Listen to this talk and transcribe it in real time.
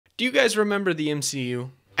Do you guys remember the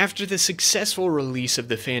MCU? After the successful release of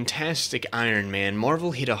the fantastic Iron Man,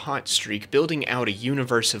 Marvel hit a hot streak building out a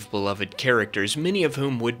universe of beloved characters, many of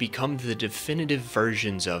whom would become the definitive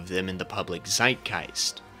versions of them in the public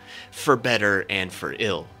zeitgeist. For better and for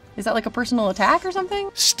ill. Is that like a personal attack or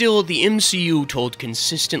something? Still, the MCU told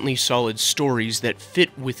consistently solid stories that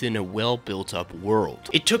fit within a well-built-up world.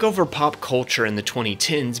 It took over pop culture in the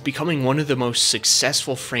 2010s, becoming one of the most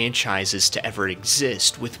successful franchises to ever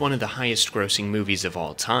exist, with one of the highest-grossing movies of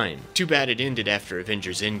all time. Too bad it ended after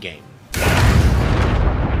Avengers Endgame.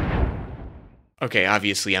 Okay,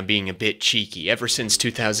 obviously I'm being a bit cheeky. Ever since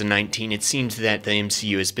 2019, it seems that the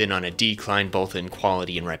MCU has been on a decline both in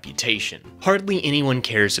quality and reputation. Hardly anyone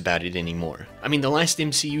cares about it anymore. I mean, the last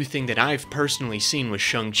MCU thing that I've personally seen was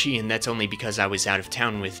Shang-Chi, and that's only because I was out of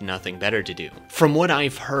town with nothing better to do. From what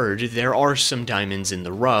I've heard, there are some diamonds in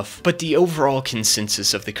the rough, but the overall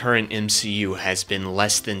consensus of the current MCU has been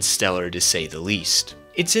less than stellar to say the least.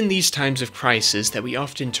 It's in these times of crisis that we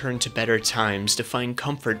often turn to better times to find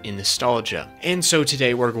comfort in nostalgia. And so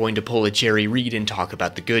today we're going to pull a Jerry Reed and talk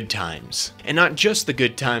about the good times. And not just the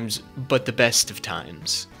good times, but the best of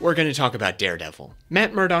times. We're going to talk about Daredevil.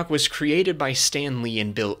 Matt Murdock was created by Stan Lee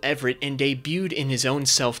and Bill Everett and debuted in his own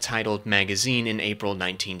self-titled magazine in April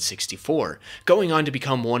 1964, going on to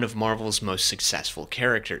become one of Marvel's most successful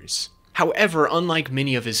characters. However, unlike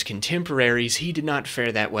many of his contemporaries, he did not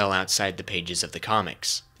fare that well outside the pages of the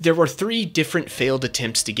comics. There were 3 different failed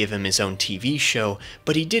attempts to give him his own TV show,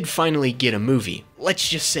 but he did finally get a movie. Let's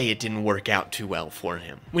just say it didn't work out too well for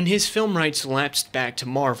him. When his film rights lapsed back to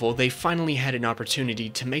Marvel, they finally had an opportunity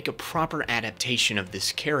to make a proper adaptation of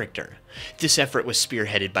this character. This effort was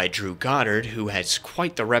spearheaded by Drew Goddard, who has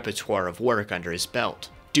quite the repertoire of work under his belt.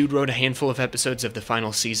 Dude wrote a handful of episodes of the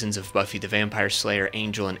final seasons of Buffy the Vampire Slayer,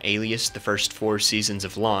 Angel, and Alias, the first 4 seasons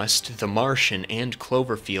of Lost, The Martian, and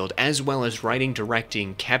Cloverfield, as well as writing,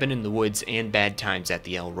 directing Cabin in the Woods and Bad Times at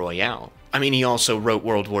the El Royale. I mean, he also wrote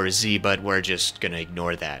World War Z, but we're just gonna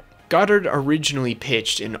ignore that. Goddard originally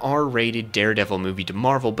pitched an R-rated Daredevil movie to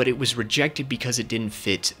Marvel, but it was rejected because it didn't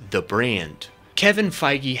fit the brand. Kevin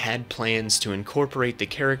Feige had plans to incorporate the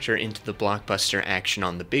character into the blockbuster action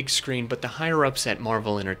on the big screen, but the higher-ups at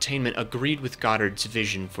Marvel Entertainment agreed with Goddard's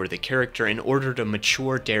vision for the character and ordered a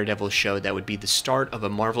mature Daredevil show that would be the start of a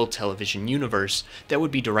Marvel television universe that would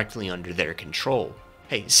be directly under their control.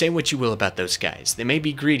 Hey, say what you will about those guys. They may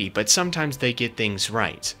be greedy, but sometimes they get things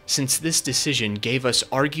right, since this decision gave us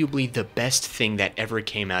arguably the best thing that ever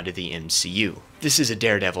came out of the MCU. This is a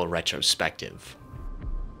Daredevil retrospective.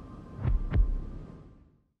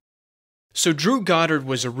 So Drew Goddard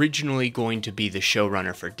was originally going to be the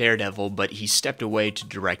showrunner for Daredevil, but he stepped away to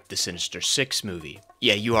direct the Sinister Six movie.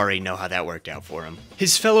 Yeah, you already know how that worked out for him.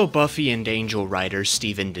 His fellow Buffy and Angel writer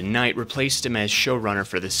Stephen DeKnight replaced him as showrunner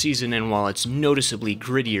for the season, and while it's noticeably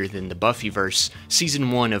grittier than the Buffyverse, Season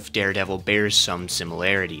 1 of Daredevil bears some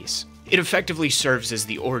similarities. It effectively serves as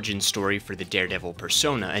the origin story for the Daredevil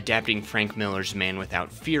persona, adapting Frank Miller's Man Without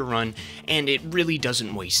Fear run, and it really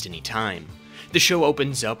doesn't waste any time. The show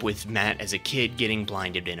opens up with Matt as a kid getting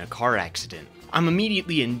blinded in a car accident. I'm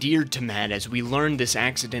immediately endeared to Matt as we learn this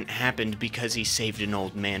accident happened because he saved an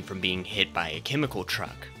old man from being hit by a chemical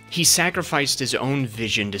truck. He sacrificed his own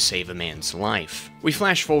vision to save a man's life. We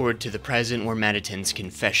flash forward to the present where Matt attends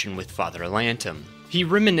confession with Father Lantum. He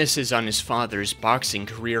reminisces on his father's boxing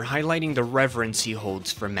career, highlighting the reverence he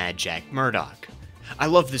holds for Mad Jack Murdock. I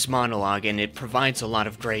love this monologue, and it provides a lot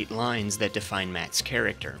of great lines that define Matt's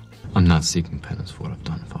character. I'm not seeking penance for what I've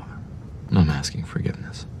done, Father. And I'm asking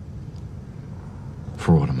forgiveness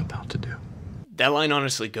for what I'm about to do. That line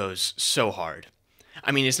honestly goes so hard.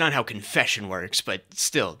 I mean, it's not how confession works, but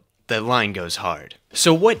still, the line goes hard.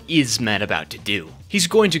 So what is Matt about to do? He's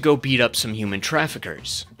going to go beat up some human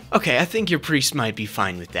traffickers. Okay, I think your priest might be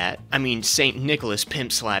fine with that. I mean, St. Nicholas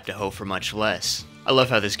pimp slapped a hoe for much less. I love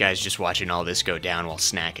how this guy's just watching all this go down while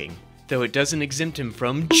snacking. Though it doesn't exempt him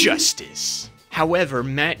from justice. However,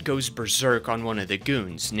 Matt goes berserk on one of the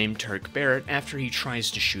goons, named Turk Barrett, after he tries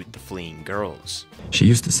to shoot the fleeing girls. She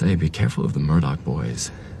used to say, be careful of the Murdoch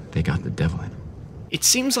boys. They got the devil in them. It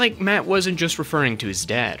seems like Matt wasn't just referring to his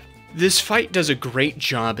dad. This fight does a great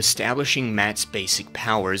job establishing Matt's basic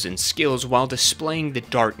powers and skills while displaying the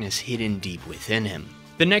darkness hidden deep within him.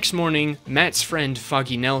 The next morning, Matt's friend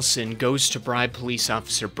Foggy Nelson goes to bribe police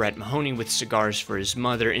officer Brett Mahoney with cigars for his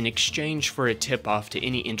mother in exchange for a tip-off to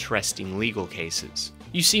any interesting legal cases.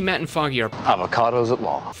 You see, Matt and Foggy are avocados at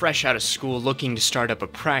law, fresh out of school looking to start up a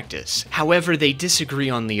practice. However, they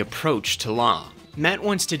disagree on the approach to law. Matt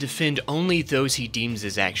wants to defend only those he deems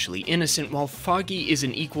as actually innocent, while Foggy is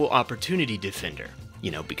an equal opportunity defender.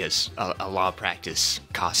 you know, because a law practice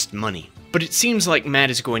costs money. But it seems like Matt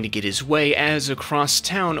is going to get his way as, across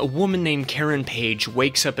town, a woman named Karen Page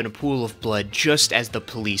wakes up in a pool of blood just as the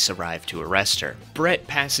police arrive to arrest her. Brett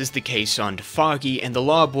passes the case on to Foggy, and the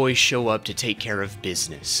law boys show up to take care of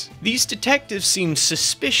business. These detectives seem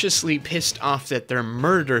suspiciously pissed off that their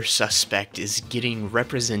murder suspect is getting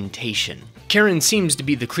representation. Karen seems to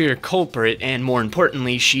be the clear culprit, and more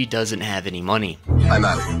importantly, she doesn't have any money. I'm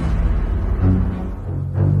out of here.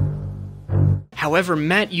 However,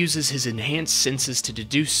 Matt uses his enhanced senses to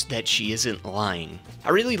deduce that she isn't lying. I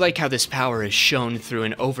really like how this power is shown through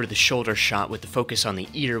an over-the-shoulder shot with the focus on the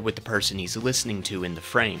ear with the person he's listening to in the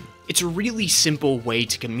frame. It's a really simple way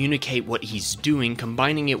to communicate what he's doing,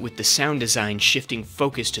 combining it with the sound design shifting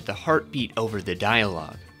focus to the heartbeat over the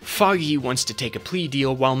dialogue. Foggy wants to take a plea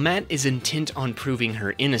deal while Matt is intent on proving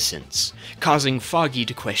her innocence, causing Foggy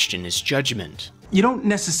to question his judgment. You don't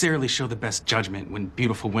necessarily show the best judgment when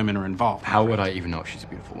beautiful women are involved. How would I even know if she's a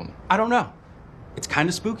beautiful woman? I don't know. It's kind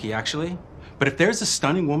of spooky, actually. But if there's a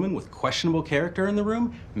stunning woman with questionable character in the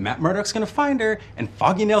room, Matt Murdock's gonna find her, and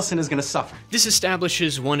Foggy Nelson is gonna suffer. This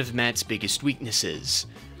establishes one of Matt's biggest weaknesses: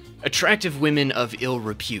 attractive women of ill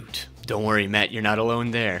repute. Don't worry, Matt, you're not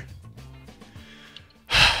alone there.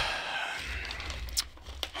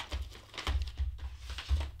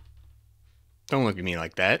 Don't look at me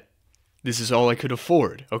like that. This is all I could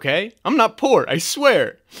afford, okay? I'm not poor, I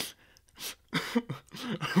swear.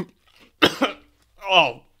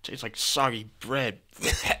 Oh, tastes like soggy bread.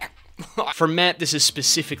 For Matt, this is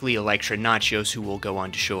specifically Electra Nachos, who will go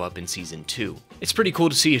on to show up in Season 2. It's pretty cool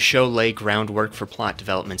to see a show lay groundwork for plot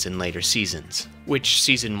developments in later seasons, which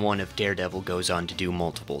Season 1 of Daredevil goes on to do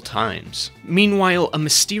multiple times. Meanwhile, a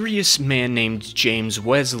mysterious man named James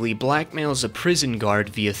Wesley blackmails a prison guard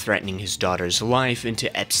via threatening his daughter's life into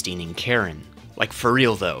Epsteining Karen. Like, for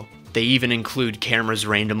real though. They even include cameras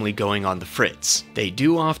randomly going on the fritz. They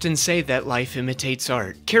do often say that life imitates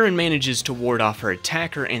art. Karen manages to ward off her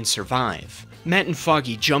attacker and survive. Matt and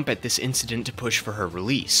Foggy jump at this incident to push for her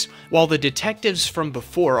release. While the detectives from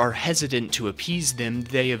before are hesitant to appease them,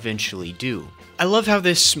 they eventually do. I love how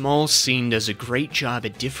this small scene does a great job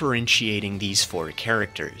at differentiating these four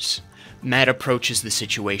characters. Matt approaches the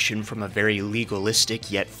situation from a very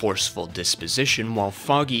legalistic yet forceful disposition, while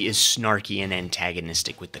Foggy is snarky and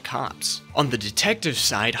antagonistic with the cops. On the detective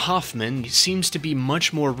side, Hoffman seems to be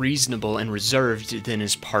much more reasonable and reserved than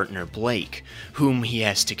his partner Blake, whom he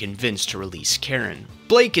has to convince to release Karen.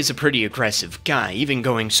 Blake is a pretty aggressive guy, even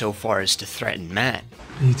going so far as to threaten Matt.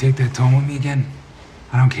 Will you take that tone with me again?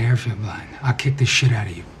 I don't care if you're blind. I'll kick the shit out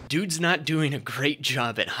of you. Dude's not doing a great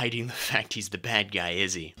job at hiding the fact he's the bad guy,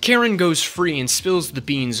 is he? Karen goes free and spills the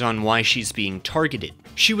beans on why she's being targeted.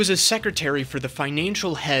 She was a secretary for the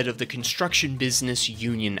financial head of the construction business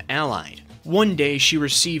Union Allied. One day, she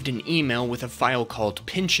received an email with a file called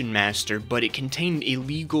Pension Master, but it contained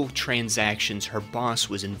illegal transactions her boss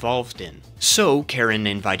was involved in. So, Karen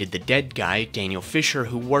invited the dead guy, Daniel Fisher,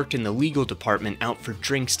 who worked in the legal department, out for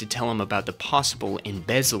drinks to tell him about the possible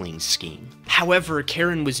embezzling scheme. However,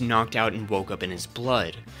 Karen was knocked out and woke up in his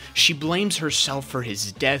blood. She blames herself for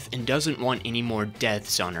his death and doesn't want any more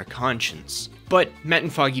deaths on her conscience. But Matt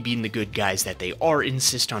and Foggy, being the good guys that they are,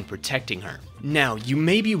 insist on protecting her. Now, you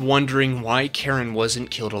may be wondering why Karen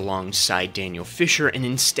wasn't killed alongside Daniel Fisher, and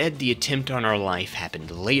instead the attempt on her life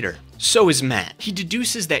happened later. So is Matt. He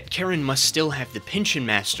deduces that Karen must still have the Pension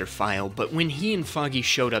Master file, but when he and Foggy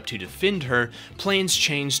showed up to defend her, plans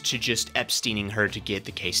changed to just Epsteining her to get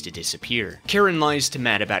the case to disappear. Karen lies to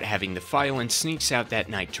Matt about having the file and sneaks out that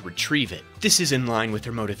night to retrieve it. This is in line with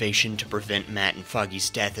her motivation to prevent Matt and Foggy's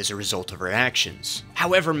death as a result of her actions.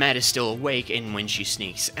 However, Matt is still awake, and when she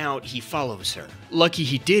sneaks out, he follows her. Lucky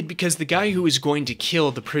he did, because the guy who is going to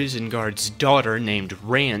kill the prison guard's daughter, named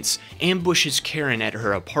Rance, ambushes Karen at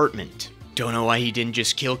her apartment. Don't know why he didn't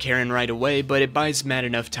just kill Karen right away, but it buys Matt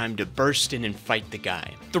enough time to burst in and fight the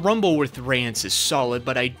guy. The rumble with Rance is solid,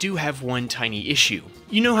 but I do have one tiny issue.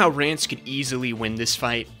 You know how Rance could easily win this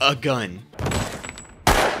fight? A gun.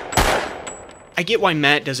 I get why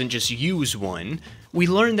Matt doesn't just use one. We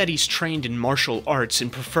learn that he's trained in martial arts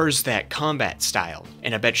and prefers that combat style,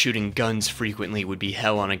 and I bet shooting guns frequently would be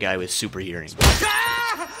hell on a guy with super hearing.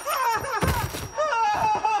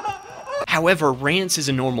 However, Rance is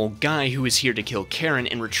a normal guy who is here to kill Karen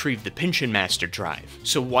and retrieve the Pension Master drive,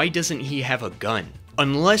 so why doesn't he have a gun?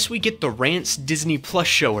 Unless we get the Rance Disney Plus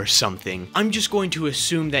show or something, I'm just going to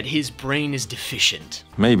assume that his brain is deficient.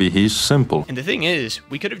 Maybe he's simple. And the thing is,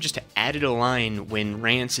 we could have just added a line when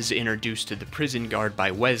Rance is introduced to the prison guard by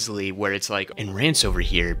Wesley, where it's like, and Rance over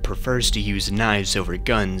here prefers to use knives over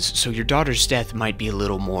guns, so your daughter's death might be a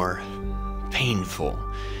little more painful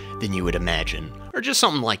than you would imagine. Or just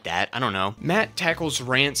something like that, I don't know. Matt tackles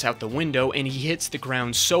Rance out the window and he hits the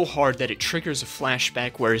ground so hard that it triggers a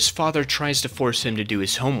flashback where his father tries to force him to do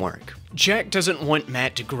his homework. Jack doesn't want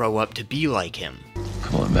Matt to grow up to be like him.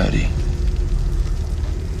 Come on, Maddie.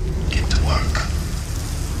 Get to work.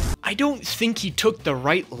 I don't think he took the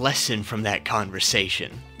right lesson from that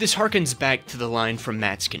conversation. This harkens back to the line from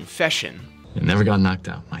Matt's confession. You never got knocked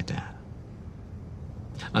out, my dad.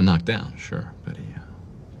 Not knocked down, sure, but he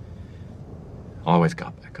always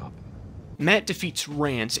got back up. Matt defeats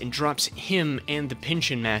Rance and drops him and the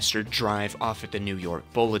Pension Master Drive off at the New York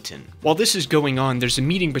Bulletin. While this is going on, there's a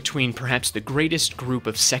meeting between perhaps the greatest group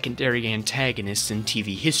of secondary antagonists in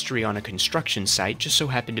TV history on a construction site, just so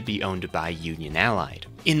happened to be owned by Union Allied.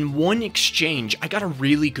 In one exchange, I got a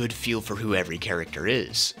really good feel for who every character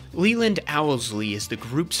is. Leland Owlsley is the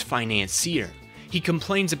group's financier. He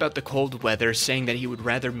complains about the cold weather, saying that he would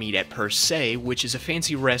rather meet at Per Se, which is a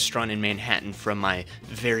fancy restaurant in Manhattan from my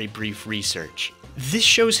very brief research. This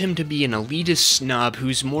shows him to be an elitist snob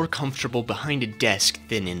who's more comfortable behind a desk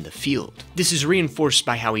than in the field. This is reinforced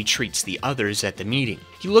by how he treats the others at the meeting.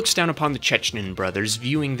 He looks down upon the Chechen brothers,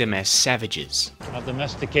 viewing them as savages. I'll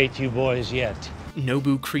domesticate you boys yet.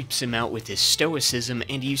 Nobu creeps him out with his stoicism,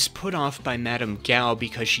 and he's put off by Madame Gao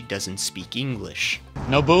because she doesn't speak English.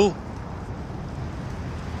 Nobu?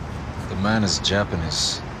 The man is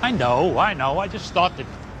Japanese. I know. I just thought that...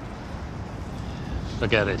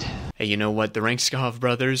 Forget it. Hey, you know what? The Rankskov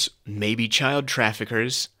brothers may be child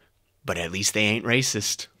traffickers, but at least they ain't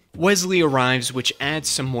racist. Wesley arrives, which adds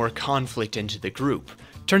some more conflict into the group.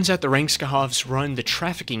 Turns out the Rankskovs run the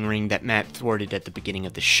trafficking ring that Matt thwarted at the beginning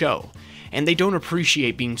of the show, and they don't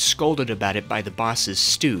appreciate being scolded about it by the boss's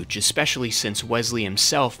stooge, especially since Wesley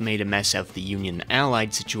himself made a mess of the Union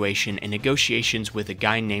Allied situation and negotiations with a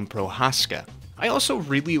guy named Prohaska. I also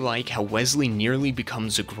really like how Wesley nearly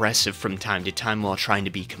becomes aggressive from time to time while trying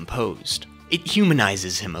to be composed. It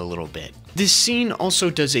humanizes him a little bit. This scene also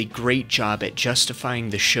does a great job at justifying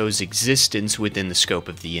the show's existence within the scope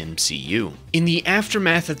of the MCU. In the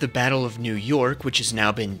aftermath of the Battle of New York, which has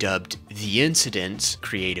now been dubbed The Incident,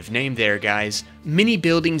 creative name there guys, many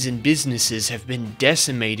buildings and businesses have been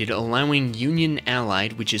decimated, allowing Union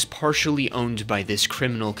Allied, which is partially owned by this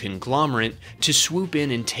criminal conglomerate, to swoop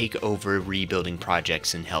in and take over rebuilding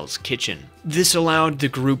projects in Hell's Kitchen. This allowed the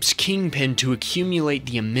group's kingpin to accumulate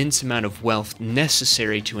the immense amount of wealth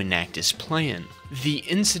necessary to enact his plan. The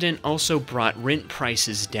incident also brought rent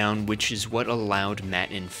prices down, which is what allowed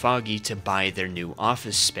Matt and Foggy to buy their new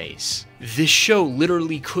office space. This show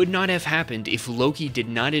literally could not have happened if Loki did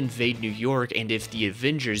not invade New York and if the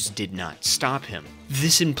Avengers did not stop him.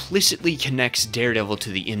 This implicitly connects Daredevil to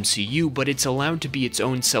the MCU, but it's allowed to be its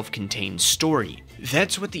own self-contained story.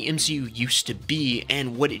 That's what the MCU used to be,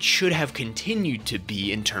 and what it should have continued to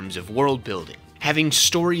be in terms of world building. Having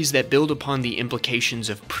stories that build upon the implications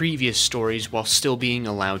of previous stories while still being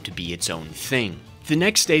allowed to be its own thing. The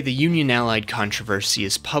next day, the Union Allied controversy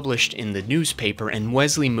is published in the newspaper, and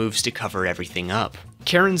Wesley moves to cover everything up.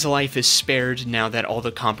 Karen's life is spared now that all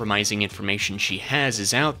the compromising information she has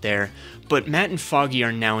is out there, but Matt and Foggy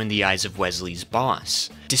are now in the eyes of Wesley's boss.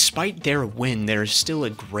 Despite their win, there is still a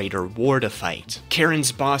greater war to fight.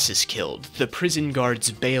 Karen's boss is killed, the prison guard's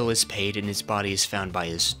bail is paid, and his body is found by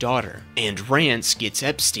his daughter, and Rance gets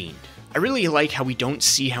Epsteined. I really like how we don't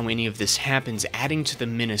see how any of this happens, adding to the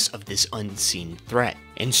menace of this unseen threat.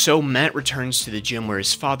 And so Matt returns to the gym where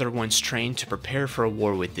his father once trained to prepare for a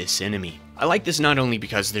war with this enemy. I like this not only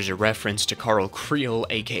because there's a reference to Carl Creel,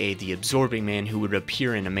 aka the Absorbing Man, who would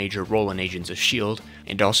appear in a major role in Agents of S.H.I.E.L.D.,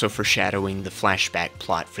 and also foreshadowing the flashback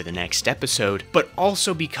plot for the next episode, but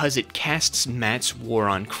also because it casts Matt's war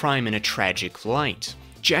on crime in a tragic light.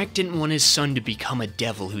 Jack didn't want his son to become a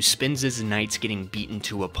devil who spends his nights getting beaten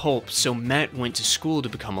to a pulp, so Matt went to school to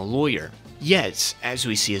become a lawyer. Yet, as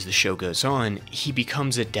we see as the show goes on, he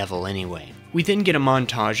becomes a devil anyway. We then get a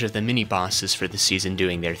montage of the mini-bosses for the season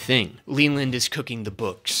doing their thing. Leland is cooking the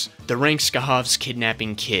books, the Rankskovs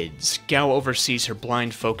kidnapping kids, Gao oversees her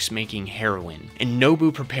blind folks making heroin, and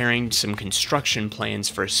Nobu preparing some construction plans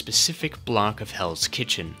for a specific block of Hell's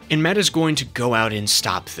Kitchen. And Matt is going to go out and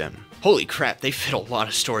stop them. Holy crap, they fit a lot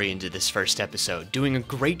of story into this first episode, doing a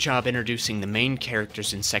great job introducing the main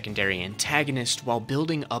characters and secondary antagonists while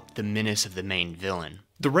building up the menace of the main villain.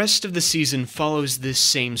 The rest of the season follows this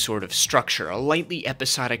same sort of structure, a lightly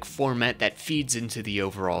episodic format that feeds into the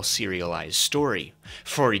overall serialized story.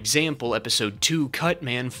 For example, episode 2,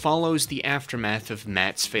 Cutman, follows the aftermath of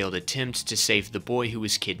Matt's failed attempt to save the boy who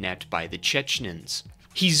was kidnapped by the Chechens.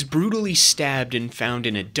 He's brutally stabbed and found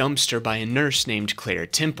in a dumpster by a nurse named Claire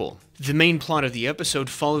Temple. The main plot of the episode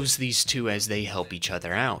follows these two as they help each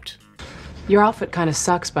other out. Your outfit kind of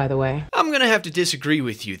sucks, by the way. I'm gonna have to disagree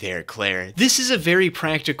with you there, Claire. This is a very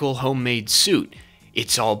practical homemade suit.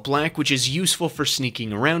 It's all black, which is useful for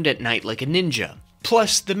sneaking around at night like a ninja.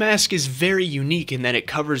 Plus, the mask is very unique in that it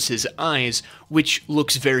covers his eyes, which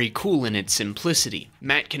looks very cool in its simplicity.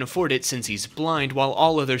 Matt can afford it since he's blind, while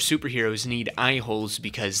all other superheroes need eye holes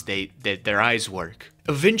because their eyes work.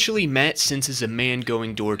 Eventually, Matt senses a man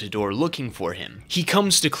going door to door looking for him. He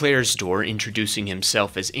comes to Claire's door, introducing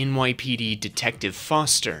himself as NYPD Detective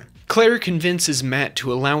Foster. Claire convinces Matt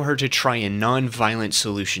to allow her to try a non-violent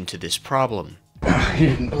solution to this problem. He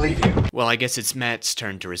didn't believe you. Well, I guess it's Matt's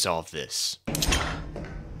turn to resolve this.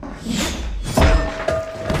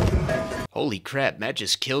 Holy crap, Matt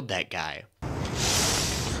just killed that guy.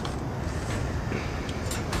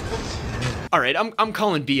 Alright, I'm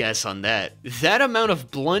calling BS on that. That amount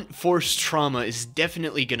of blunt force trauma is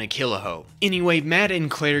definitely gonna kill a hoe. Anyway, Matt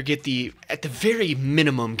and Claire get at the very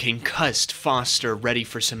minimum, concussed Foster ready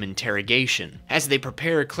for some interrogation. As they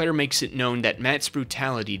prepare, Claire makes it known that Matt's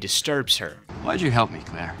brutality disturbs her. Why'd you help me,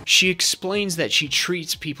 Claire? She explains that she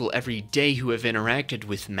treats people every day who have interacted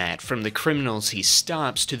with Matt, from the criminals he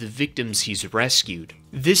stops to the victims he's rescued.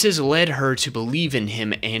 This has led her to believe in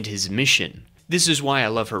him and his mission. This is why I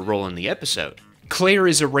love her role in the episode. Claire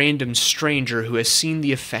is a random stranger who has seen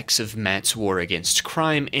the effects of Matt's war against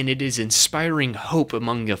crime, and it is inspiring hope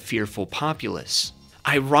among a fearful populace.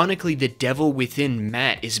 Ironically, the devil within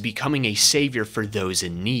Matt is becoming a savior for those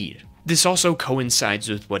in need. This also coincides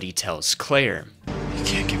with what he tells Claire. You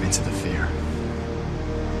can't give in to the fear.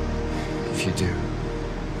 If you do,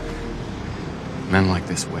 men like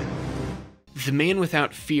this win. The man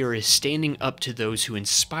without fear is standing up to those who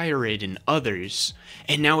inspire it in others,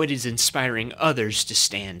 and now it is inspiring others to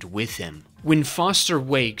stand with him. When Foster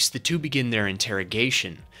wakes, the two begin their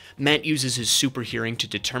interrogation. Matt uses his super hearing to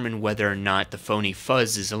determine whether or not the phony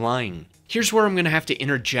fuzz is lying. Here's where I'm going to have to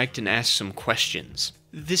interject and ask some questions.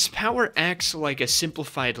 This power acts like a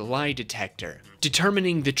simplified lie detector,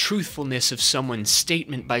 determining the truthfulness of someone's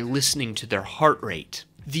statement by listening to their heart rate.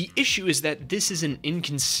 The issue is that this is an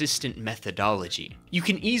inconsistent methodology. You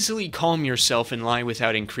can easily calm yourself and lie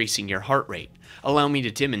without increasing your heart rate. Allow me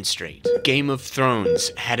to demonstrate. Game of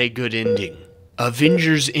Thrones had a good ending.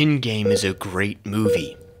 Avengers Endgame is a great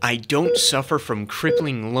movie. I don't suffer from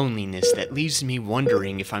crippling loneliness that leaves me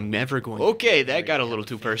wondering if I'm ever going to... Okay, that got a little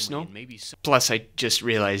too personal. Plus, I just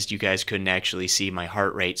realized you guys couldn't actually see my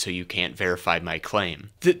heart rate, so you can't verify my claim.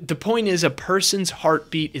 The point is, a person's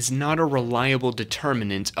heartbeat is not a reliable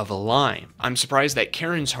determinant of a lie. I'm surprised that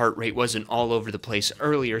Karen's heart rate wasn't all over the place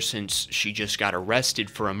earlier, since she just got arrested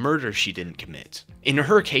for a murder she didn't commit. In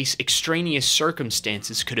her case, extraneous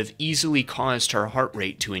circumstances could have easily caused her heart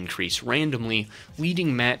rate to increase randomly,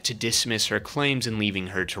 leading Matt to dismiss her claims and leaving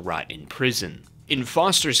her to rot in prison. In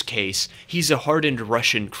Foster's case, he's a hardened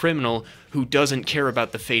Russian criminal who doesn't care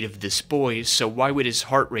about the fate of this boy, so why would his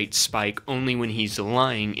heart rate spike only when he's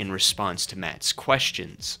lying in response to Matt's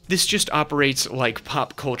questions? This just operates like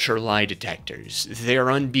pop culture lie detectors.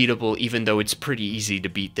 They're unbeatable even though it's pretty easy to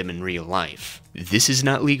beat them in real life. This is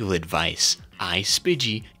not legal advice. I,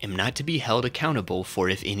 Spidgy, am not to be held accountable for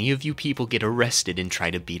if any of you people get arrested and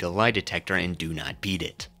try to beat a lie detector and do not beat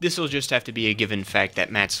it. This will just have to be a given fact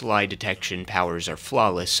that Matt's lie detection powers are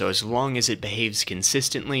flawless, so as long as it behaves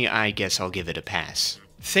consistently, I guess I'll give it a pass.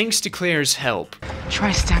 Thanks to Claire's help,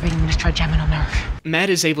 Try stabbing him in the trigeminal nerve.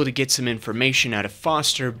 Matt is able to get some information out of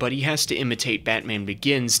Foster, but he has to imitate Batman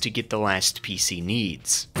Begins to get the last piece he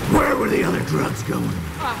needs. Where were the other drugs going?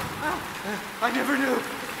 I never knew.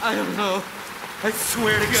 I don't know. I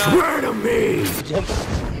swear to God. Swear to me!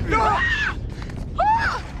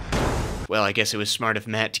 Well, I guess it was smart of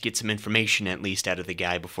Matt to get some information at least out of the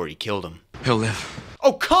guy before he killed him. He'll live.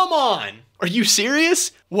 Oh, come on! Are you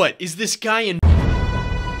serious? What, is this guy in...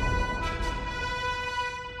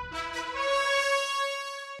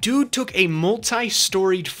 Dude took a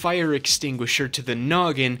multi-storied fire extinguisher to the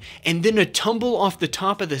noggin and then a tumble off the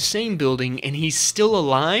top of the same building and he's still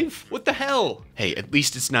alive? What the hell? Hey, at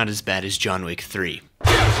least it's not as bad as John Wick 3.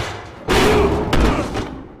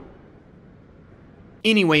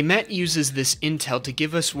 Anyway, Matt uses this intel to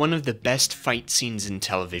give us one of the best fight scenes in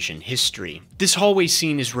television history. This hallway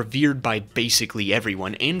scene is revered by basically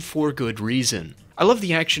everyone, and for good reason. I love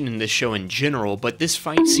the action in this show in general, but this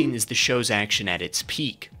fight scene is the show's action at its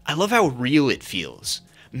peak. I love how real it feels.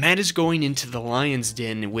 Matt is going into the lion's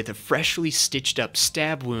den with a freshly stitched up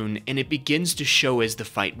stab wound, and it begins to show as the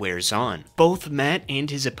fight wears on. Both Matt and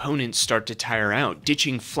his opponents start to tire out,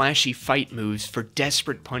 ditching flashy fight moves for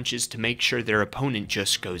desperate punches to make sure their opponent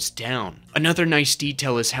just goes down. Another nice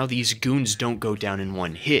detail is how these goons don't go down in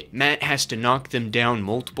one hit. Matt has to knock them down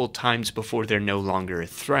multiple times before they're no longer a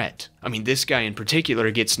threat. I mean, this guy in particular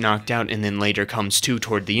gets knocked out and then later comes to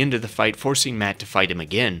toward the end of the fight, forcing Matt to fight him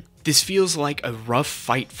again. This feels like a rough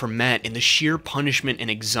fight for Matt, and the sheer punishment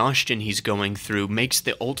and exhaustion he's going through makes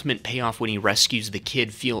the ultimate payoff when he rescues the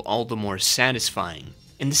kid feel all the more satisfying.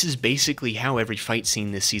 And this is basically how every fight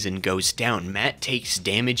scene this season goes down. Matt takes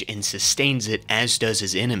damage and sustains it, as does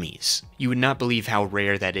his enemies. You would not believe how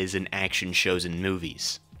rare that is in action shows and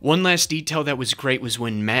movies. One last detail that was great was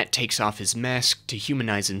when Matt takes off his mask to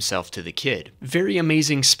humanize himself to the kid. Very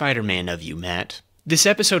amazing Spider-Man of you, Matt. This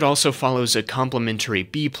episode also follows a complimentary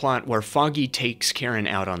B-plot where Foggy takes Karen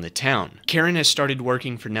out on the town. Karen has started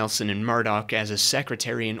working for Nelson and Murdoch as a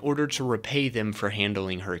secretary in order to repay them for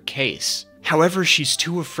handling her case. However, she's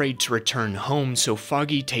too afraid to return home, so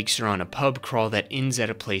Foggy takes her on a pub crawl that ends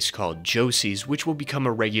at a place called Josie's, which will become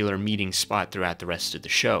a regular meeting spot throughout the rest of the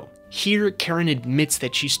show. Here, Karen admits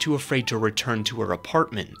that she's too afraid to return to her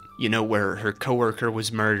apartment. You know, where her coworker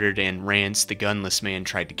was murdered and Rance, the gunless man,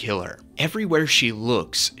 tried to kill her. Everywhere she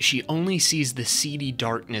looks, she only sees the seedy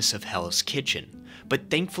darkness of Hell's Kitchen, but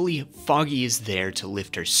thankfully Foggy is there to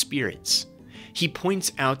lift her spirits. He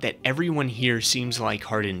points out that everyone here seems like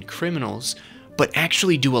hardened criminals, but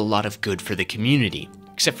actually do a lot of good for the community.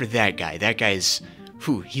 Except for that guy. That guy's,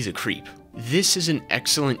 he's a creep. This is an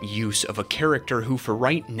excellent use of a character who for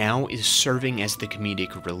right now is serving as the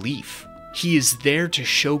comedic relief. He is there to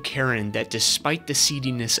show Karen that despite the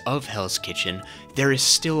seediness of Hell's Kitchen, there is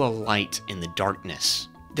still a light in the darkness.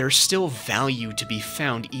 There's still value to be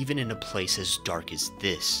found even in a place as dark as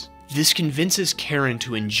this. This convinces Karen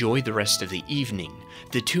to enjoy the rest of the evening.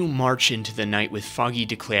 The two march into the night with Foggy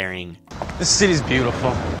declaring, "This city's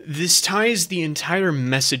beautiful." This ties the entire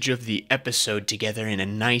message of the episode together in a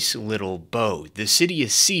nice little bow. The city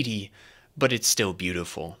is seedy, but it's still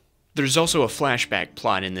beautiful. There's also a flashback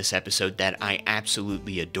plot in this episode that I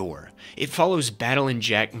absolutely adore. It follows Battle and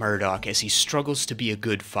Jack Murdoch as he struggles to be a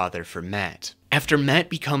good father for Matt. After Matt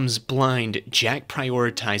becomes blind, Jack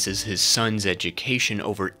prioritizes his son's education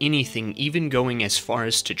over anything, even going as far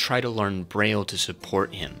as to try to learn Braille to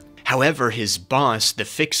support him. However, his boss, the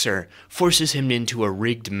Fixer, forces him into a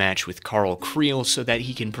rigged match with Carl Creel so that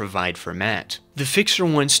he can provide for Matt. The Fixer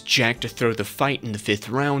wants Jack to throw the fight in the 5th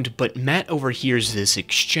round, but Matt overhears this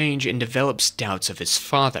exchange and develops doubts of his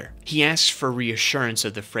father. He asks for reassurance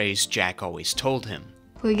of the phrase Jack always told him.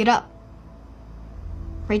 Will you get up?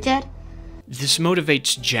 Right, Dad? This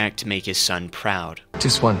motivates Jack to make his son proud.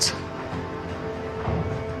 Just once.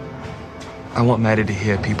 I want Matty to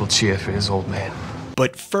hear people cheer for his old man.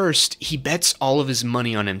 But first, he bets all of his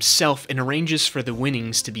money on himself and arranges for the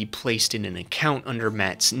winnings to be placed in an account under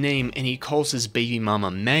Matt's name, and he calls his baby mama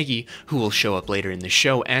Maggie, who will show up later in the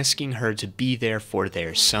show, asking her to be there for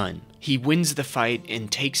their son. He wins the fight and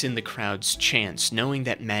takes in the crowd's chants, knowing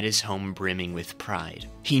that Matt is home brimming with pride.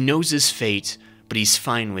 He knows his fate, but he's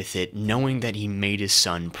fine with it, knowing that he made his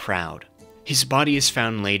son proud. His body is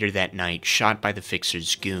found later that night, shot by the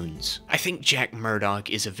Fixer's goons. I think Jack Murdoch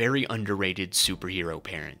is a very underrated superhero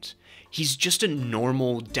parent. He's just a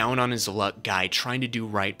normal, down-on-his-luck guy trying to do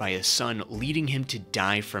right by his son, leading him to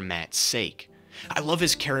die for Matt's sake. I love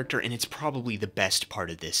his character, and it's probably the best part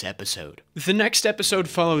of this episode. The next episode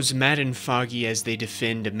follows Matt and Foggy as they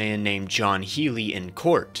defend a man named John Healy in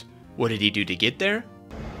court. What did he do to get there?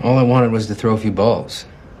 All I wanted was to throw a few balls.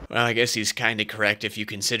 Well, I guess he's kinda correct if you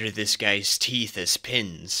consider this guy's teeth as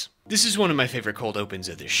pins. This is one of my favorite cold opens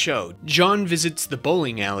of the show. John visits the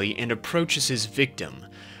bowling alley and approaches his victim.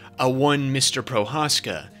 A one Mr.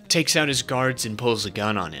 Prohaska takes out his guards and pulls a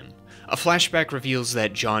gun on him. A flashback reveals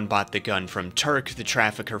that John bought the gun from Turk, the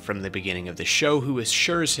trafficker from the beginning of the show, who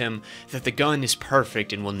assures him that the gun is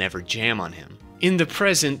perfect and will never jam on him. In the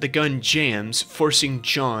present, the gun jams, forcing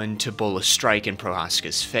John to bowl a strike in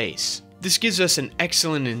Prohaska's face. This gives us an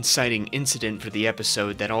excellent inciting incident for the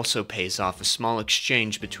episode that also pays off a small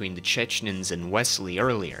exchange between the Chechnans and Wesley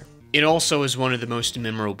earlier. It also is one of the most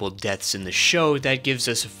memorable deaths in the show that gives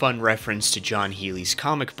us a fun reference to John Healy's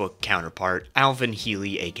comic book counterpart, Alvin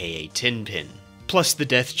Healy aka Tinpin. Plus, the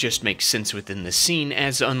death just makes sense within the scene,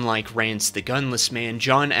 as unlike Rance the Gunless Man,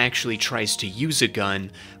 John actually tries to use a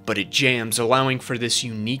gun, but it jams, allowing for this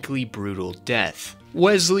uniquely brutal death.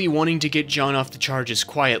 Wesley, wanting to get John off the charges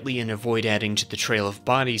quietly and avoid adding to the trail of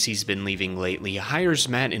bodies he's been leaving lately, hires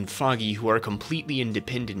Matt and Foggy, who are completely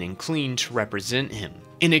independent and clean, to represent him.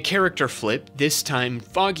 In a character flip, this time,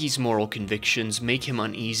 Foggy's moral convictions make him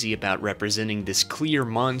uneasy about representing this clear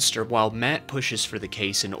monster while Matt pushes for the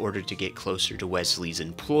case in order to get closer to Wesley's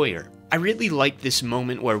employer. I really like this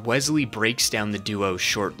moment where Wesley breaks down the duo's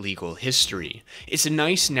short legal history. It's a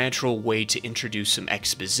nice natural way to introduce some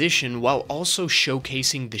exposition while also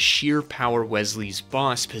showcasing the sheer power Wesley's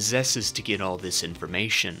boss possesses to get all this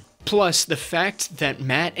information. Plus, the fact that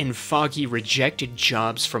Matt and Foggy rejected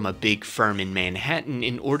jobs from a big firm in Manhattan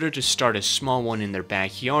in order to start a small one in their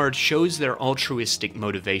backyard shows their altruistic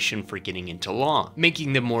motivation for getting into law,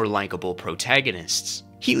 making them more likable protagonists.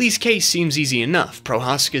 Healy's case seems easy enough.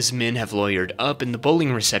 Prohaska's men have lawyered up, and the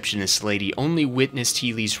bowling receptionist lady only witnessed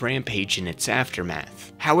Healy's rampage in its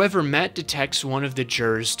aftermath. However, Matt detects one of the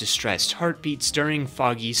jurors' distressed heartbeats during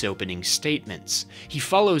Foggy's opening statements. He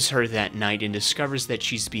follows her that night and discovers that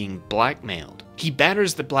she's being blackmailed. He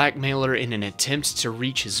batters the blackmailer in an attempt to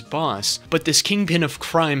reach his boss, but this kingpin of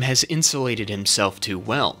crime has insulated himself too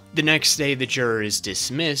well. The next day, the juror is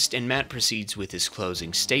dismissed, and Matt proceeds with his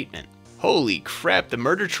closing statement. Holy crap, the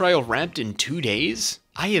murder trial wrapped in 2 days?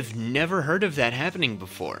 I have never heard of that happening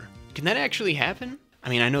before. Can that actually happen? I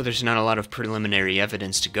mean, I know there's not a lot of preliminary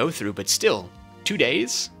evidence to go through, but still, 2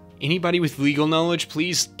 days? Anybody with legal knowledge,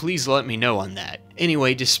 please let me know on that.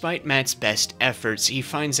 Anyway, despite Matt's best efforts, he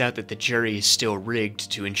finds out that the jury is still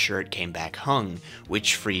rigged to ensure it came back hung,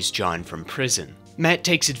 which frees John from prison. Matt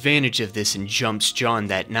takes advantage of this and jumps John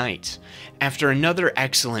that night. After another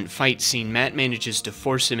excellent fight scene, Matt manages to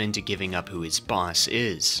force him into giving up who his boss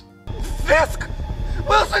is. Fisk!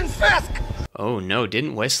 Wilson Fisk! Oh no,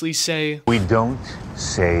 didn't Wesley say? We don't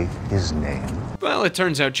say his name. Well, it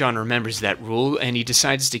turns out John remembers that rule, and he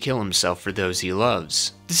decides to kill himself for those he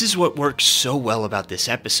loves. This is what works so well about this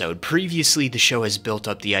episode. Previously, the show has built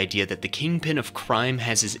up the idea that the kingpin of crime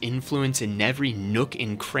has his influence in every nook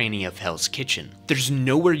and cranny of Hell's Kitchen. There's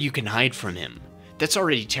nowhere you can hide from him. That's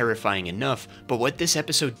already terrifying enough, but what this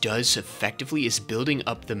episode does effectively is building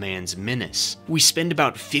up the man's menace. We spend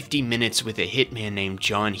about 50 minutes with a hitman named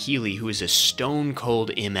John Healy, who is a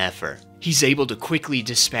stone-cold MFer. He's able to quickly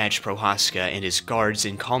dispatch Prohaska and his guards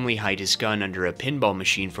and calmly hide his gun under a pinball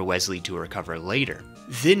machine for Wesley to recover later.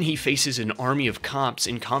 Then he faces an army of cops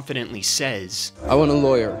and confidently says, I want a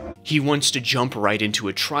lawyer. He wants to jump right into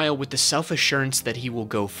a trial with the self-assurance that he will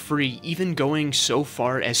go free, even going so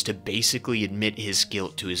far as to basically admit his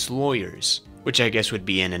guilt to his lawyers, which I guess would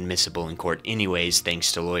be inadmissible in court anyways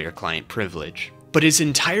thanks to lawyer-client privilege. But his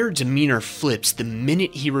entire demeanor flips the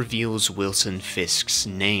minute he reveals Wilson Fisk's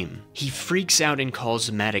name. He freaks out and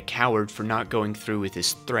calls Matt a coward for not going through with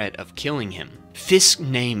his threat of killing him. Fisk's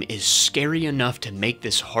name is scary enough to make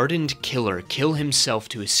this hardened killer kill himself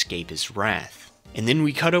to escape his wrath. And then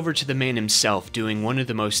we cut over to the man himself doing one of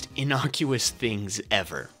the most innocuous things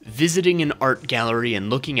ever. Visiting an art gallery and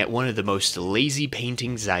looking at one of the most lazy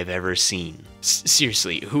paintings I've ever seen.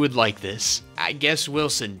 Seriously, who would like this? I guess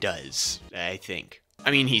Wilson does, I think.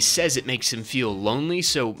 I mean, he says it makes him feel lonely,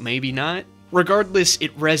 so maybe not? Regardless,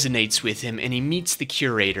 it resonates with him and he meets the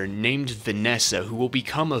curator named Vanessa, who will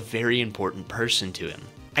become a very important person to him.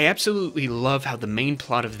 I absolutely love how the main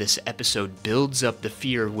plot of this episode builds up the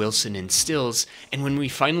fear Wilson instills, and when we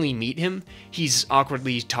finally meet him, he's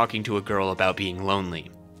awkwardly talking to a girl about being lonely.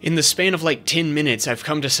 In the span of like 10 minutes, I've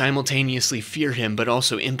come to simultaneously fear him but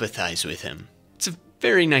also empathize with him. It's a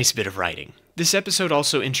very nice bit of writing. This episode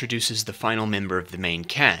also introduces the final member of the main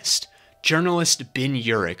cast, journalist Ben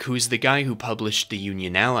Urich, who is the guy who published the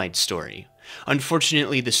Union Allied story.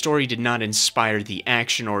 Unfortunately, the story did not inspire the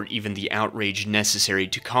action or even the outrage necessary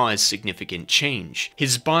to cause significant change.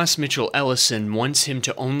 His boss, Mitchell Ellison, wants him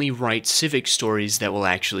to only write civic stories that will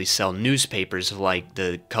actually sell newspapers, like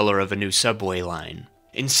The Color of a New Subway line,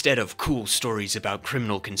 instead of cool stories about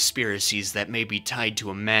criminal conspiracies that may be tied to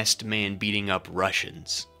a masked man beating up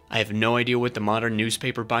Russians. I have no idea what the modern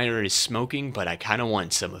newspaper buyer is smoking, but I kinda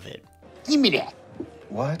want some of it. Give me that.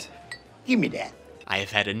 What? Give me that. I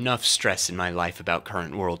have had enough stress in my life about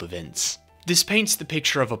current world events. This paints the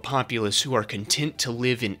picture of a populace who are content to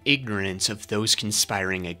live in ignorance of those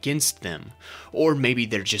conspiring against them, or maybe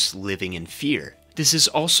they're just living in fear. This is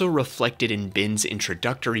also reflected in Ben's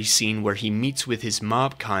introductory scene where he meets with his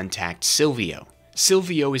mob contact, Silvio.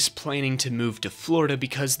 Silvio is planning to move to Florida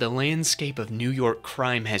because the landscape of New York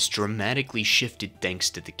crime has dramatically shifted thanks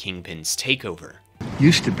to the Kingpin's takeover.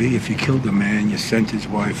 Used to be if you killed a man, you sent his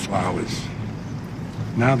wife flowers.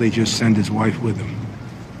 Now they just send his wife with him.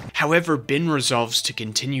 However, Ben resolves to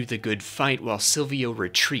continue the good fight while Silvio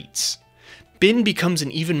retreats. Ben becomes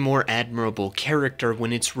an even more admirable character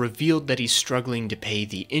when it's revealed that he's struggling to pay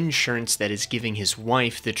the insurance that is giving his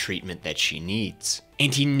wife the treatment that she needs.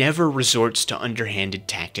 And he never resorts to underhanded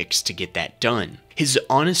tactics to get that done. His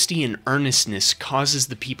honesty and earnestness causes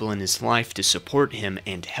the people in his life to support him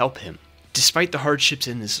and help him. Despite the hardships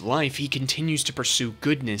in his life, he continues to pursue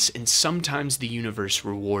goodness, and sometimes the universe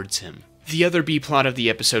rewards him. The other B-plot of the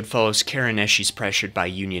episode follows Karen as she's pressured by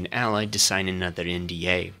Union Allied to sign another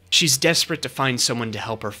NDA. She's desperate to find someone to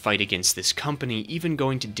help her fight against this company, even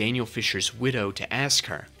going to Daniel Fisher's widow to ask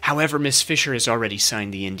her. However, Miss Fisher has already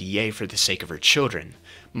signed the NDA for the sake of her children.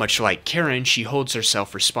 Much like Karen, she holds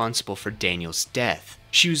herself responsible for Daniel's death.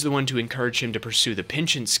 She was the one to encourage him to pursue the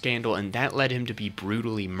pension scandal, and that led him to be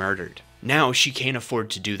brutally murdered. Now, she can't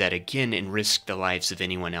afford to do that again and risk the lives of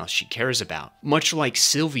anyone else she cares about. Much like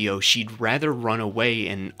Silvio, she'd rather run away,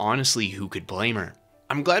 and honestly, who could blame her?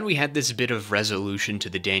 I'm glad we had this bit of resolution to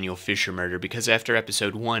the Daniel Fisher murder, because after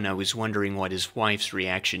episode 1 I was wondering what his wife's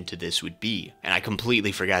reaction to this would be, and I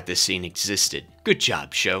completely forgot this scene existed. Good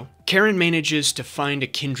job, show. Karen manages to find a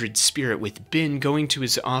kindred spirit with Ben, going to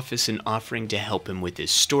his office and offering to help him with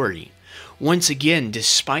his story. Once again,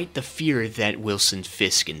 despite the fear that Wilson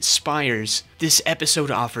Fisk inspires, this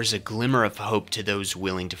episode offers a glimmer of hope to those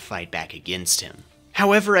willing to fight back against him.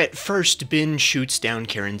 However, at first, Ben shoots down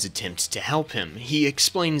Karen's attempts to help him. He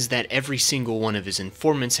explains that every single one of his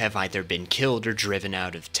informants have either been killed or driven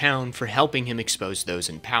out of town for helping him expose those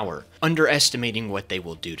in power, underestimating what they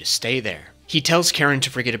will do to stay there. He tells Karen to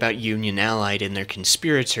forget about Union Allied and their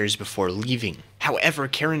conspirators before leaving. However,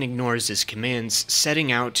 Karen ignores his commands,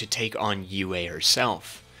 setting out to take on UA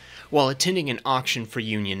herself. While attending an auction for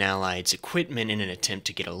Union Allied's equipment in an attempt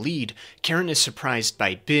to get a lead, Karen is surprised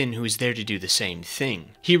by Ben, who is there to do the same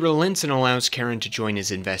thing. He relents and allows Karen to join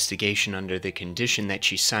his investigation under the condition that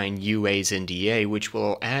she sign UA's NDA, which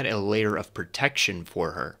will add a layer of protection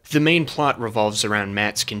for her. The main plot revolves around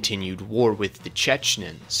Matt's continued war with the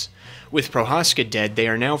Chechnans. With Prohaska dead, they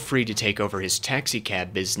are now free to take over his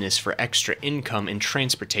taxicab business for extra income and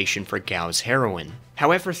transportation for Gao's heroin.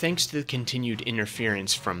 However, thanks to the continued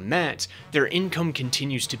interference from Matt, their income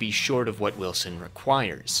continues to be short of what Wilson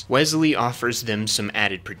requires. Wesley offers them some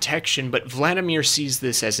added protection, but Vladimir sees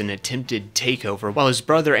this as an attempted takeover, while his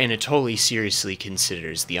brother Anatoly seriously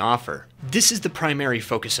considers the offer. This is the primary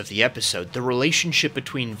focus of the episode, the relationship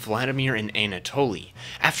between Vladimir and Anatoly.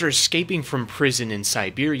 After escaping from prison in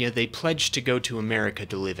Siberia, they pledge to go to America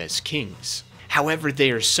to live as kings. However,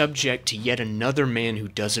 they are subject to yet another man who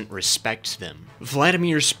doesn't respect them.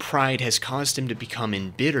 Vladimir's pride has caused him to become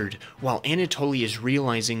embittered, while Anatoly is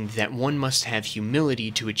realizing that one must have humility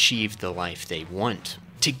to achieve the life they want.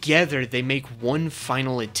 Together, they make one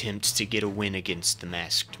final attempt to get a win against the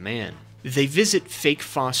masked man. They visit fake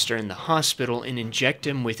Foster in the hospital and inject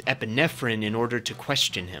him with epinephrine in order to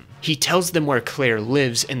question him. He tells them where Claire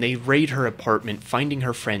lives, and they raid her apartment, finding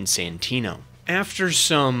her friend Santino. After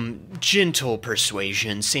some gentle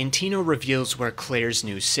persuasion, Santino reveals where Claire's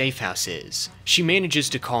new safe house is. She manages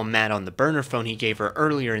to call Matt on the burner phone he gave her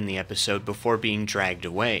earlier in the episode before being dragged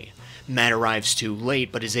away. Matt arrives too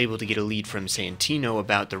late, but is able to get a lead from Santino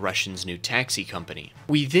about the Russians' new taxi company.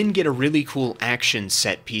 We then get a really cool action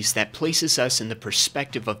set piece that places us in the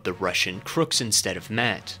perspective of the Russian crooks instead of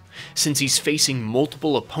Matt. Since he's facing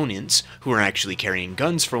multiple opponents, who are actually carrying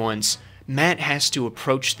guns for once, Matt has to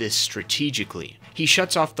approach this strategically. He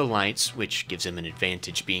shuts off the lights, which gives him an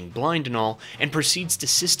advantage being blind and all, and proceeds to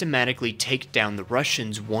systematically take down the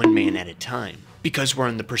Russians one man at a time. Because we're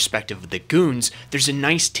in the perspective of the goons, there's a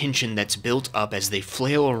nice tension that's built up as they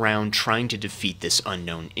flail around trying to defeat this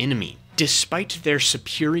unknown enemy. Despite their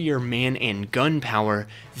superior man and gun power,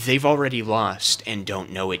 they've already lost and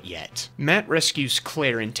don't know it yet. Matt rescues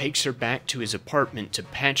Claire and takes her back to his apartment to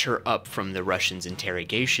patch her up from the Russians'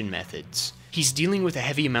 interrogation methods. He's dealing with a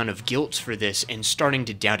heavy amount of guilt for this and starting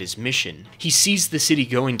to doubt his mission. He sees the city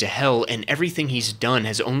going to hell, and everything he's done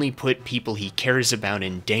has only put people he cares about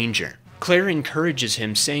in danger. Claire encourages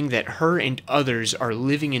him, saying that her and others are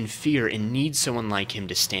living in fear and need someone like him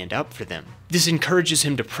to stand up for them. This encourages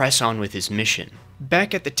him to press on with his mission.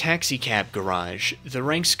 Back at the taxicab garage, the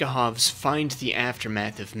Rankskahovs find the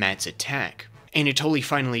aftermath of Matt's attack. Anatoly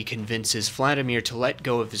finally convinces Vladimir to let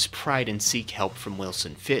go of his pride and seek help from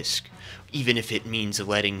Wilson Fisk, even if it means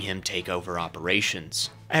letting him take over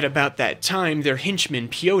operations. At about that time, their henchman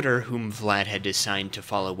Pyotr, whom Vlad had assigned to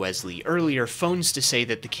follow Wesley earlier, phones to say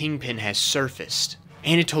that the Kingpin has surfaced.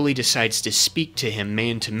 Anatoly decides to speak to him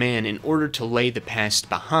man to man in order to lay the past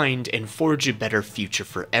behind and forge a better future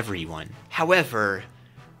for everyone. However,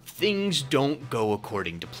 things don't go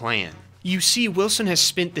according to plan. You see, Wilson has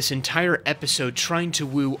spent this entire episode trying to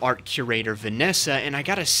woo art curator Vanessa, and I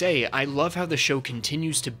gotta say, I love how the show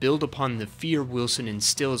continues to build upon the fear Wilson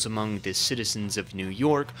instills among the citizens of New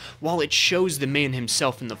York, while it shows the man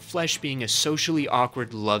himself in the flesh being a socially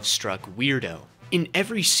awkward, love-struck weirdo. In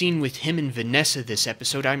every scene with him and Vanessa this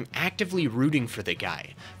episode, I'm actively rooting for the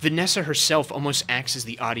guy. Vanessa herself almost acts as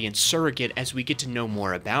the audience surrogate as we get to know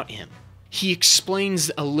more about him. He explains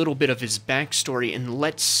a little bit of his backstory and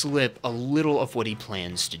lets slip a little of what he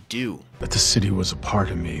plans to do. That the city was a part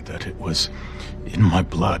of me, that it was in my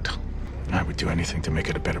blood. I would do anything to make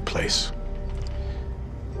it a better place.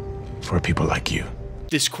 For people like you.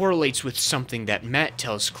 This correlates with something that Matt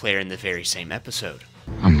tells Claire in the very same episode.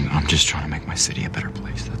 I'm just trying to make my city a better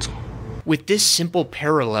place, that's all. With this simple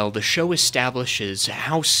parallel, the show establishes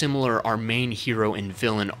how similar our main hero and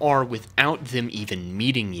villain are without them even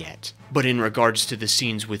meeting yet. But in regards to the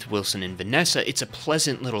scenes with Wilson and Vanessa, it's a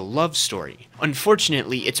pleasant little love story.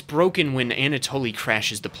 Unfortunately, it's broken when Anatoly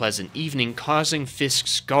crashes the pleasant evening, causing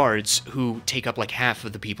Fisk's guards, who take up like half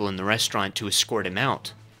of the people in the restaurant, to escort him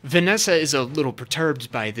out. Vanessa is a little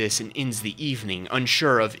perturbed by this and ends the evening,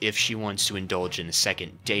 unsure of if she wants to indulge in a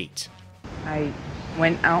second date. I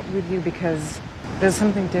went out with you because there's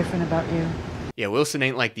something different about you. Yeah, Wilson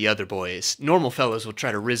ain't like the other boys. Normal fellows will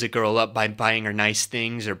try to rizz a girl up by buying her nice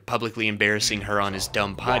things or publicly embarrassing her on his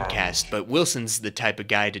dumb podcast, but Wilson's the type of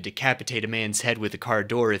guy to decapitate a man's head with a car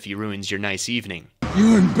door if he ruins your nice evening.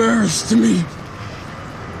 You embarrassed me.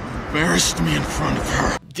 Embarrassed me in front of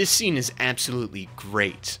her. This scene is absolutely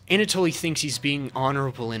great. Anatoly thinks he's being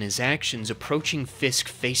honorable in his actions, approaching Fisk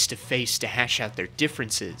face to face to hash out their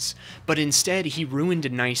differences, but instead he ruined a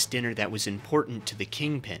nice dinner that was important to the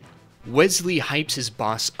Kingpin. Wesley hypes his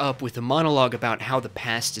boss up with a monologue about how the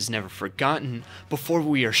past is never forgotten before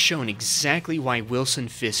we are shown exactly why Wilson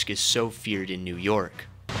Fisk is so feared in New York.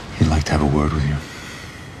 He'd like to have a word with you.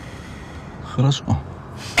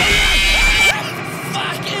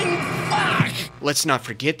 Let's not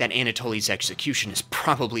forget that Anatoly's execution is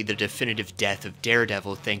probably the definitive death of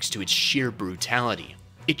Daredevil thanks to its sheer brutality.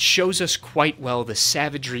 It shows us quite well the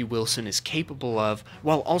savagery Wilson is capable of,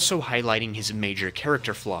 while also highlighting his major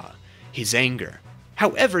character flaw, his anger.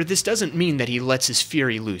 However, this doesn't mean that he lets his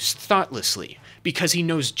fury loose thoughtlessly, because he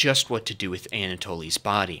knows just what to do with Anatoly's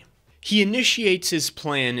body. He initiates his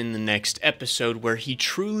plan in the next episode where he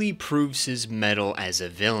truly proves his mettle as a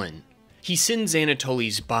villain. He sends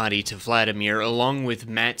Anatoly's body to Vladimir along with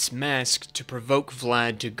Matt's mask to provoke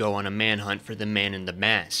Vlad to go on a manhunt for the man in the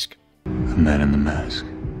mask. The man in the mask.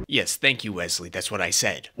 Yes, thank you, Wesley, that's what I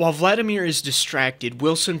said. While Vladimir is distracted,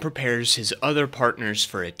 Wilson prepares his other partners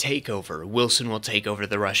for a takeover. Wilson will take over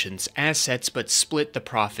the Russians' assets, but split the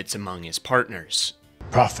profits among his partners.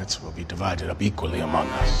 Profits will be divided up equally among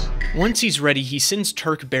us. Once he's ready, he sends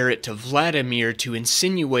Turk Barrett to Vladimir to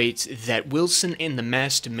insinuate that Wilson and the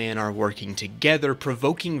Masked Man are working together,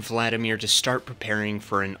 provoking Vladimir to start preparing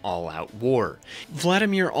for an all-out war.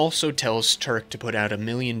 Vladimir also tells Turk to put out $1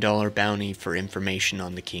 million bounty for information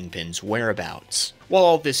on the Kingpin's whereabouts. While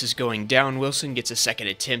all this is going down, Wilson gets a second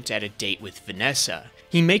attempt at a date with Vanessa.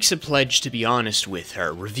 He makes a pledge to be honest with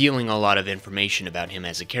her, revealing a lot of information about him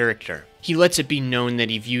as a character. He lets it be known that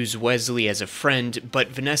he views Wesley as a friend, but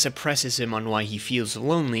Vanessa presses him on why he feels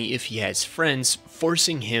lonely if he has friends,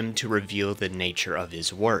 forcing him to reveal the nature of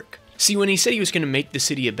his work. See, when he said he was going to make the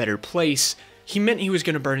city a better place, he meant he was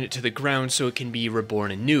going to burn it to the ground so it can be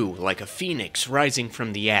reborn anew, like a phoenix rising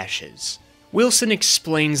from the ashes. Wilson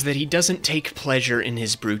explains that he doesn't take pleasure in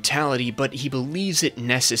his brutality, but he believes it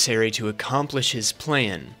necessary to accomplish his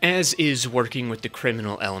plan, as is working with the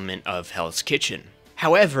criminal element of Hell's Kitchen.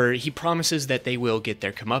 However, he promises that they will get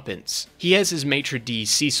their comeuppance. He has his maitre d'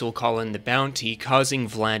 Cecil call in the bounty, causing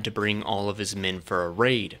Vlad to bring all of his men for a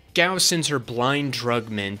raid. Gao sends her blind drug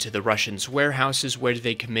men to the Russians' warehouses where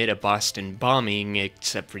they commit a Boston bombing,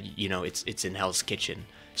 except for, you know, it's in Hell's Kitchen.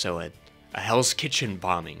 So a Hell's Kitchen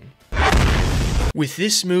bombing. With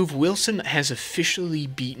this move, Wilson has officially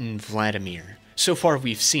beaten Vladimir. So far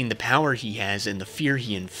we've seen the power he has and the fear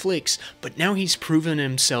he inflicts, but now he's proven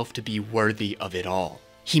himself to be worthy of it all.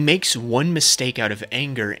 He makes one mistake out of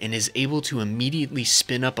anger and is able to immediately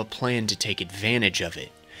spin up a plan to take advantage of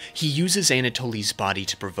it. He uses Anatoly's body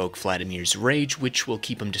to provoke Vladimir's rage, which will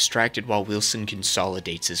keep him distracted while Wilson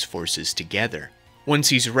consolidates his forces together. Once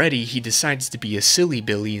he's ready, he decides to be a silly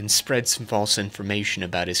Billy and spreads some false information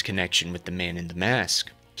about his connection with the man in the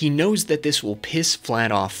mask. He knows that this will piss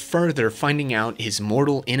Vlad off further, finding out his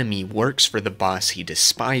mortal enemy works for the boss he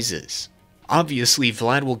despises. Obviously,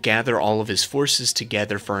 Vlad will gather all of his forces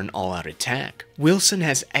together for an all-out attack. Wilson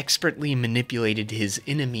has expertly manipulated his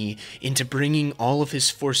enemy into bringing all of his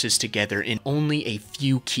forces together in only a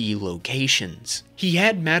few key locations. He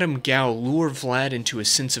had Madame Gao lure Vlad into a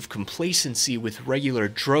sense of complacency with regular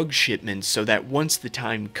drug shipments so that once the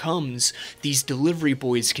time comes, these delivery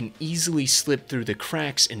boys can easily slip through the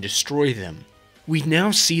cracks and destroy them. We now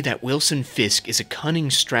see that Wilson Fisk is a cunning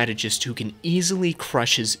strategist who can easily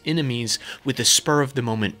crush his enemies with a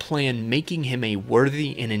spur-of-the-moment plan, making him a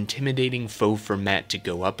worthy and intimidating foe for Matt to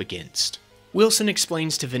go up against. Wilson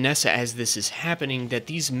explains to Vanessa as this is happening that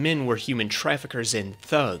these men were human traffickers and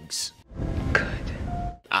thugs. Good.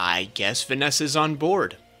 I guess Vanessa's on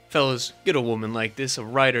board. Fellas, get a woman like this, a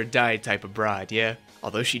ride or die type of bride, yeah?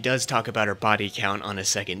 Although she does talk about her body count on a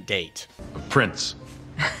second date. A prince.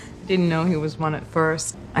 Didn't know he was one at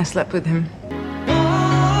first. I slept with him.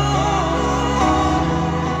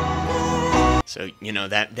 So, you know,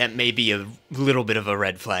 that may be a little bit of a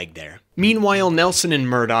red flag there. Meanwhile, Nelson and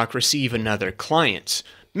Murdoch receive another client.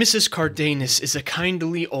 Mrs. Cardenas is a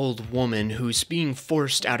kindly old woman who's being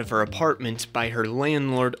forced out of her apartment by her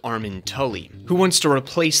landlord Armin Tully, who wants to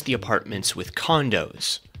replace the apartments with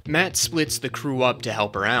condos. Matt splits the crew up to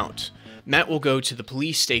help her out. Matt will go to the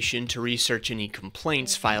police station to research any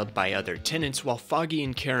complaints filed by other tenants, while Foggy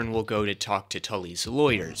and Karen will go to talk to Tully's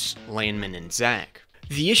lawyers, Landman and Zach.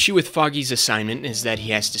 The issue with Foggy's assignment is that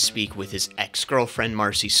he has to speak with his ex-girlfriend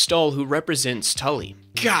Marcy Stull, who represents Tully.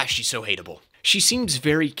 Gosh, she's so hateable. She seems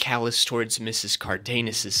very callous towards Mrs.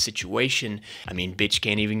 Cardenas' situation. I mean, bitch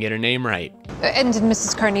can't even get her name right. And did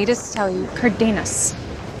Mrs. Cardenas tell you? Cardenas.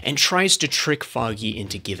 And tries to trick Foggy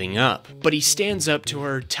into giving up, but he stands up to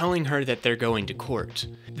her, telling her that they're going to court.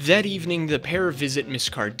 That evening, the pair visit Miss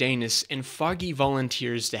Cardenas, and Foggy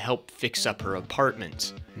volunteers to help fix up her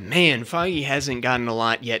apartment. Man, Foggy hasn't gotten a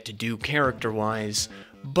lot yet to do character-wise,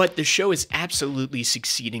 but the show is absolutely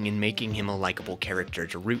succeeding in making him a likable character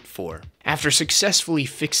to root for. After successfully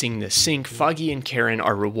fixing the sink, Foggy and Karen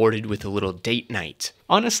are rewarded with a little date night.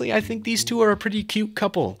 Honestly, I think these two are a pretty cute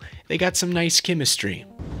couple. They got some nice chemistry.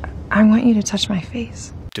 I want you to touch my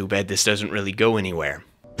face. Too bad this doesn't really go anywhere.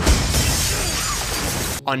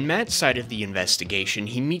 On Matt's side of the investigation,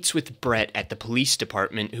 he meets with Brett at the police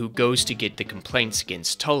department, who goes to get the complaints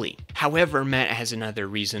against Tully. However, Matt has another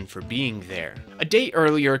reason for being there. A day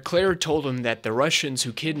earlier, Claire told him that the Russians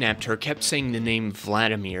who kidnapped her kept saying the name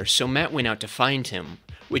Vladimir, so Matt went out to find him,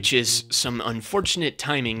 which is some unfortunate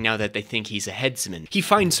timing now that they think he's a headsman. He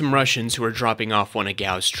finds some Russians who are dropping off one of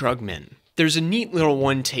Gao's drugmen. There's a neat little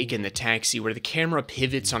one take in the taxi where the camera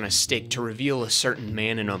pivots on a stick to reveal a certain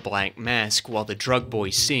man in a black mask while the drug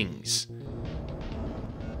boy sings.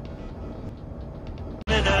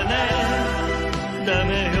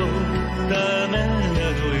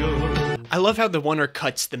 I love how the one-er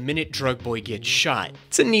cuts the minute drug boy gets shot.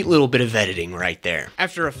 It's a neat little bit of editing right there.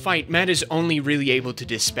 After a fight, Matt is only really able to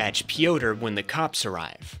dispatch Pyotr when the cops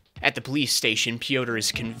arrive. At the police station, Pyotr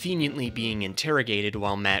is conveniently being interrogated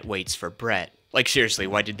while Matt waits for Brett. Like seriously,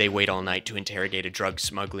 why did they wait all night to interrogate a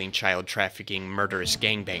drug-smuggling, child-trafficking, murderous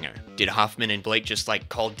gangbanger? Did Hoffman and Blake just like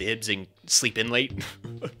call dibs and sleep in late?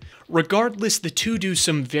 Regardless, the two do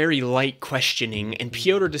some very light questioning, and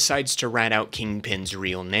Pyotr decides to rat out Kingpin's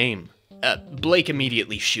real name. Blake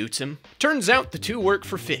immediately shoots him. Turns out the two work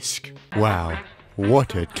for Fisk. Wow,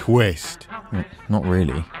 what a twist. Not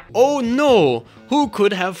really. Oh no! Who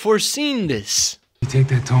could have foreseen this? You take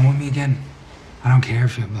that tone with me again? I don't care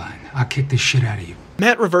if you're blind. I'll kick the shit out of you.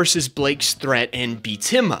 Matt reverses Blake's threat and beats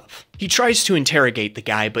him up. He tries to interrogate the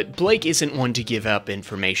guy, but Blake isn't one to give up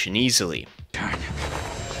information easily.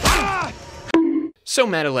 So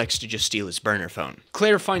Matt elects to just steal his burner phone.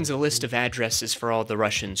 Claire finds a list of addresses for all the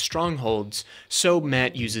Russian strongholds, so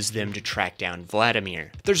Matt uses them to track down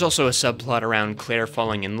Vladimir. There's also a subplot around Claire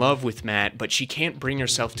falling in love with Matt, but she can't bring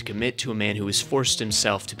herself to commit to a man who has forced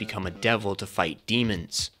himself to become a devil to fight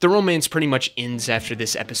demons. The romance pretty much ends after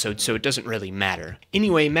this episode, so it doesn't really matter.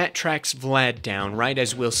 Anyway, Matt tracks Vlad down right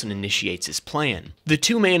as Wilson initiates his plan. The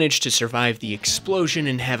two manage to survive the explosion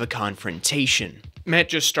and have a confrontation. Matt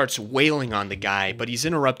just starts wailing on the guy, but he's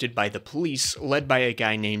interrupted by the police, led by a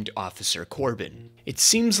guy named Officer Corbin. It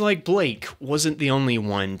seems like Blake wasn't the only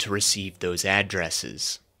one to receive those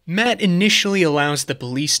addresses. Matt initially allows the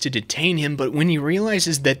police to detain him, but when he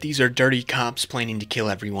realizes that these are dirty cops planning to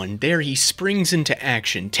kill everyone there, he springs into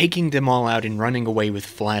action, taking them all out and running away with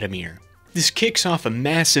Vladimir. This kicks off a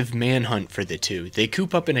massive manhunt for the two. They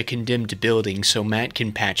coop up in a condemned building so Matt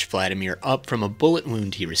can patch Vladimir up from a bullet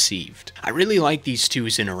wound he received. I really like these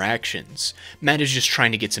two's interactions. Matt is just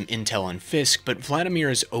trying to get some intel on Fisk, but Vladimir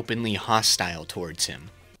is openly hostile towards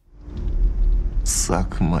him.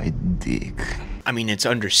 Suck my dick. I mean, it's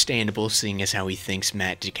understandable seeing as how he thinks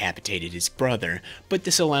Matt decapitated his brother, but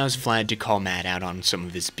this allows Vlad to call Matt out on some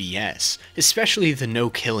of his BS, especially the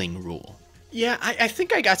no-killing rule. Yeah, I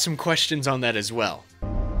think I got some questions on that as well.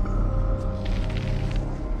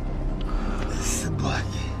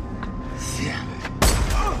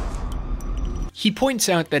 He points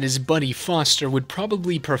out that his buddy Foster would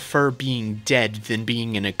probably prefer being dead than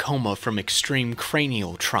being in a coma from extreme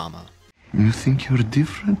cranial trauma. You think you're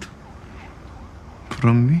different?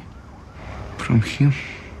 From me? From him?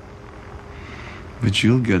 But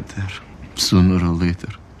you'll get there, sooner or later.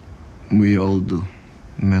 We all do,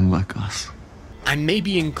 men like us. I may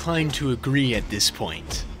be inclined to agree at this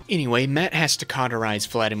point. Anyway, Matt has to cauterize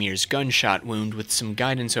Vladimir's gunshot wound with some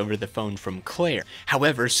guidance over the phone from Claire.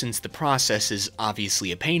 However, since the process is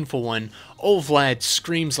obviously a painful one, old Vlad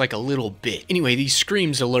screams like a little bitch. Anyway, these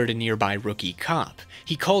screams alert a nearby rookie cop.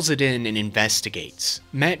 He calls it in and investigates.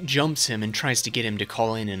 Matt jumps him and tries to get him to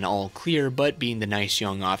call in an all clear, but being the nice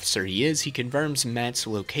young officer he is, he confirms Matt's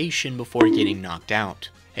location before getting knocked out.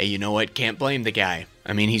 Hey, you know what? Can't blame the guy.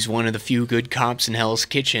 I mean, he's one of the few good cops in Hell's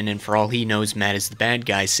Kitchen, and for all he knows, Matt is the bad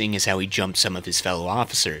guy, seeing as how he jumped some of his fellow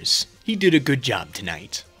officers. He did a good job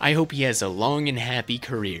tonight. I hope he has a long and happy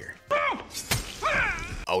career.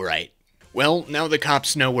 Alright. Well, now the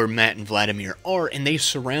cops know where Matt and Vladimir are, and they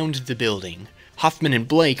surround the building. Hoffman and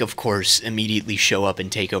Blake, of course, immediately show up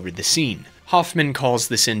and take over the scene. Hoffman calls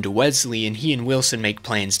this in to Wesley, and he and Wilson make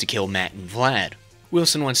plans to kill Matt and Vlad.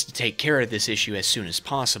 Wilson wants to take care of this issue as soon as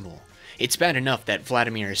possible. It's bad enough that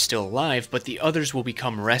Vladimir is still alive, but the others will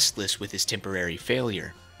become restless with his temporary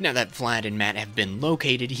failure. Now that Vlad and Matt have been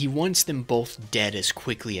located, he wants them both dead as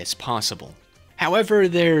quickly as possible. However,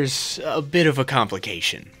 there's a bit of a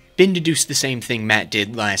complication. Ben deduced the same thing Matt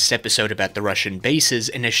did last episode about the Russian bases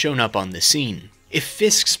and has shown up on the scene. If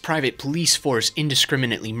Fisk's private police force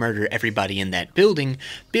indiscriminately murder everybody in that building,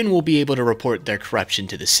 Ben will be able to report their corruption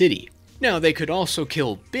to the city. Now, they could also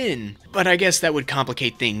kill Ben, but I guess that would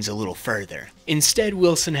complicate things a little further. Instead,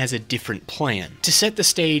 Wilson has a different plan. To set the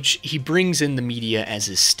stage, he brings in the media as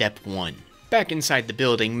his step one. Back inside the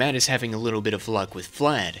building, Matt is having a little bit of luck with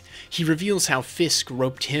Vlad. He reveals how Fisk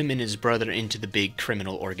roped him and his brother into the big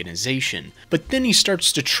criminal organization, but then he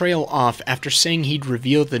starts to trail off after saying he'd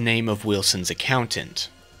reveal the name of Wilson's accountant.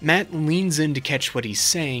 Matt leans in to catch what he's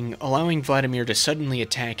saying, allowing Vladimir to suddenly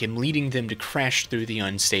attack him, leading them to crash through the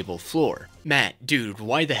unstable floor. Matt, dude,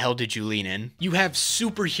 why the hell did you lean in? You have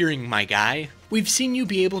super hearing, my guy. We've seen you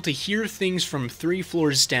be able to hear things from 3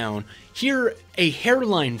 floors down, hear a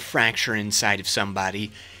hairline fracture inside of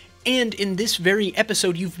somebody, and in this very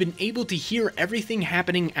episode you've been able to hear everything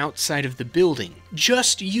happening outside of the building.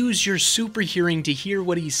 Just use your super hearing to hear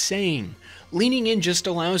what he's saying. Leaning in just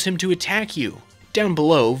allows him to attack you. Down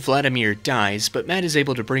below, Vladimir dies, but Matt is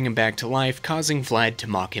able to bring him back to life, causing Vlad to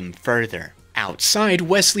mock him further. Outside,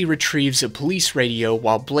 Wesley retrieves a police radio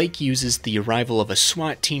while Blake uses the arrival of a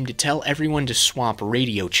SWAT team to tell everyone to swap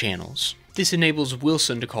radio channels. This enables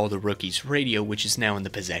Wilson to call the rookie's radio, which is now in the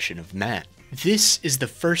possession of Matt. This is the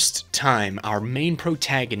first time our main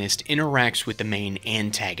protagonist interacts with the main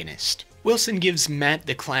antagonist. Wilson gives Matt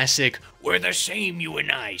the classic, "We're the same, you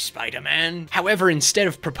and I, Spider-Man." However, instead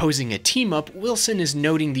of proposing a team-up, Wilson is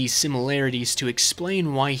noting these similarities to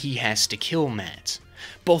explain why he has to kill Matt.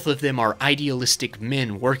 Both of them are idealistic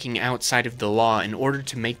men working outside of the law in order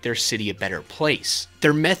to make their city a better place.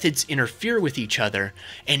 Their methods interfere with each other,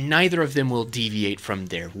 and neither of them will deviate from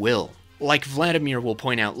their will. Like Vladimir will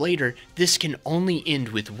point out later, this can only end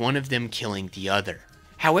with one of them killing the other.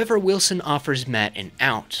 However, Wilson offers Matt an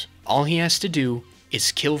out. All he has to do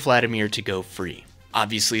is kill Vladimir to go free.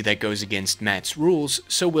 Obviously that goes against Matt's rules,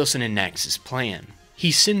 so Wilson enacts his plan.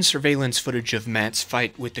 He sends surveillance footage of Matt's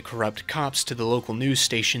fight with the corrupt cops to the local news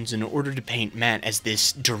stations in order to paint Matt as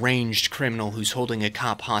this deranged criminal who's holding a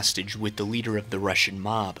cop hostage with the leader of the Russian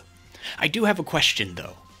mob. I do have a question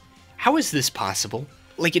though. How is this possible?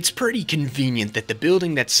 Like, it's pretty convenient that the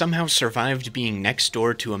building that somehow survived being next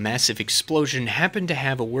door to a massive explosion happened to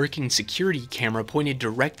have a working security camera pointed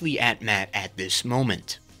directly at Matt at this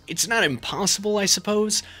moment. It's not impossible, I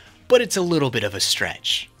suppose, but it's a little bit of a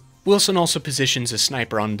stretch. Wilson also positions a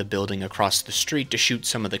sniper on the building across the street to shoot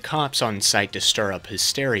some of the cops on site to stir up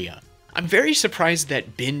hysteria. I'm very surprised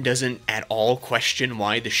that Ben doesn't at all question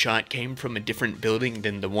why the shot came from a different building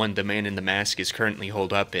than the one the man in the mask is currently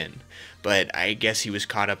holed up in. But I guess he was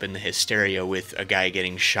caught up in the hysteria with a guy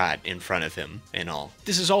getting shot in front of him and all.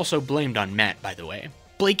 This is also blamed on Matt, by the way.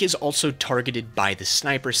 Blake is also targeted by the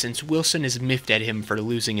sniper since Wilson is miffed at him for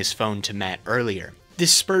losing his phone to Matt earlier.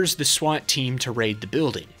 This spurs the SWAT team to raid the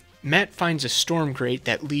building. Matt finds a storm grate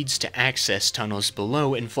that leads to access tunnels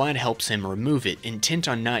below, and Vlad helps him remove it, intent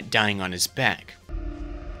on not dying on his back.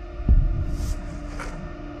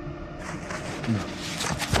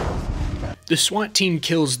 The SWAT team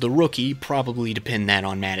kills the rookie, probably to pin that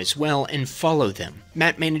on Matt as well, and follow them.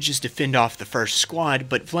 Matt manages to fend off the first squad,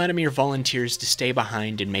 but Vladimir volunteers to stay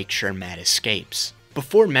behind and make sure Matt escapes.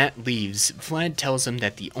 Before Matt leaves, Vlad tells him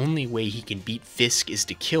that the only way he can beat Fisk is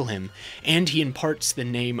to kill him, and he imparts the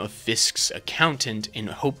name of Fisk's accountant in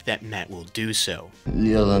hope that Matt will do so.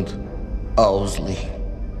 Leland Owsley.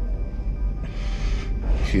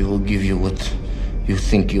 He will give you what you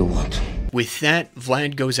think you want. With that,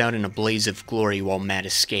 Vlad goes out in a blaze of glory while Matt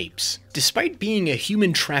escapes. Despite being a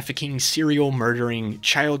human trafficking, serial murdering,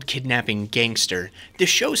 child kidnapping gangster, the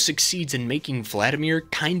show succeeds in making Vladimir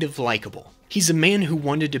kind of likable. He's a man who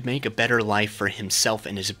wanted to make a better life for himself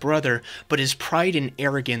and his brother, but his pride and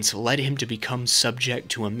arrogance led him to become subject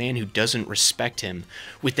to a man who doesn't respect him,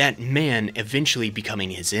 with that man eventually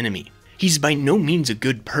becoming his enemy. He's by no means a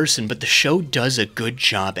good person, but the show does a good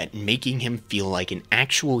job at making him feel like an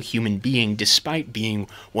actual human being despite being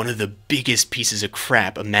one of the biggest pieces of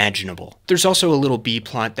crap imaginable. There's also a little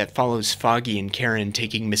B-plot that follows Foggy and Karen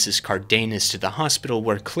taking Mrs. Cardenas to the hospital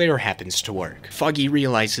where Claire happens to work. Foggy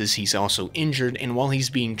realizes he's also injured, and while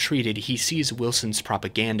he's being treated, he sees Wilson's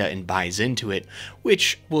propaganda and buys into it,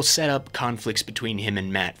 which will set up conflicts between him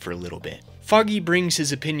and Matt for a little bit. Foggy brings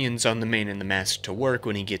his opinions on the Man in the Mask to work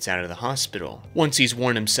when he gets out of the hospital. Once he's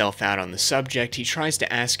worn himself out on the subject, he tries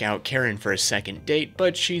to ask out Karen for a second date,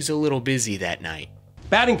 but she's a little busy that night.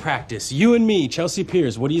 Batting practice, you and me, Chelsea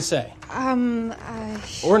Piers, what do you say?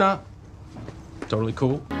 Or not. Totally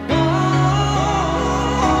cool.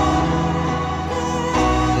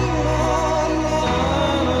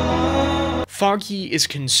 Foggy is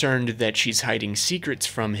concerned that she's hiding secrets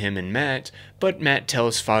from him and Matt, but Matt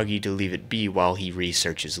tells Foggy to leave it be while he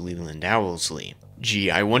researches Leland Owlsley.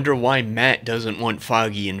 Gee, I wonder why Matt doesn't want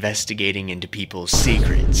Foggy investigating into people's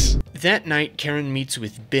secrets. That night, Karen meets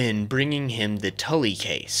with Ben, bringing him the Tully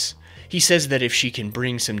case. He says that if she can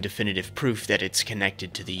bring some definitive proof that it's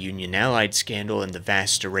connected to the Union Allied scandal and the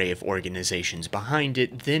vast array of organizations behind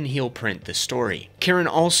it, then he'll print the story. Karen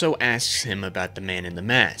also asks him about the Man in the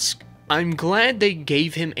Mask. I'm glad they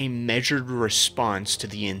gave him a measured response to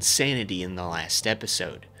the insanity in the last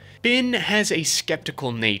episode. Ben has a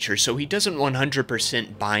skeptical nature, so he doesn't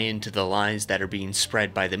 100% buy into the lies that are being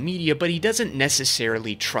spread by the media, but he doesn't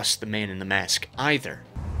necessarily trust the Man in the Mask either.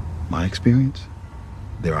 My experience?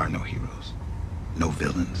 There are no heroes, no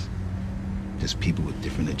villains, just people with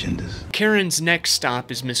different agendas. Karen's next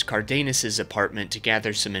stop is Miss Cardenas' apartment to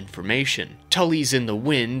gather some information. Tully's in the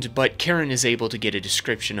wind, but Karen is able to get a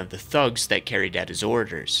description of the thugs that carried out his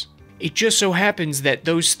orders. It just so happens that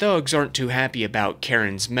those thugs aren't too happy about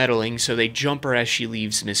Karen's meddling, so they jump her as she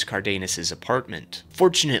leaves Miss Cardenas' apartment.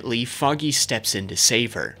 Fortunately, Foggy steps in to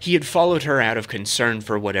save her. He had followed her out of concern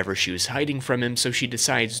for whatever she was hiding from him, so she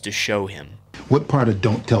decides to show him. What part of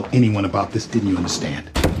don't tell anyone about this didn't you understand?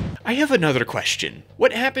 I have another question.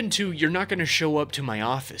 What happened to "you're not gonna show up to my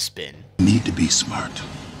office" Ben? You need to be smart.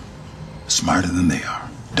 Smarter than they are.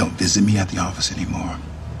 Don't visit me at the office anymore.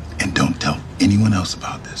 And don't tell anyone else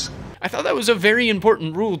about this. I thought that was a very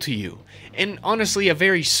important rule to you. And honestly, a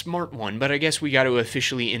very smart one, but I guess we gotta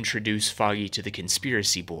officially introduce Foggy to the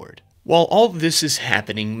conspiracy board. While all this is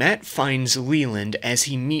happening, Matt finds Leland as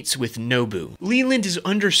he meets with Nobu. Leland is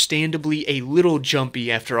understandably a little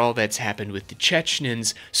jumpy after all that's happened with the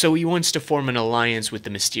Chechnans, so he wants to form an alliance with the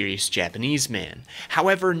mysterious Japanese man.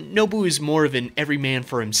 However, Nobu is more of an every man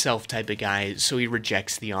for himself type of guy, so he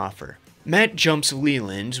rejects the offer. Matt jumps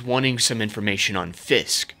Leland, wanting some information on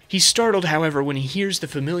Fisk. He's startled, however, when he hears the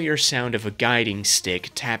familiar sound of a guiding stick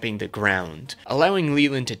tapping the ground, allowing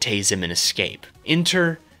Leland to tase him and escape.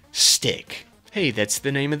 Enter Stick. Hey, that's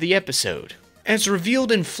the name of the episode. As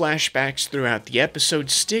revealed in flashbacks throughout the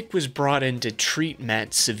episode, Stick was brought in to treat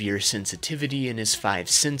Matt's severe sensitivity in his 5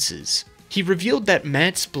 senses. He revealed that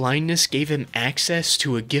Matt's blindness gave him access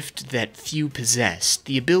to a gift that few possess,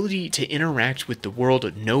 the ability to interact with the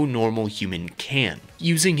world no normal human can.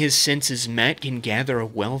 Using his senses, Matt can gather a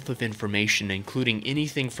wealth of information, including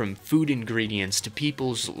anything from food ingredients to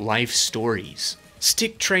people's life stories.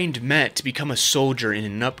 Stick trained Matt to become a soldier in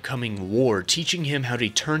an upcoming war, teaching him how to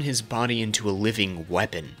turn his body into a living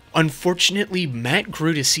weapon. Unfortunately, Matt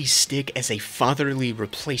grew to see Stick as a fatherly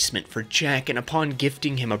replacement for Jack, and upon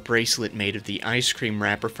gifting him a bracelet made of the ice cream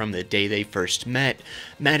wrapper from the day they first met,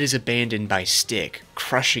 Matt is abandoned by Stick,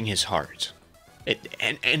 crushing his heart.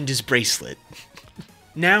 And his bracelet.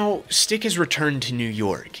 Now, Stick has returned to New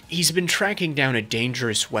York. He's been tracking down a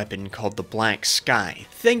dangerous weapon called the Black Sky.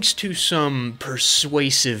 Thanks to some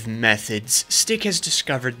persuasive methods, Stick has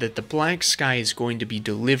discovered that the Black Sky is going to be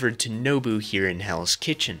delivered to Nobu here in Hell's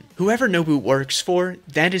Kitchen. Whoever Nobu works for,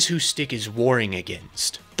 that is who Stick is warring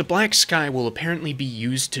against. The Black Sky will apparently be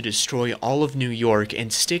used to destroy all of New York,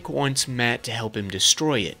 and Stick wants Matt to help him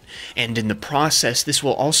destroy it. And in the process, this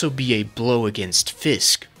will also be a blow against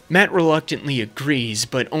Fisk. Matt reluctantly agrees,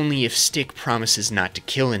 but only if Stick promises not to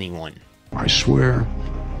kill anyone. I swear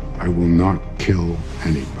I will not kill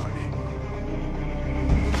anybody.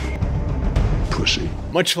 Pussy.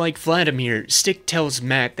 Much like Vladimir, Stick tells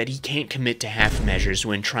Matt that he can't commit to half measures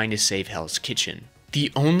when trying to save Hell's Kitchen.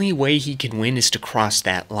 The only way he can win is to cross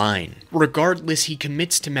that line. Regardless, he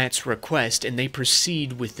commits to Matt's request and they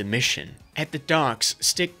proceed with the mission. At the docks,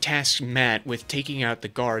 Stick tasks Matt with taking out the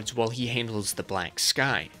guards while he handles the Black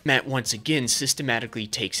Sky. Matt once again systematically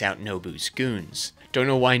takes out Nobu's goons. Don't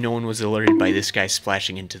know why no one was alerted by this guy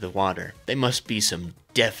splashing into the water. They must be some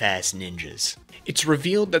deaf-ass ninjas. It's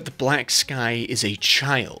revealed that the Black Sky is a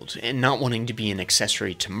child, and not wanting to be an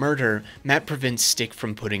accessory to murder, Matt prevents Stick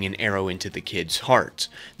from putting an arrow into the kid's heart.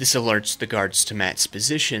 This alerts the guards to Matt's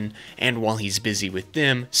position, and while he's busy with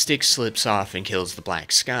them, Stick slips off and kills the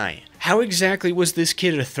Black Sky. How exactly was this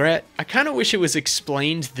kid a threat? I kinda wish it was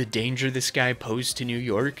explained the danger this guy posed to New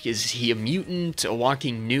York. Is he a mutant, a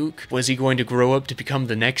walking nuke? Was he going to grow up to become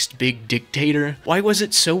the next big dictator? Why was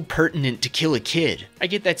it so pertinent to kill a kid? I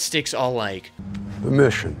get that Stick's all like, The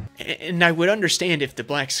mission. and I would understand if the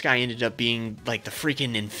Black Sky ended up being like the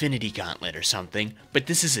freaking Infinity Gauntlet or something, but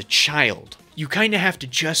this is a child. You kinda have to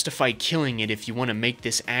justify killing it if you want to make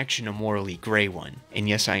this action a morally gray one. And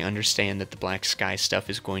yes, I understand that the Black Sky stuff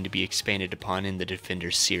is going to be expanded upon in the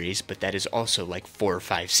Defenders series, but that is also like 4 or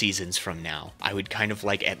 5 seasons from now. I would kind of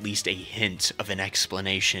like at least a hint of an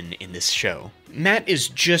explanation in this show. Matt is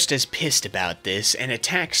just as pissed about this and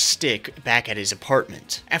attacks Stick back at his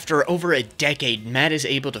apartment. After over a decade, Matt is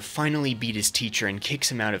able to finally beat his teacher and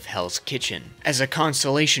kicks him out of Hell's Kitchen. As a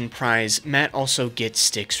consolation prize, Matt also gets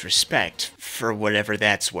Stick's respect, for whatever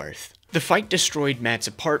that's worth. The fight destroyed Matt's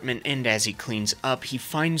apartment, and as he cleans up, he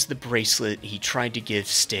finds the bracelet he tried to give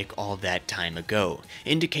Stick all that time ago,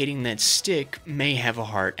 indicating that Stick may have a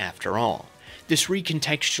heart after all. This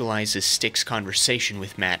recontextualizes Stick's conversation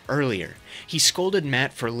with Matt earlier. He scolded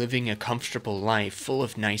Matt for living a comfortable life full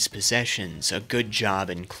of nice possessions, a good job,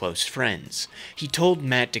 and close friends. He told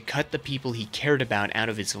Matt to cut the people he cared about out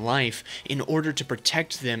of his life in order to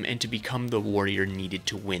protect them and to become the warrior needed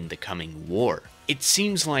to win the coming war. It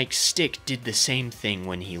seems like Stick did the same thing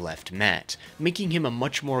when he left Matt, making him a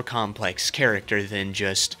much more complex character than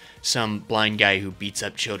just some blind guy who beats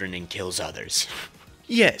up children and kills others.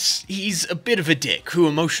 Yes, he's a bit of a dick who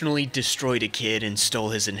emotionally destroyed a kid and stole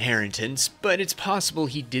his inheritance, but it's possible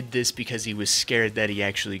he did this because he was scared that he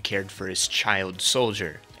actually cared for his child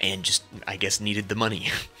soldier, and just, I guess, needed the money.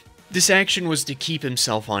 This action was to keep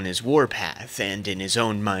himself on his warpath, and in his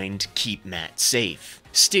own mind, keep Matt safe.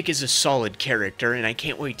 Stick is a solid character, and I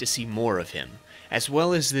can't wait to see more of him, as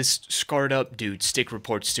well as this scarred up dude Stick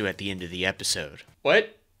reports to at the end of the episode.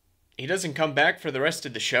 What? He doesn't come back for the rest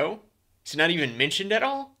of the show? He's not even mentioned at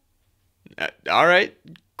all? Alright,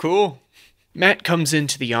 cool. Matt comes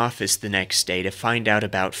into the office the next day to find out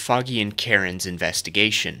about Foggy and Karen's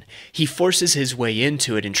investigation. He forces his way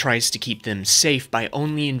into it and tries to keep them safe by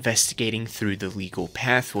only investigating through the legal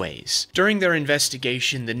pathways. During their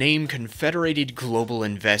investigation, the name Confederated Global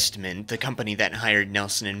Investment, the company that hired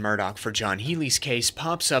Nelson and Murdoch for John Healy's case,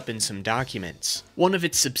 pops up in some documents. One of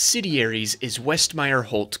its subsidiaries is Westmeyer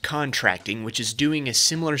Holt Contracting, which is doing a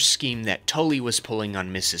similar scheme that Tully was pulling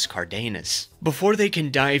on Mrs. Cardenas. Before they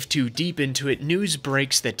can dive too deep into it, news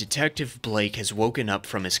breaks that Detective Blake has woken up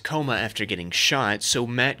from his coma after getting shot, so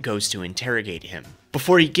Matt goes to interrogate him.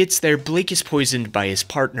 Before he gets there, Blake is poisoned by his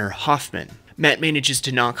partner, Hoffman. Matt manages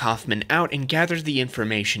to knock Hoffman out and gather the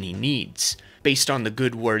information he needs. Based on the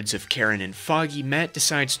good words of Karen and Foggy, Matt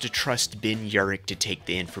decides to trust Ben Urich to take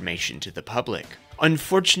the information to the public.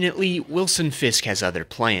 Unfortunately, Wilson Fisk has other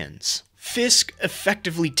plans. Fisk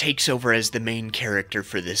effectively takes over as the main character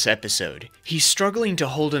for this episode. He's struggling to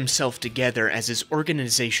hold himself together as his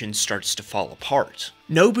organization starts to fall apart.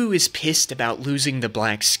 Nobu is pissed about losing the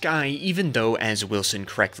Black Sky, even though, as Wilson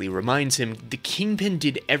correctly reminds him, the Kingpin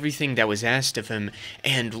did everything that was asked of him,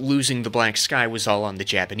 and losing the Black Sky was all on the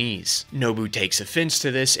Japanese. Nobu takes offense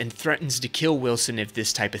to this and threatens to kill Wilson if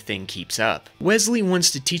this type of thing keeps up. Wesley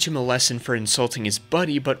wants to teach him a lesson for insulting his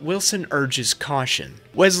buddy, but Wilson urges caution.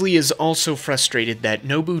 Wesley is also frustrated that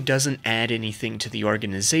Nobu doesn't add anything to the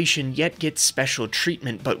organization, yet gets special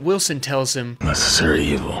treatment, but Wilson tells him, "Necessary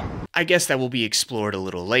evil." I guess that will be explored a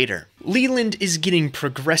little later. Leland is getting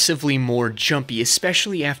progressively more jumpy,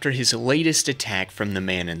 especially after his latest attack from the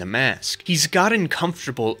Man in the Mask. He's gotten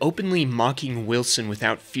comfortable openly mocking Wilson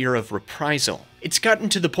without fear of reprisal. It's gotten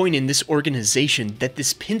to the point in this organization that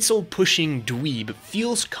this pencil-pushing dweeb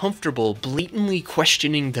feels comfortable blatantly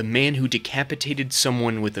questioning the man who decapitated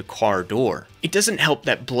someone with a car door. It doesn't help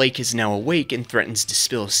that Blake is now awake and threatens to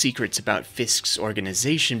spill secrets about Fisk's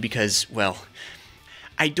organization because, well,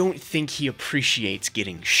 I don't think he appreciates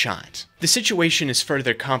getting shot. The situation is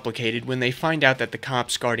further complicated when they find out that the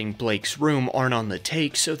cops guarding Blake's room aren't on the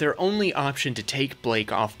take, so their only option to take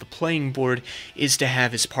Blake off the playing board is to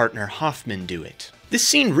have his partner Hoffman do it. This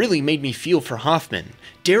scene really made me feel for Hoffman.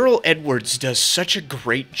 Daryl Edwards does such a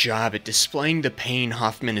great job at displaying the pain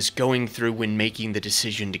Hoffman is going through when making the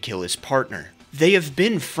decision to kill his partner. They have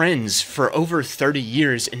been friends for over 30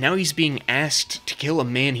 years, and now he's being asked to kill a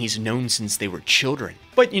man he's known since they were children.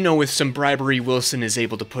 But, you know, with some bribery, Wilson is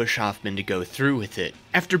able to push Hoffman to go through with it.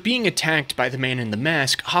 After being attacked by the Man in the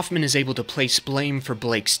Mask, Hoffman is able to place blame for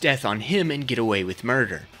Blake's death on him and get away with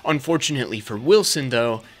murder. Unfortunately for Wilson,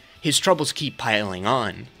 though, his troubles keep piling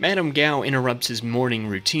on. Madame Gao interrupts his morning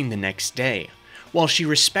routine the next day. While she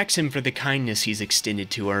respects him for the kindness he's extended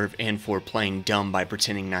to her and for playing dumb by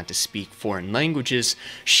pretending not to speak foreign languages,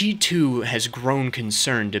 she too has grown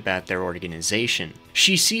concerned about their organization.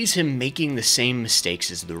 She sees him making the same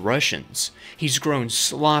mistakes as the Russians. He's grown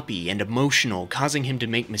sloppy and emotional, causing him to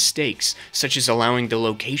make mistakes, such as allowing the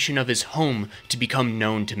location of his home to become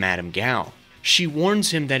known to Madame Gao. She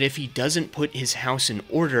warns him that if he doesn't put his house in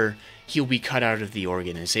order, he'll be cut out of the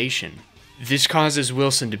organization. This causes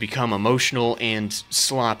Wilson to become emotional and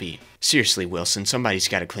sloppy. Seriously, Wilson, somebody's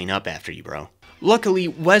gotta clean up after you, bro. Luckily,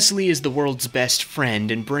 Wesley is the world's best friend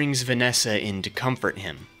and brings Vanessa in to comfort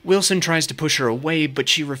him. Wilson tries to push her away, but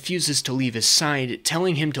she refuses to leave his side,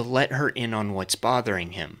 telling him to let her in on what's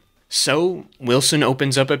bothering him. So, Wilson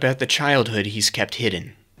opens up about the childhood he's kept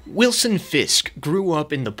hidden. Wilson Fisk grew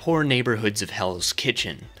up in the poor neighborhoods of Hell's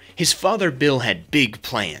Kitchen. His father Bill had big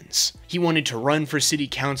plans. He wanted to run for city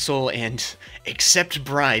council and accept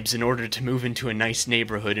bribes in order to move into a nice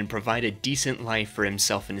neighborhood and provide a decent life for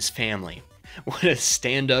himself and his family. What a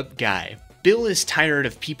stand-up guy. Bill is tired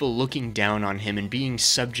of people looking down on him and being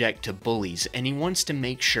subject to bullies, and he wants to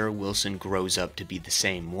make sure Wilson grows up to be the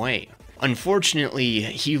same way. Unfortunately,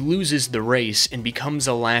 he loses the race and becomes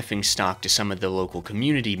a laughingstock to some of the local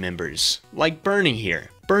community members, like Bernie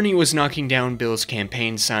here. Bernie was knocking down Bill's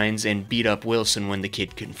campaign signs and beat up Wilson when the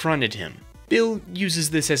kid confronted him. Bill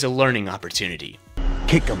uses this as a learning opportunity.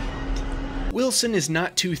 Kick him. Wilson is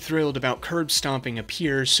not too thrilled about curb stomping a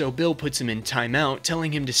peer, so Bill puts him in timeout,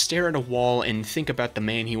 telling him to stare at a wall and think about the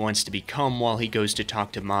man he wants to become while he goes to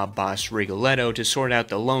talk to mob boss Rigoletto to sort out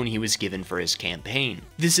the loan he was given for his campaign.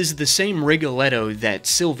 This is the same Rigoletto that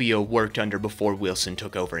Silvio worked under before Wilson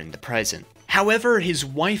took over in the present. However, his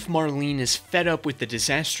wife Marlene is fed up with the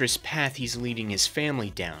disastrous path he's leading his family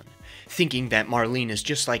down. Thinking that Marlene is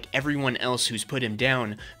just like everyone else who's put him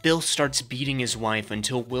down, Bill starts beating his wife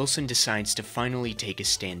until Wilson decides to finally take a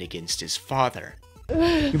stand against his father.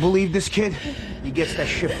 You believe this kid? He gets that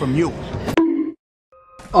shit from you.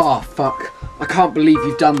 Oh, fuck. I can't believe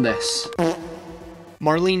you've done this.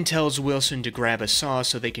 Marlene tells Wilson to grab a saw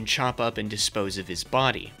so they can chop up and dispose of his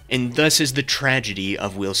body. And thus is the tragedy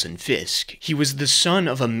of Wilson Fisk. He was the son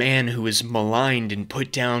of a man who was maligned and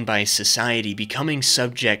put down by society, becoming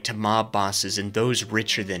subject to mob bosses and those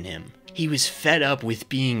richer than him. He was fed up with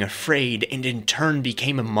being afraid and in turn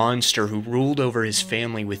became a monster who ruled over his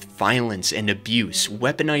family with violence and abuse,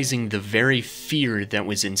 weaponizing the very fear that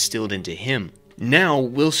was instilled into him. Now,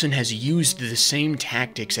 Wilson has used the same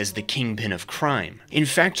tactics as the kingpin of crime. In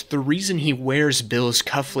fact, the reason he wears Bill's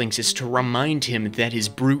cufflinks is to remind him that his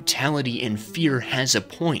brutality and fear has a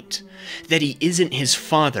point. That he isn't his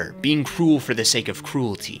father, being cruel for the sake of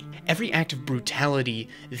cruelty. Every act of brutality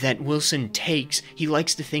that Wilson takes, he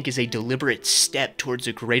likes to think is a deliberate step towards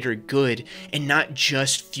a greater good, and not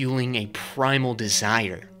just fueling a primal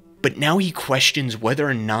desire. But now he questions whether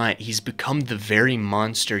or not he's become the very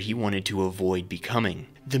monster he wanted to avoid becoming.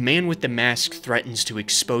 The man with the mask threatens to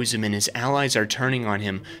expose him and his allies are turning on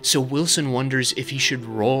him, so Wilson wonders if he should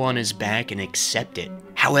roll on his back and accept it.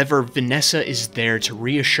 However, Vanessa is there to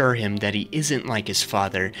reassure him that he isn't like his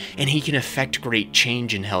father, and he can effect great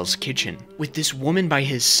change in Hell's Kitchen. With this woman by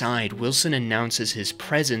his side, Wilson announces his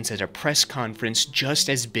presence at a press conference just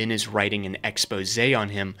as Ben is writing an expose on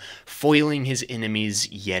him, foiling his enemies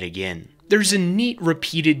yet again. There's a neat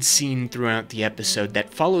repeated scene throughout the episode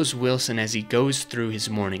that follows Wilson as he goes through his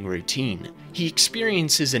morning routine. He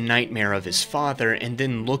experiences a nightmare of his father and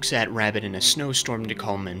then looks at Rabbit in a snowstorm to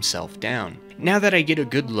calm himself down. Now that I get a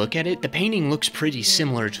good look at it, the painting looks pretty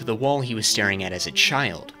similar to the wall he was staring at as a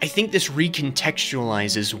child. I think this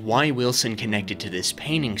recontextualizes why Wilson connected to this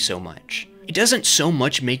painting so much. It doesn't so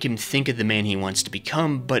much make him think of the man he wants to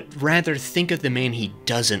become, but rather think of the man he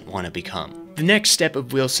doesn't want to become. The next step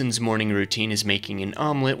of Wilson's morning routine is making an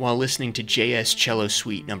omelet while listening to JS Cello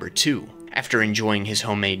Suite No. 2. After enjoying his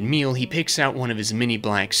homemade meal, he picks out one of his mini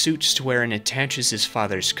black suits to wear and attaches his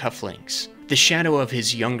father's cufflinks. The shadow of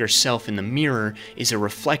his younger self in the mirror is a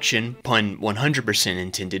reflection, pun 100%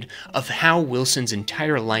 intended, of how Wilson's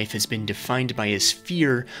entire life has been defined by his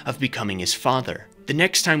fear of becoming his father. The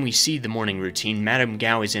next time we see the morning routine, Madame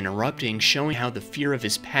Gao is interrupting, showing how the fear of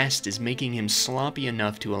his past is making him sloppy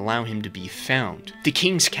enough to allow him to be found. The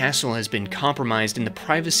king's castle has been compromised and the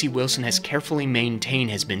privacy Wilson has carefully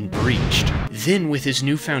maintained has been breached. Then, with his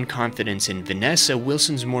newfound confidence in Vanessa,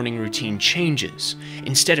 Wilson's morning routine changes.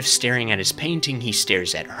 Instead of staring at his painting, he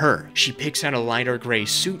stares at her. She picks out a lighter gray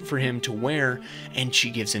suit for him to wear, and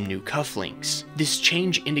she gives him new cufflinks. This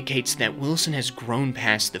change indicates that Wilson has grown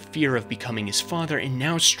past the fear of becoming his father and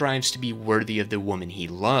now strives to be worthy of the woman he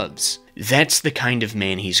loves. That's the kind of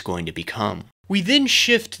man he's going to become. We then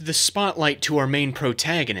shift the spotlight to our main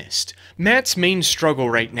protagonist. Matt's main struggle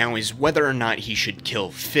right now is whether or not he should kill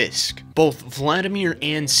Fisk. Both Vladimir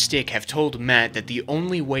and Stick have told Matt that the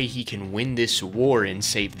only way he can win this war and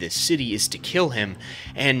save this city is to kill him,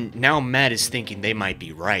 and now Matt is thinking they might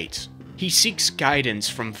be right. He seeks guidance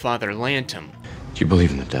from Father Lantom. Do you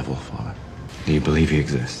believe in the devil, Father? Do you believe he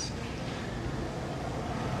exists?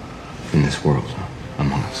 In this world,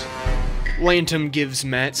 among us. Lantom gives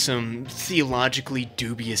Matt some theologically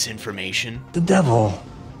dubious information. The devil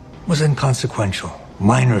was inconsequential,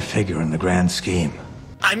 minor figure in the grand scheme.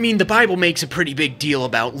 I mean, the Bible makes a pretty big deal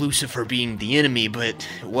about Lucifer being the enemy, but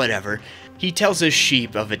whatever. He tells us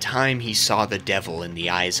sheep of a time he saw the devil in the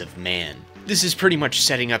eyes of man. This is pretty much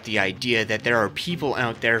setting up the idea that there are people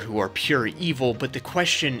out there who are pure evil, but the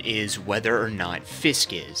question is whether or not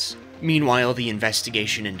Fisk is. Meanwhile, the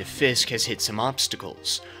investigation into Fisk has hit some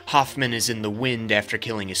obstacles. Hoffman is in the wind after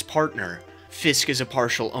killing his partner. Fisk is a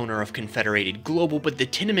partial owner of Confederated Global, but the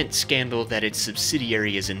tenement scandal that its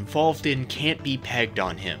subsidiary is involved in can't be pegged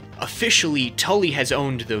on him. Officially, Tully has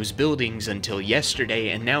owned those buildings until yesterday,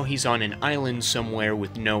 and now he's on an island somewhere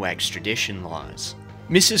with no extradition laws.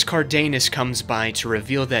 Mrs. Cardenas comes by to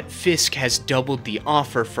reveal that Fisk has doubled the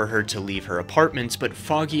offer for her to leave her apartments, but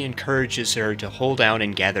Foggy encourages her to hold out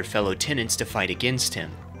and gather fellow tenants to fight against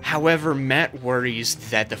him. However, Matt worries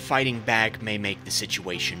that the fighting back may make the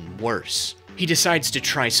situation worse. He decides to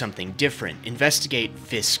try something different, investigate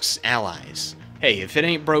Fisk's allies. Hey, if it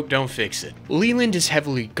ain't broke, don't fix it. Leland is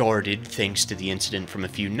heavily guarded thanks to the incident from a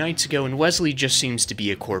few nights ago, and Wesley just seems to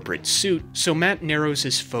be a corporate suit, so Matt narrows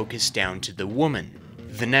his focus down to the woman,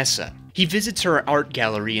 Vanessa. He visits her art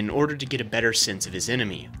gallery in order to get a better sense of his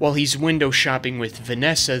enemy. While he's window shopping with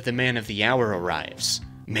Vanessa, the man of the hour arrives.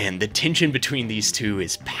 Man, the tension between these two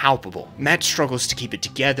is palpable. Matt struggles to keep it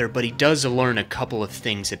together, but he does learn a couple of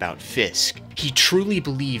things about Fisk. He truly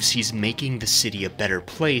believes he's making the city a better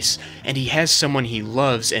place, and he has someone he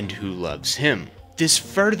loves and who loves him. This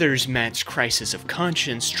furthers Matt's crisis of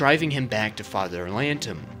conscience, driving him back to Father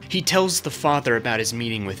Lantom. He tells the father about his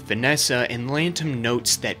meeting with Vanessa, and Lantom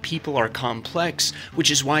notes that people are complex,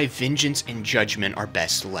 which is why vengeance and judgment are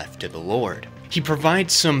best left to the Lord. He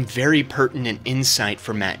provides some very pertinent insight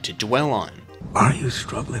for Matt to dwell on. Are you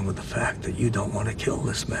struggling with the fact that you don't want to kill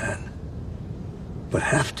this man, but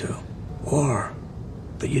have to? Or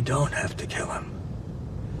that you don't have to kill him,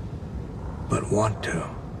 but want to?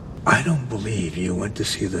 I don't believe you went to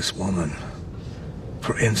see this woman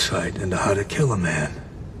for insight into how to kill a man.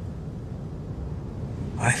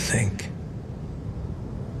 I think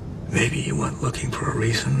maybe you went looking for a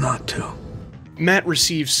reason not to. Matt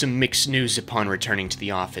receives some mixed news upon returning to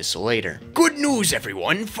the office later. Good news,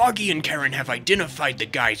 everyone! Foggy and Karen have identified the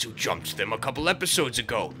guys who jumped them a couple episodes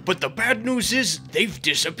ago, but the bad news is they've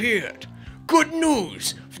disappeared. Good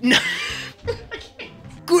news!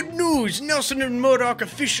 Good news! Nelson and Murdoch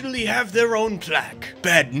officially have their own plaque.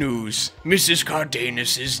 Bad news. Mrs.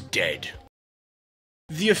 Cardenas is dead.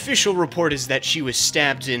 The official report is that she was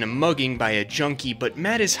stabbed in a mugging by a junkie, but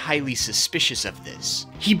Matt is highly suspicious of this.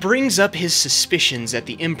 He brings up his suspicions at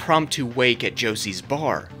the impromptu wake at Josie's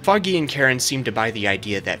bar. Foggy and Karen seem to buy the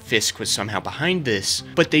idea that Fisk was somehow behind this,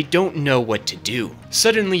 but they don't know what to do.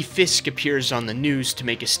 Suddenly, Fisk appears on the news to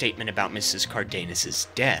make a statement about Mrs. Cardenas'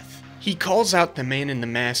 death. He calls out the man in the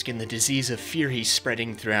mask and the disease of fear he's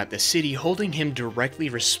spreading throughout the city, holding him directly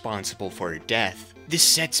responsible for her death. This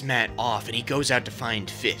sets Matt off and he goes out to find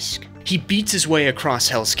Fisk. He beats his way across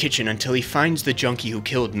Hell's Kitchen until he finds the junkie who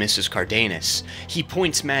killed Mrs. Cardenas. He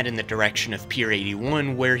points Matt in the direction of Pier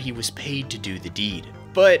 81 where he was paid to do the deed.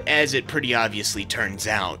 But as it pretty obviously turns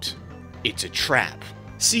out, it's a trap.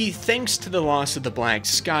 See, thanks to the loss of the Black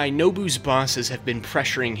Sky, Nobu's bosses have been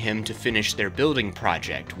pressuring him to finish their building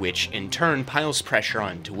project, which in turn piles pressure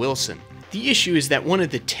onto Wilson. The issue is that one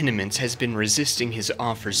of the tenements has been resisting his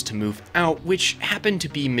offers to move out, which happen to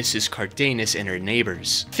be Mrs. Cardenas and her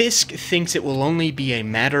neighbors. Fisk thinks it will only be a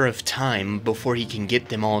matter of time before he can get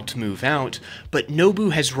them all to move out, but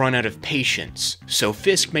Nobu has run out of patience, so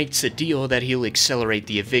Fisk makes a deal that he'll accelerate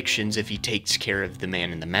the evictions if he takes care of the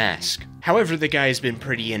man in the mask. However, the guy has been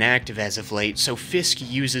pretty inactive as of late, so Fisk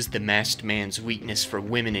uses the masked man's weakness for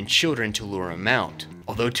women and children to lure him out.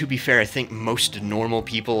 Although, to be fair, I think most normal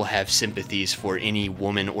people have sympathies for any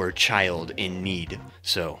woman or child in need.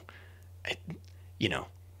 So, you know,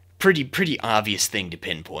 pretty obvious thing to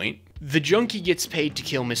pinpoint. The junkie gets paid to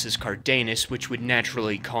kill Mrs. Cardenas, which would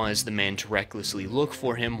naturally cause the man to recklessly look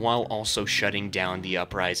for him while also shutting down the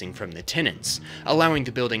uprising from the tenants, allowing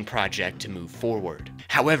the building project to move forward.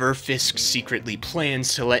 However, Fisk secretly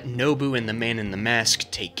plans to let Nobu and the man in the mask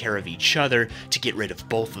take care of each other to get rid of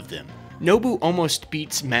both of them. Nobu almost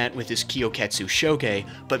beats Matt with his Kyoketsu Shoge,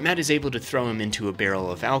 but Matt is able to throw him into a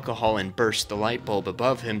barrel of alcohol and burst the light bulb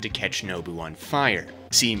above him to catch Nobu on fire.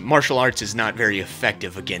 See, martial arts is not very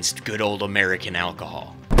effective against good old American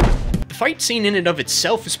alcohol. The fight scene in and of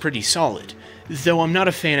itself is pretty solid, though I'm not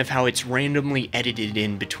a fan of how it's randomly edited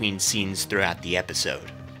in between scenes throughout the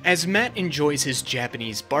episode. As Matt enjoys his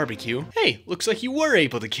Japanese barbecue, hey, looks like you were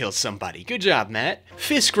able to kill somebody. Good job, Matt.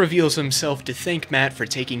 Fisk reveals himself to thank Matt for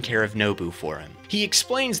taking care of Nobu for him. He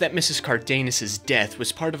explains that Mrs. Cardenas' death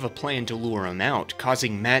was part of a plan to lure him out,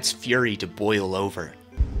 causing Matt's fury to boil over.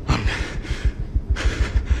 I'm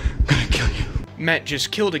gonna kill you. Matt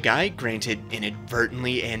just killed a guy, granted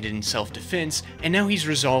inadvertently and in self-defense, and now he's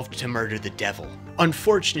resolved to murder the devil.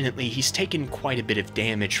 Unfortunately, he's taken quite a bit of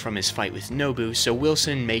damage from his fight with Nobu, so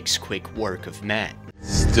Wilson makes quick work of Matt.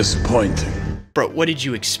 It's disappointing. Bro, what did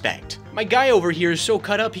you expect? My guy over here is so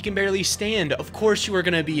cut up he can barely stand. Of course you are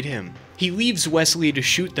gonna beat him. He leaves Wesley to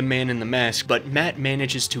shoot the man in the mask, but Matt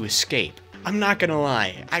manages to escape. I'm not gonna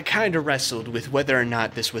lie, I kinda wrestled with whether or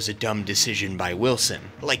not this was a dumb decision by Wilson.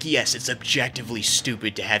 Like, yes, it's objectively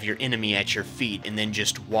stupid to have your enemy at your feet and then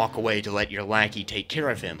just walk away to let your lackey take care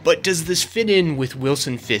of him. But does this fit in with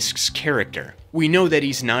Wilson Fisk's character? We know that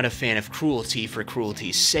he's not a fan of cruelty for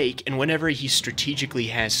cruelty's sake, and whenever he strategically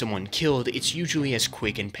has someone killed, it's usually as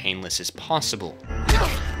quick and painless as possible.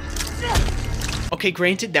 Okay,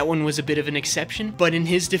 granted, that one was a bit of an exception, but in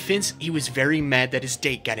his defense, he was very mad that his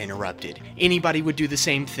date got interrupted. Anybody would do the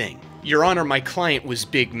same thing. Your Honor, my client was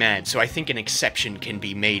big mad, so I think an exception can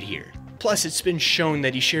be made here. Plus, it's been shown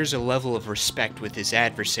that he shares a level of respect with his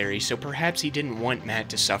adversary, so perhaps he didn't want Matt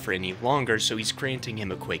to suffer any longer, so he's granting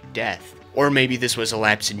him a quick death. Or maybe this was a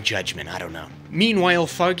lapse in judgment, I don't know. Meanwhile,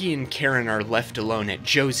 Foggy and Karen are left alone at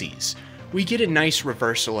Josie's. We get a nice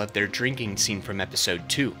reversal of their drinking scene from episode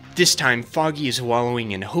 2. This time, Foggy is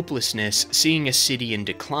wallowing in hopelessness, seeing a city in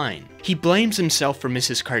decline. He blames himself for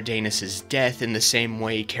Mrs. Cardenas' death in the same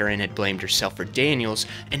way Karen had blamed herself for Daniel's,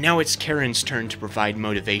 and now it's Karen's turn to provide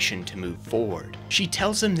motivation to move forward. She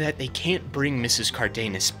tells him that they can't bring Mrs.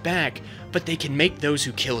 Cardenas back, but they can make those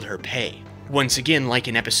who killed her pay. Once again, like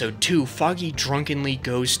in episode 2, Foggy drunkenly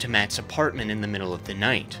goes to Matt's apartment in the middle of the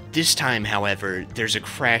night. This time, however, there's a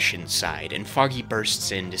crash inside, and Foggy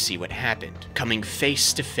bursts in to see what happened, coming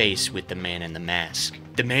face to face with the man in the mask.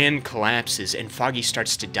 The man collapses, and Foggy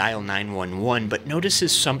starts to dial 911, but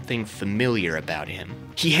notices something familiar about him.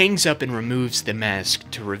 He hangs up and removes the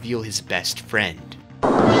mask to reveal his best friend.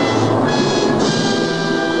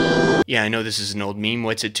 Yeah, I know this is an old meme,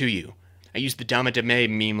 what's it to you? I used the Dama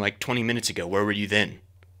Dame meme like 20 minutes ago, where were you then?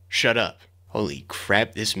 Shut up. Holy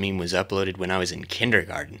crap, this meme was uploaded when I was in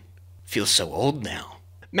kindergarten. Feels so old now.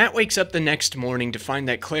 Matt wakes up the next morning to find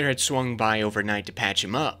that Claire had swung by overnight to patch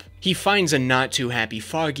him up. He finds a not too happy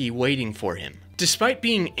Foggy waiting for him. Despite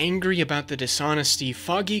being angry about the dishonesty,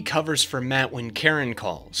 Foggy covers for Matt when Karen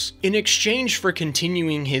calls. In exchange for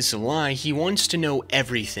continuing his lie, he wants to know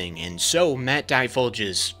everything, and so Matt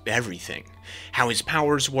divulges everything. How his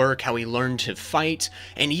powers work, how he learned to fight,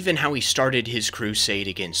 and even how he started his crusade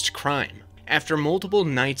against crime. After multiple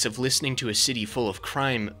nights of listening to a city full of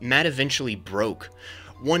crime, Matt eventually broke.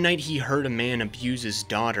 One night he heard a man abuse his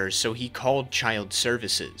daughter, so he called child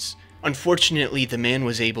services. Unfortunately, the man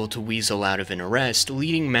was able to weasel out of an arrest,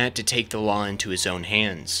 leading Matt to take the law into his own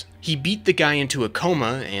hands. He beat the guy into a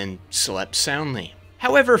coma and slept soundly.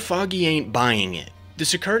 However, Foggy ain't buying it.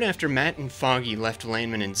 This occurred after Matt and Foggy left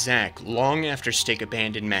Landman and Zach long after Stick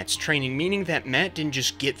abandoned Matt's training, meaning that Matt didn't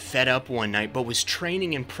just get fed up one night, but was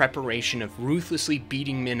training in preparation of ruthlessly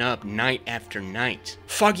beating men up night after night.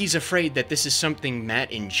 Foggy's afraid that this is something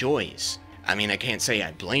Matt enjoys. I mean, I can't say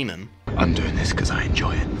I blame him. I'm doing this because I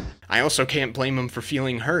enjoy it. I also can't blame him for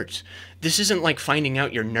feeling hurt. This isn't like finding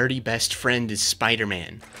out your nerdy best friend is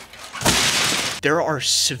Spider-Man. There are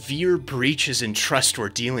severe breaches in trust we're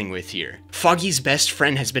dealing with here. Foggy's best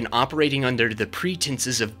friend has been operating under the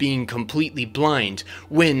pretenses of being completely blind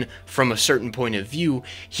when, from a certain point of view,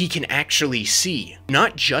 he can actually see.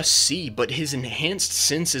 Not just see, but his enhanced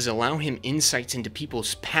senses allow him insights into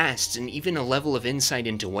people's pasts and even a level of insight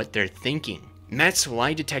into what they're thinking. Matt's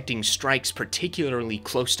lie detecting strikes particularly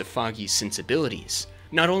close to Foggy's sensibilities.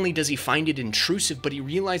 Not only does he find it intrusive, but he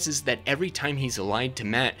realizes that every time he's lied to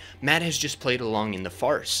Matt, Matt has just played along in the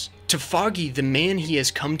farce. To Foggy, the man he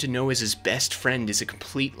has come to know as his best friend is a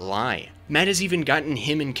complete lie. Matt has even gotten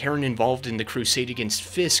him and Karen involved in the crusade against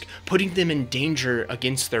Fisk, putting them in danger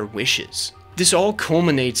against their wishes. This all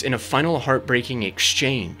culminates in a final heartbreaking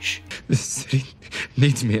exchange. The city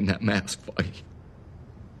needs me in that mask, Foggy.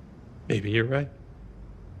 Maybe you're right.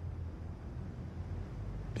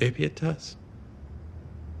 Maybe it does.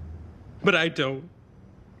 But I don't.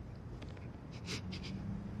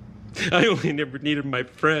 I only never needed my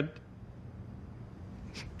friend.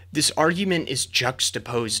 This argument is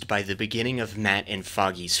juxtaposed by the beginning of Matt and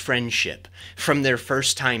Foggy's friendship. From their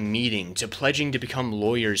first time meeting, to pledging to become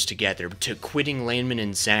lawyers together, to quitting Landman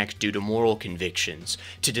and Zach due to moral convictions,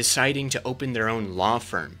 to deciding to open their own law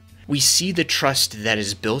firm. We see the trust that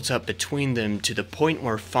is built up between them to the point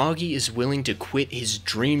where Foggy is willing to quit his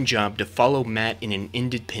dream job to follow Matt in an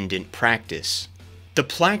independent practice. The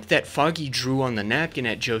plaque that Foggy drew on the napkin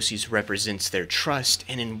at Josie's represents their trust,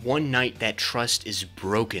 and in one night that trust is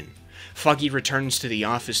broken. Foggy returns to the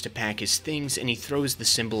office to pack his things, and he throws the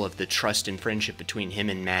symbol of the trust and friendship between him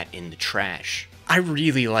and Matt in the trash. I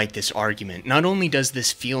really like this argument. Not only does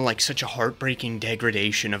this feel like such a heartbreaking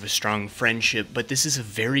degradation of a strong friendship, but this is a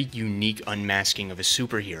very unique unmasking of a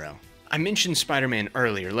superhero. I mentioned Spider-Man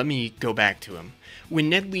earlier, let me go back to him. When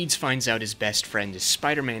Ned Leeds finds out his best friend is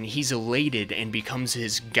Spider-Man, he's elated and becomes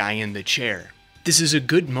his guy in the chair. This is a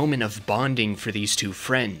good moment of bonding for these two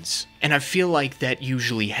friends, and I feel like that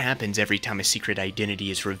usually happens every time a secret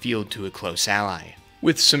identity is revealed to a close ally,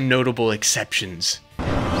 with some notable exceptions.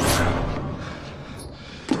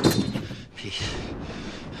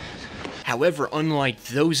 However, unlike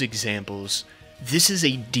those examples, this is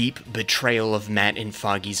a deep betrayal of Matt and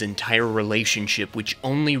Foggy's entire relationship, which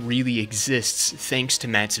only really exists thanks to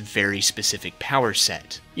Matt's very specific power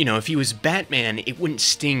set. You know, if he was Batman, it wouldn't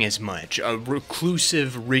sting as much, a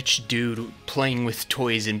reclusive, rich dude playing with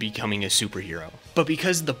toys and becoming a superhero. But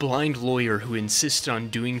because the blind lawyer who insists on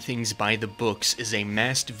doing things by the books is a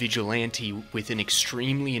masked vigilante with an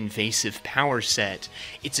extremely invasive power set,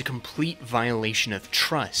 it's a complete violation of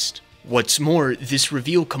trust. What's more, this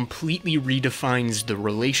reveal completely redefines the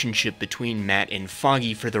relationship between Matt and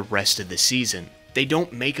Foggy for the rest of the season. They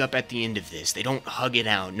don't make up at the end of this, they don't hug it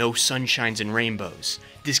out, no sunshines and rainbows.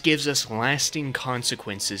 This gives us lasting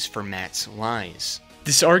consequences for Matt's lies.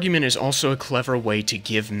 This argument is also a clever way to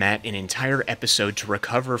give Matt an entire episode to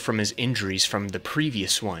recover from his injuries from the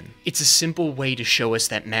previous one. It's a simple way to show us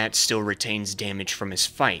that Matt still retains damage from his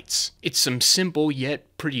fights. It's some simple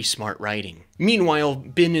yet pretty smart writing. Meanwhile,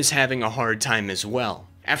 Ben is having a hard time as well.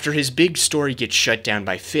 After his big story gets shut down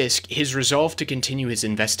by Fisk, his resolve to continue his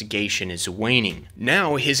investigation is waning.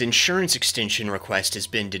 Now, his insurance extension request has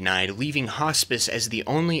been denied, leaving hospice as the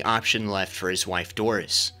only option left for his wife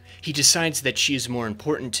Doris. He decides that she is more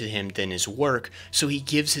important to him than his work, so he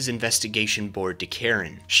gives his investigation board to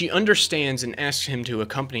Karen. She understands and asks him to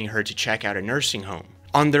accompany her to check out a nursing home.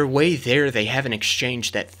 On their way there, they have an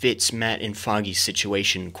exchange that fits Matt and Foggy's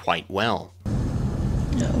situation quite well.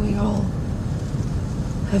 We all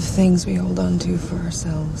have things we hold on to for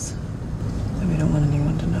ourselves that we don't want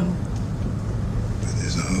anyone to know. But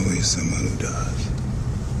there's always someone who does.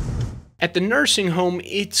 At the nursing home,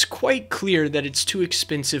 it's quite clear that it's too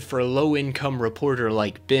expensive for a low-income reporter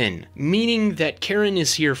like Ben, meaning that Karen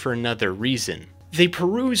is here for another reason. They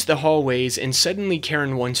peruse the hallways, and suddenly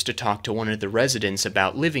Karen wants to talk to one of the residents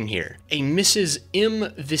about living here, a Mrs.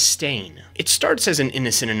 M. Vistain. It starts as an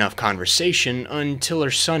innocent enough conversation until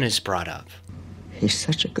her son is brought up. He's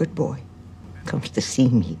such a good boy. Comes to see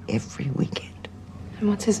me every weekend. And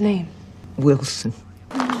what's his name? Wilson.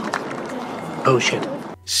 Oh shit.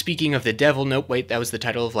 Speaking of the devil, nope, wait, that was the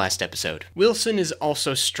title of last episode. Wilson is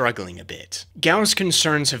also struggling a bit. Gao's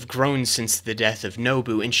concerns have grown since the death of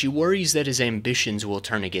Nobu, and she worries that his ambitions will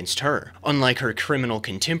turn against her. Unlike her criminal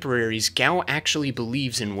contemporaries, Gao actually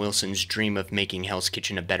believes in Wilson's dream of making Hell's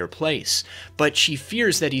Kitchen a better place, but she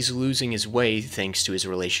fears that he's losing his way thanks to his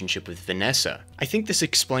relationship with Vanessa. I think this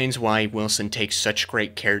explains why Wilson takes such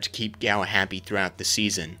great care to keep Gao happy throughout the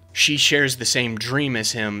season. She shares the same dream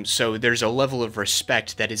as him, so there's a level of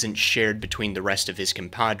respect that isn't shared between the rest of his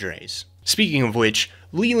compadres. Speaking of which,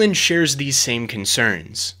 Leland shares these same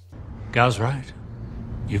concerns. Gao's right.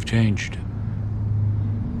 You've changed.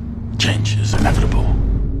 Change is inevitable.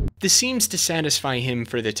 This seems to satisfy him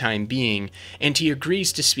for the time being, and he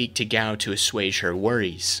agrees to speak to Gao to assuage her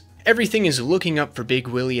worries. Everything is looking up for Big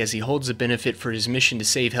Willie as he holds a benefit for his mission to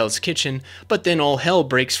save Hell's Kitchen, but then all hell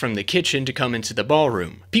breaks from the kitchen to come into the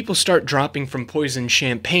ballroom. People start dropping from poisoned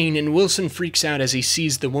champagne, and Wilson freaks out as he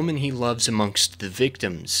sees the woman he loves amongst the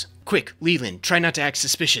victims. Quick, Leland, try not to act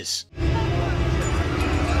suspicious.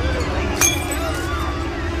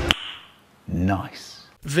 Nice.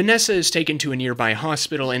 Vanessa is taken to a nearby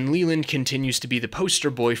hospital, and Leland continues to be the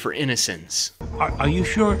poster boy for innocence. Are you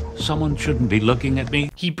sure someone shouldn't be looking at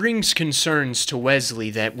me? He brings concerns to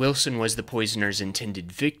Wesley that Wilson was the poisoner's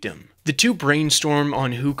intended victim. The two brainstorm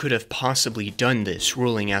on who could have possibly done this,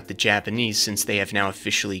 ruling out the Japanese since they have now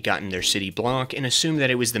officially gotten their city block, and assume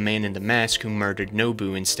that it was the man in the mask who murdered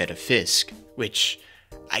Nobu instead of Fisk, which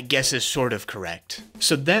I guess is sort of correct.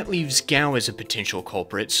 So that leaves Gao as a potential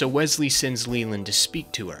culprit, so Wesley sends Leland to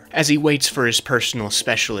speak to her. As he waits for his personal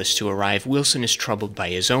specialist to arrive, Wilson is troubled by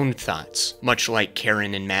his own thoughts. Much like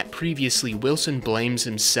Karen and Matt previously, Wilson blames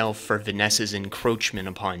himself for Vanessa's encroachment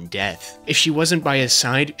upon death. If she wasn't by his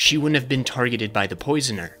side, she wouldn't have been targeted by the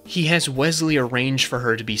poisoner. He has Wesley arrange for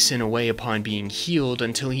her to be sent away upon being healed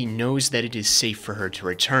until he knows that it is safe for her to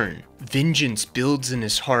return. Vengeance builds in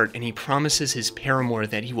his heart, and he promises his paramour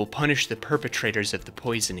that he will punish the perpetrators of the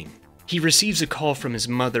poisoning. He receives a call from his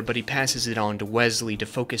mother, but he passes it on to Wesley to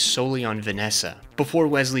focus solely on Vanessa. Before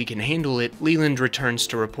Wesley can handle it, Leland returns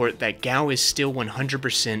to report that Gao is still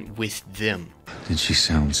 100% with them. Did she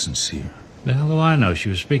sound sincere? The hell do I know? She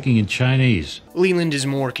was speaking in Chinese. Leland is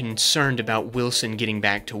more concerned about Wilson getting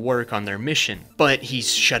back to work on their mission, but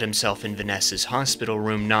he's shut himself in Vanessa's hospital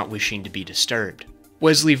room, not wishing to be disturbed.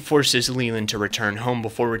 Wesley forces Leland to return home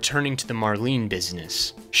before returning to the Marlene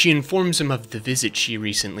business. She informs him of the visit she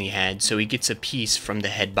recently had, so he gets a piece from the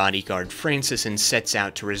head bodyguard Francis and sets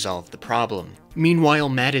out to resolve the problem. Meanwhile,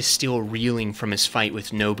 Matt is still reeling from his fight with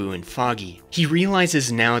Nobu and Foggy. He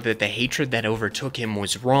realizes now that the hatred that overtook him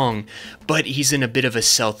was wrong, but he's in a bit of a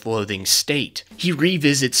self-loathing state. He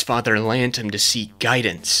revisits Father Lantom to seek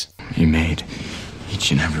guidance. He made each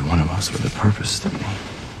and every one of us with a purpose, didn't he?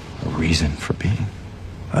 A reason for being.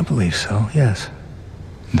 I believe so, yes.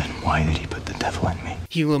 Then why did he put the devil in me?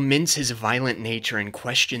 He laments his violent nature and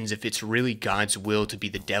questions if it's really God's will to be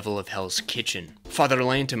the devil of Hell's Kitchen. Father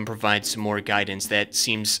Lantom provides some more guidance that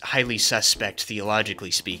seems highly suspect theologically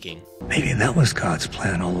speaking. Maybe that was God's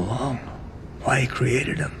plan all along. Why he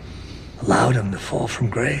created him. Allowed him to fall from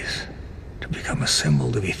grace. To become a symbol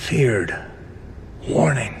to be feared.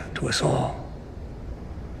 Warning to us all.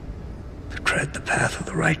 To tread the path of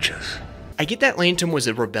the righteous. I get that Lantom was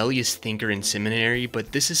a rebellious thinker in seminary,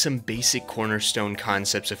 but this is some basic cornerstone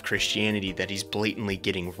concepts of Christianity that he's blatantly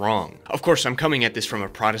getting wrong. Of course, I'm coming at this from a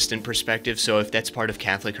Protestant perspective, so if that's part of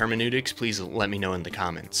Catholic hermeneutics, please let me know in the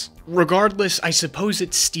comments. Regardless, I suppose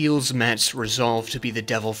it steals Matt's resolve to be the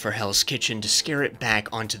devil for Hell's Kitchen to scare it back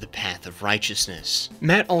onto the path of righteousness.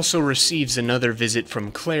 Matt also receives another visit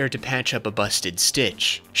from Claire to patch up a busted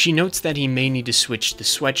stitch. She notes that he may need to switch the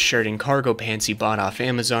sweatshirt and cargo pants he bought off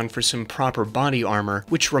Amazon for some proper body armor,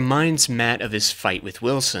 which reminds Matt of his fight with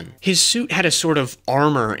Wilson. His suit had a sort of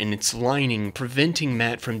armor in its lining, preventing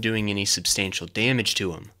Matt from doing any substantial damage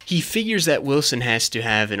to him. He figures that Wilson has to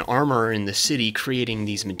have an armorer in the city creating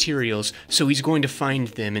these materials, so he's going to find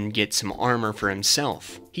them and get some armor for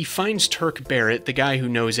himself. He finds Turk Barrett, the guy who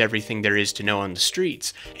knows everything there is to know on the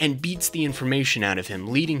streets, and beats the information out of him,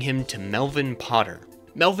 leading him to Melvin Potter.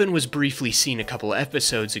 Melvin was briefly seen a couple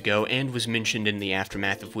episodes ago and was mentioned in the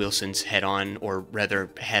aftermath of Wilson's head-on, or rather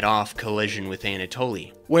head-off, collision with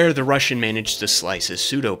Anatoly, where the Russian managed to slice his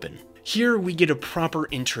suit open. Here we get a proper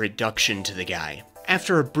introduction to the guy.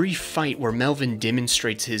 After a brief fight where Melvin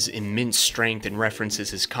demonstrates his immense strength and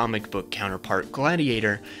references his comic book counterpart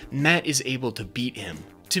Gladiator, Matt is able to beat him.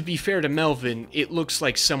 To be fair to Melvin, it looks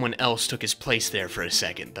like someone else took his place there for a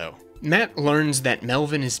second though. Matt learns that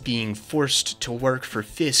Melvin is being forced to work for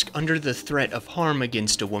Fisk under the threat of harm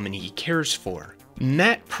against a woman he cares for.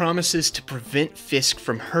 Matt promises to prevent Fisk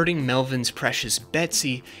from hurting Melvin's precious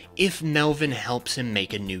Betsy if Melvin helps him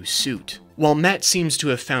make a new suit. While Matt seems to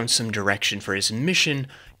have found some direction for his mission,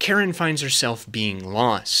 Karen finds herself being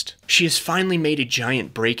lost. She has finally made a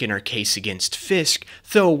giant break in her case against Fisk,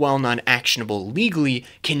 though while not actionable legally,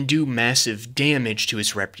 can do massive damage to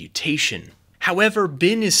his reputation. However,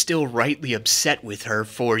 Ben is still rightly upset with her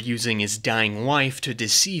for using his dying wife to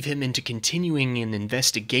deceive him into continuing an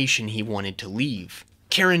investigation he wanted to leave.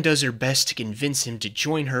 Karen does her best to convince him to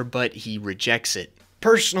join her, but he rejects it.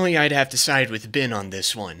 Personally, I'd have to side with Ben on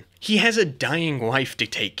this one. He has a dying wife to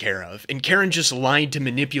take care of, and Karen just lied to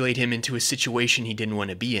manipulate him into a situation he didn't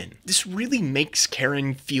want to be in. This really makes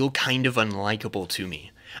Karen feel kind of unlikable to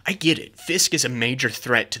me. I get it, Fisk is a major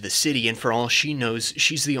threat to the city, and for all she knows,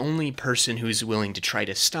 she's the only person who's willing to try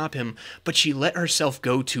to stop him, but she let herself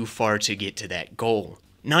go too far to get to that goal.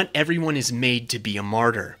 Not everyone is made to be a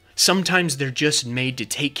martyr. Sometimes they're just made to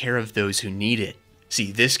take care of those who need it.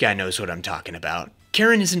 See, this guy knows what I'm talking about.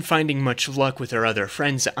 Karen isn't finding much luck with her other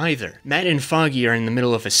friends either. Matt and Foggy are in the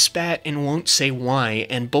middle of a spat and won't say why,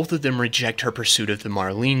 and both of them reject her pursuit of the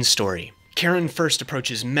Marlene story. Karen first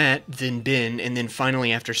approaches Matt, then Ben, and then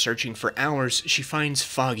finally after searching for hours, she finds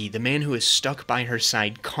Foggy, the man who is stuck by her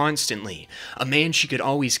side constantly, a man she could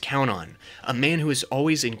always count on, a man who has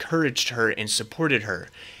always encouraged her and supported her,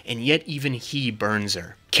 and yet even he burns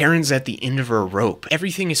her. Karen's at the end of her rope.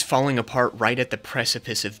 Everything is falling apart right at the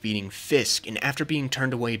precipice of beating Fisk, and after being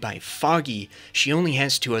turned away by Foggy, she only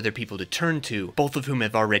has two other people to turn to, both of whom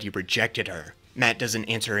have already rejected her. Matt doesn't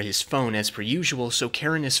answer his phone as per usual, so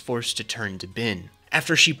Karen is forced to turn to Ben.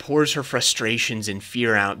 After she pours her frustrations and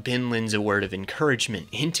fear out, Ben lends a word of encouragement,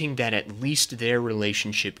 hinting that at least their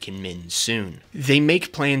relationship can mend soon. They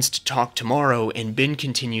make plans to talk tomorrow, and Ben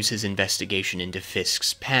continues his investigation into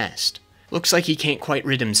Fisk's past. Looks like he can't quite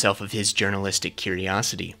rid himself of his journalistic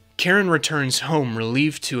curiosity. Karen returns home,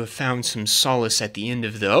 relieved to have found some solace at the end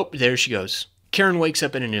of the— oh, there she goes. Karen wakes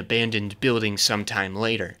up in an abandoned building sometime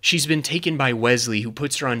later. She's been taken by Wesley, who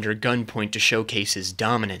puts her under gunpoint to showcase his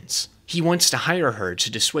dominance. He wants to hire her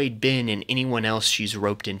to dissuade Ben and anyone else she's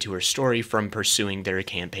roped into her story from pursuing their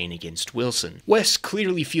campaign against Wilson. Wes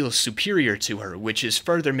clearly feels superior to her, which is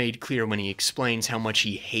further made clear when he explains how much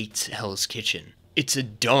he hates Hell's Kitchen. It's a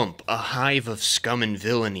dump, a hive of scum and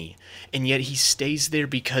villainy, and yet he stays there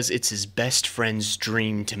because it's his best friend's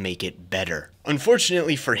dream to make it better.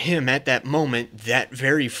 Unfortunately for him, at that moment, that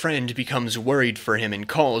very friend becomes worried for him and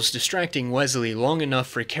calls, distracting Wesley long enough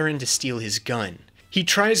for Karen to steal his gun. He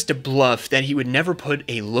tries to bluff that he would never put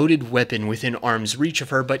a loaded weapon within arm's reach of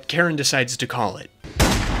her, but Karen decides to call it.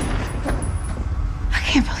 I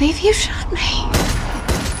can't believe you shot me.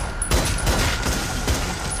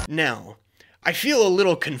 Now, I feel a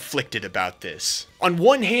little conflicted about this. On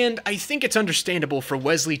one hand, I think it's understandable for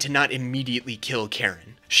Wesley to not immediately kill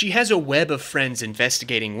Karen. She has a web of friends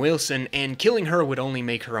investigating Wilson, and killing her would only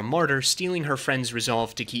make her a martyr, stealing her friends'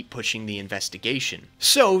 resolve to keep pushing the investigation.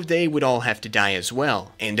 So they would all have to die as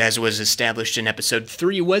well. And as was established in episode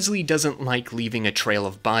 3, Wesley doesn't like leaving a trail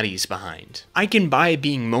of bodies behind. I can buy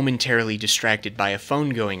being momentarily distracted by a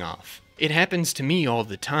phone going off. It happens to me all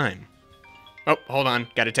the time. Oh, hold on,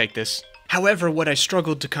 gotta take this. However, what I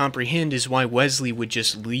struggled to comprehend is why Wesley would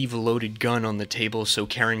just leave a loaded gun on the table so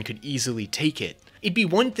Karen could easily take it. It'd be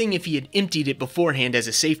one thing if he had emptied it beforehand as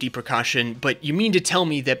a safety precaution, but you mean to tell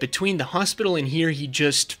me that between the hospital and here he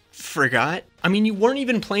just forgot? I mean, you weren't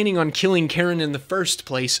even planning on killing Karen in the first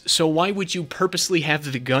place, so why would you purposely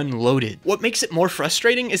have the gun loaded? What makes it more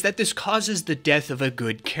frustrating is that this causes the death of a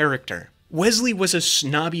good character. Wesley was a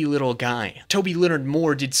snobby little guy. Toby Leonard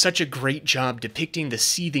Moore did such a great job depicting the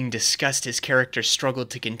seething disgust his character struggled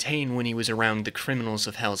to contain when he was around the criminals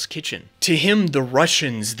of Hell's Kitchen. To him, the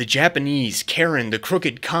Russians, the Japanese, Karen, the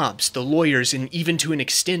crooked cops, the lawyers, and even to an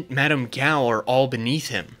extent Madame Gao are all beneath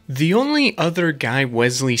him. The only other guy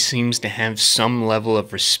Wesley seems to have some level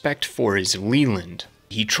of respect for is Leland.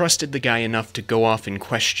 He trusted the guy enough to go off and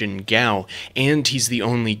question Gao, and he's the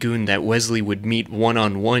only goon that Wesley would meet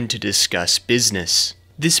one-on-one to discuss business.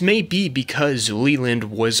 This may be because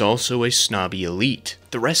Leland was also a snobby elite.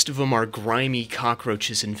 The rest of them are grimy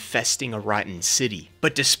cockroaches infesting a rotten city.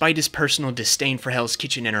 But despite his personal disdain for Hell's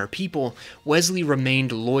Kitchen and her people, Wesley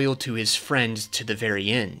remained loyal to his friend to the very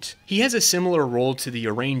end. He has a similar role to the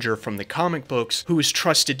Arranger from the comic books, who was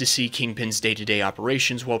trusted to see Kingpin's day-to-day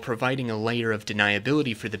operations while providing a layer of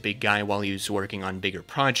deniability for the big guy while he was working on bigger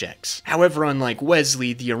projects. However, unlike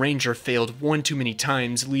Wesley, the Arranger failed one too many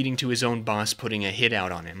times, leading to his own boss putting a hit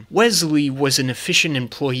out on him. Wesley was an efficient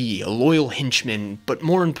employee, a loyal henchman, but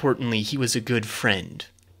more importantly, he was a good friend.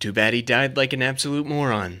 Too bad he died like an absolute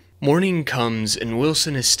moron. Morning comes, and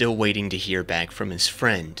Wilson is still waiting to hear back from his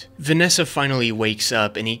friend. Vanessa finally wakes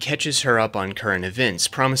up, and he catches her up on current events,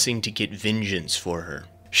 promising to get vengeance for her.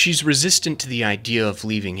 She's resistant to the idea of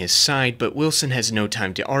leaving his side, but Wilson has no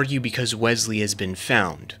time to argue because Wesley has been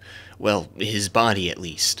found. Well, his body at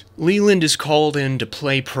least. Leland is called in to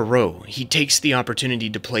play Perot. He takes the opportunity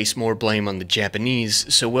to place more blame on the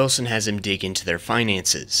Japanese, so Wilson has him dig into their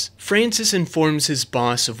finances. Francis informs his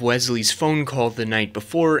boss of Wesley's phone call the night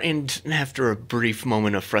before, and after a brief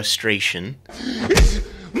moment of frustration,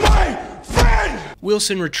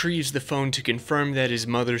 Wilson retrieves the phone to confirm that his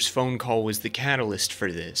mother's phone call was the catalyst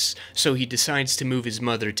for this, so he decides to move his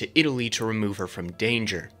mother to Italy to remove her from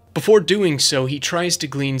danger. Before doing so, he tries to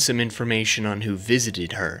glean some information on who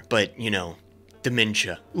visited her, but, you know,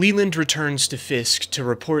 dementia. Leland returns to Fisk to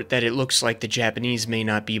report that it looks like the Japanese may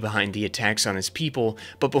not be behind the attacks on his people,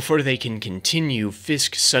 but before they can continue,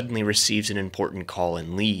 Fisk suddenly receives an important call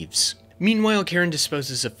and leaves. Meanwhile, Karen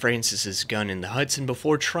disposes of Francis's gun in the Hudson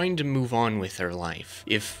before trying to move on with her life,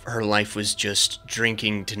 if her life was just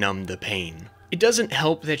drinking to numb the pain. It doesn't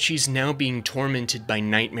help that she's now being tormented by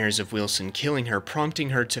nightmares of Wilson killing her,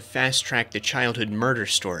 prompting her to fast-track the childhood murder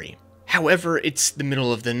story. However, it's the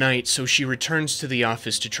middle of the night, so she returns to the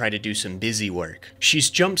office to try to do some busy work. She's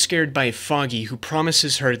jump-scared by Foggy, who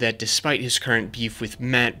promises her that despite his current beef with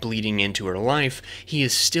Matt bleeding into her life, he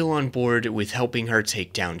is still on board with helping her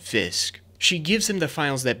take down Fisk. She gives him the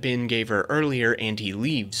files that Ben gave her earlier, and he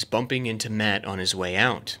leaves, bumping into Matt on his way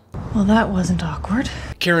out. Well, that wasn't awkward.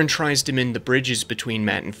 Karen tries to mend the bridges between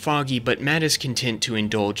Matt and Foggy, but Matt is content to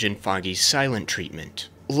indulge in Foggy's silent treatment.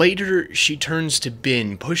 Later, she turns to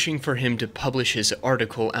Ben, pushing for him to publish his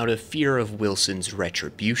article out of fear of Wilson's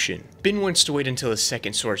retribution. Ben wants to wait until his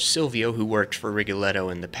second source, Silvio, who worked for Rigoletto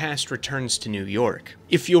in the past, returns to New York.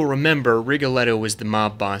 If you'll remember, Rigoletto was the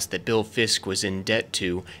mob boss that Bill Fisk was in debt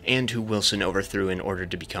to, and who Wilson overthrew in order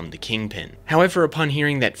to become the Kingpin. However, upon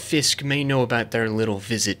hearing that Fisk may know about their little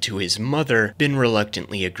visit to his mother, Ben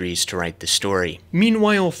reluctantly agrees to write the story.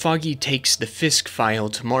 Meanwhile, Foggy takes the Fisk file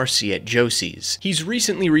to Marcy at Josie's. He's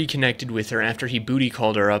recently reconnected with her after he booty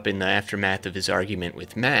called her up in the aftermath of his argument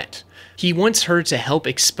with Matt. He wants her to help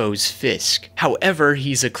expose Fisk. However,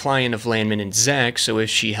 he's a client of Landman and Zack, so if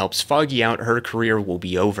she helps Foggy out, her career will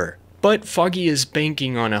be over. But Foggy is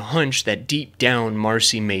banking on a hunch that deep down,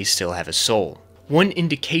 Marcy may still have a soul. One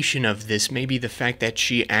indication of this may be the fact that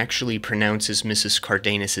she actually pronounces Mrs.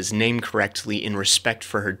 Cardenas' name correctly in respect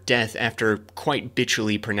for her death after quite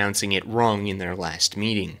bitchily pronouncing it wrong in their last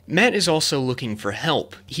meeting. Matt is also looking for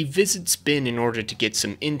help. He visits Ben in order to get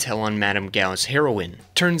some intel on Madame Gao's heroine.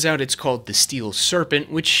 Turns out it's called the Steel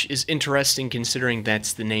Serpent, which is interesting considering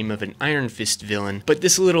that's the name of an Iron Fist villain, but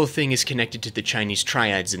this little thing is connected to the Chinese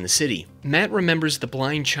triads in the city. Matt remembers the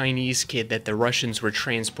blind Chinese kid that the Russians were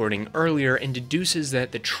transporting earlier and deduces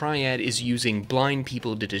that the triad is using blind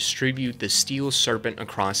people to distribute the Steel Serpent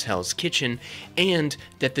across Hell's Kitchen, and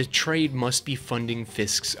that the trade must be funding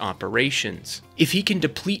Fisk's operations. If he can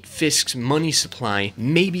deplete Fisk's money supply,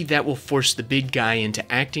 maybe that will force the big guy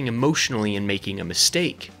into acting emotionally and making a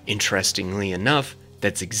mistake. Interestingly enough,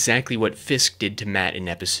 that's exactly what Fisk did to Matt in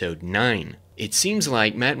episode 9. It seems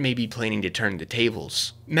like Matt may be planning to turn the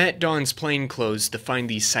tables. Matt dons plainclothes to find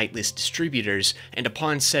these sightless distributors, and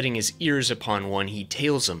upon setting his ears upon one, he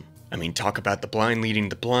tails them. I mean, talk about the blind leading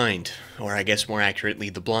the blind, or I guess more accurately,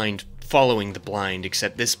 the blind following the blind,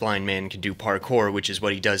 except this blind man can do parkour, which is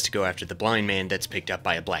what he does to go after the blind man that's picked up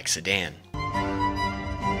by a black sedan.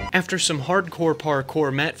 After some hardcore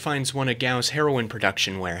parkour, Matt finds one of Gao's heroin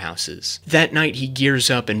production warehouses. That night he gears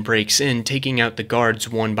up and breaks in, taking out the guards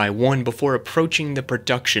one by one before approaching the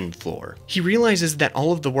production floor. He realizes that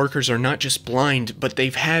all of the workers are not just blind, but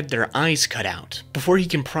they've had their eyes cut out. Before he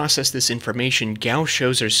can process this information, Gao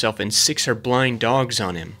shows herself and sicks her blind dogs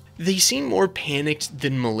on him. They seem more panicked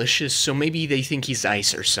than malicious, so maybe they think he's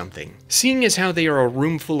ice or something. Seeing as how they are a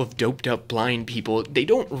room full of doped up blind people, they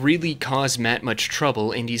don't really cause Matt much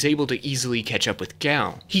trouble, and he's able to easily catch up with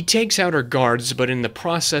Gal. He takes out her guards, but in the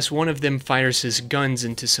process one of them fires his guns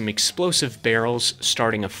into some explosive barrels,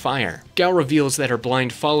 starting a fire. Gal reveals that her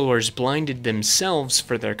blind followers blinded themselves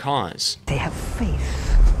for their cause. They have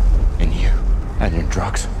faith. In you. And in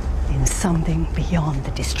drugs. In something beyond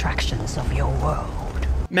the distractions of your world.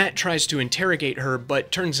 Matt tries to interrogate her, but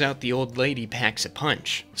turns out the old lady packs a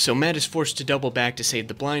punch. So Matt is forced to double back to save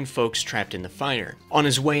the blind folks trapped in the fire. On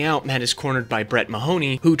his way out, Matt is cornered by Brett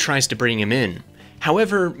Mahoney, who tries to bring him in.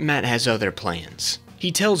 However, Matt has other plans.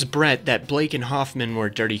 He tells Brett that Blake and Hoffman were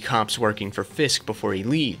dirty cops working for Fisk before he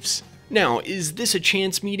leaves. Now, is this a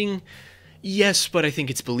chance meeting? Yes, but I think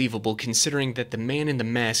it's believable considering that the man in the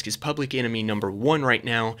mask is public enemy number 1 right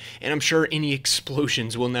now, and I'm sure any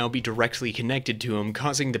explosions will now be directly connected to him,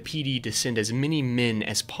 causing the PD to send as many men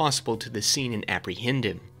as possible to the scene and apprehend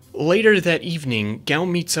him. Later that evening, Gal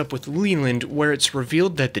meets up with Leland, where it's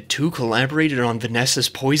revealed that the two collaborated on Vanessa's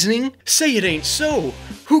poisoning? Say it ain't so!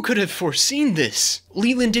 Who could have foreseen this?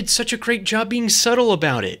 Leland did such a great job being subtle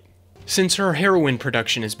about it. Since her heroin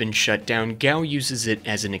production has been shut down, Gal uses it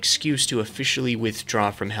as an excuse to officially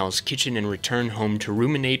withdraw from Hell's Kitchen and return home to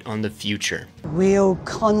ruminate on the future. Wheel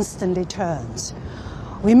constantly turns.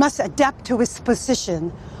 We must adapt to its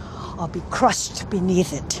position or be crushed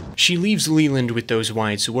beneath it. She leaves Leland with those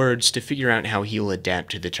wise words to figure out how he'll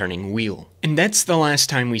adapt to the turning wheel. And that's the last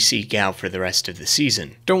time we see Gal for the rest of the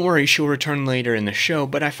season. Don't worry, she'll return later in the show,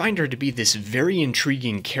 but I find her to be this very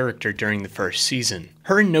intriguing character during the first season.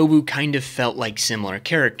 Her and Nobu kind of felt like similar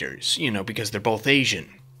characters, you know, because they're both Asian.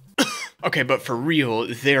 Okay, but for real,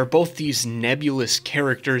 they are both these nebulous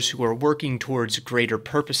characters who are working towards greater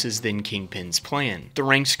purposes than Kingpin's plan. The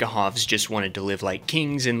Rangskahovs just wanted to live like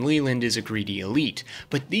kings, and Leland is a greedy elite,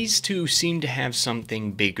 but these two seem to have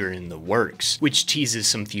something bigger in the works, which teases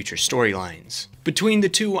some future storylines. Between the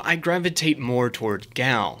two, I gravitate more toward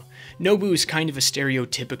Gal. Nobu is kind of a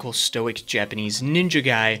stereotypical stoic Japanese ninja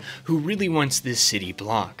guy who really wants this city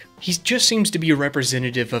block. He just seems to be a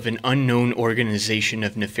representative of an unknown organization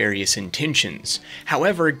of nefarious intentions.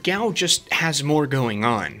 However, Gal just has more going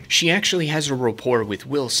on. She actually has a rapport with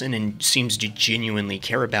Wilson and seems to genuinely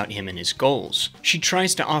care about him and his goals. She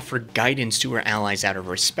tries to offer guidance to her allies out of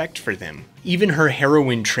respect for them. Even her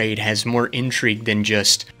heroin trade has more intrigue than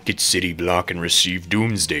just, "Get city block and receive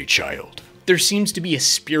doomsday, child." There seems to be a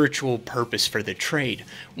spiritual purpose for the trade,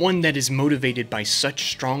 one that is motivated by such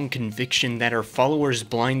strong conviction that her followers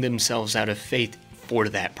blind themselves out of faith for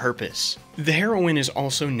that purpose. The heroine is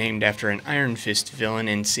also named after an Iron Fist villain,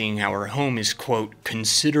 and seeing how her home is, quote,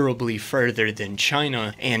 considerably further than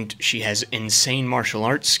China, and she has insane martial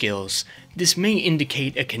arts skills, this may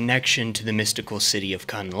indicate a connection to the mystical city of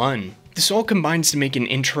Kunlun. This all combines to make an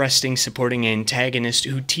interesting supporting antagonist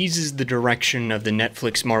who teases the direction of the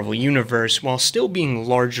Netflix Marvel Universe while still being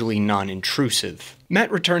largely non-intrusive.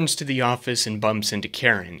 Matt returns to the office and bumps into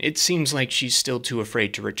Karen. It seems like she's still too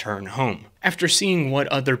afraid to return home. After seeing what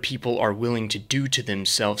other people are willing to do to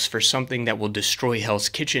themselves for something that will destroy Hell's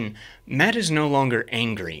Kitchen, Matt is no longer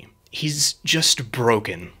angry. He's just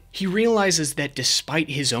broken. He realizes that despite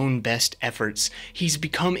his own best efforts, he's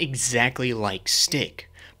become exactly like Stick,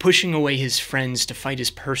 pushing away his friends to fight his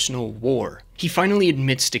personal war. He finally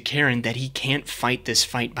admits to Karen that he can't fight this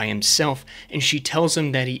fight by himself, and she tells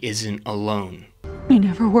him that he isn't alone. We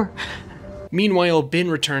never were. Meanwhile, Ben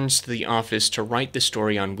returns to the office to write the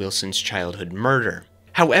story on Wilson's childhood murder.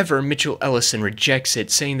 However, Mitchell Ellison rejects it,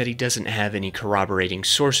 saying that he doesn't have any corroborating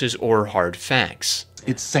sources or hard facts.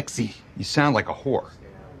 It's sexy. You sound like a whore.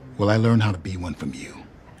 Well, I learned how to be one from you.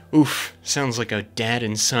 Oof, sounds like a dad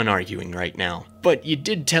and son arguing right now. But you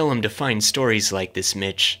did tell him to find stories like this,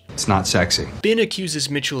 Mitch. It's not sexy. Ben accuses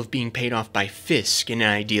Mitchell of being paid off by Fisk, an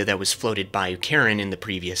idea that was floated by Karen in the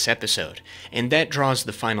previous episode, and that draws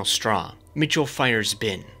the final straw. Mitchell fires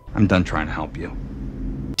Ben. I'm done trying to help you.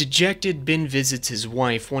 Dejected, Ben visits his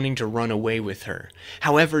wife, wanting to run away with her.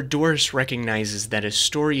 However, Doris recognizes that a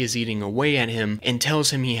story is eating away at him and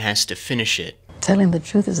tells him he has to finish it. Telling the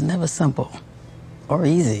truth is never simple or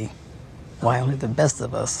easy. Why, only the best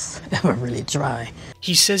of us ever really try.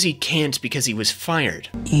 He says he can't because he was fired.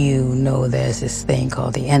 You know there's this thing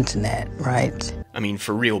called the internet, right? I mean,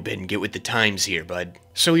 for real, Ben, get with the times here, bud.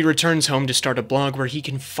 So he returns home to start a blog where he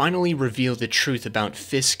can finally reveal the truth about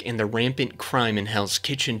Fisk and the rampant crime in Hell's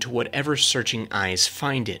Kitchen to whatever searching eyes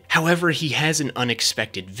find it. However, he has an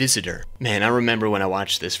unexpected visitor. Man, I remember when I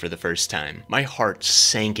watched this for the first time. My heart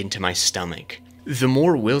sank into my stomach. The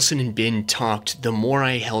more Wilson and Ben talked, the more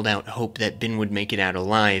I held out hope that Ben would make it out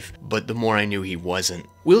alive, but the more I knew he wasn't.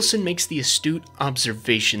 Wilson makes the astute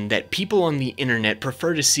observation that people on the internet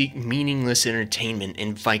prefer to seek meaningless entertainment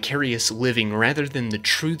and vicarious living rather than the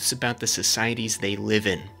truths about the societies they live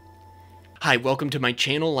in. Hi, welcome to my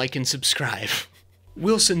channel, like and subscribe.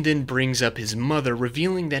 Wilson then brings up his mother,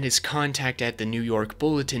 revealing that his contact at the New York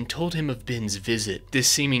Bulletin told him of Ben's visit. This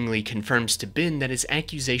seemingly confirms to Ben that his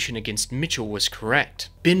accusation against Mitchell was correct.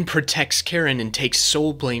 Ben protects Karen and takes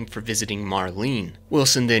sole blame for visiting Marlene.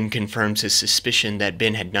 Wilson then confirms his suspicion that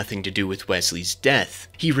Ben had nothing to do with Wesley's death.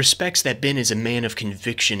 He respects that Ben is a man of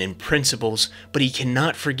conviction and principles, but he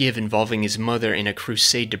cannot forgive involving his mother in a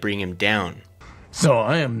crusade to bring him down. So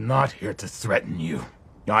I am not here to threaten you.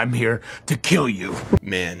 I'm here to kill you.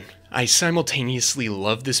 Man, I simultaneously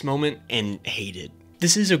love this moment and hate it.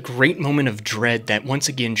 This is a great moment of dread that once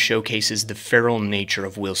again showcases the feral nature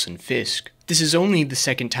of Wilson Fisk. This is only the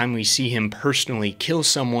second time we see him personally kill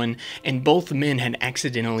someone, and both men had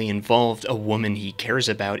accidentally involved a woman he cares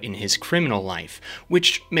about in his criminal life,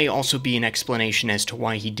 which may also be an explanation as to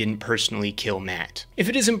why he didn't personally kill Matt. If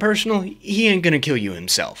it isn't personal, he ain't gonna kill you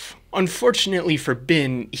himself. Unfortunately for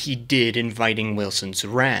Ben, he did, inviting Wilson's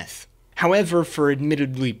wrath. However, for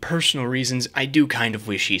admittedly personal reasons, I do kind of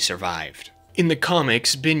wish he survived. In the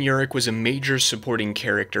comics, Ben Urich was a major supporting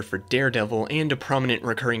character for Daredevil and a prominent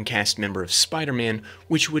recurring cast member of Spider-Man,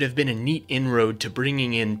 which would have been a neat inroad to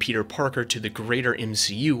bringing in Peter Parker to the greater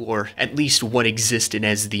MCU, or at least what existed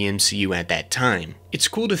as the MCU at that time. It's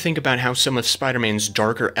cool to think about how some of Spider-Man's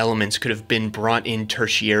darker elements could have been brought in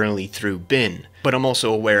tertiarily through Ben, but I'm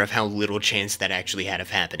also aware of how little chance that actually had of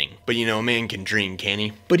happening. But you know, a man can dream, can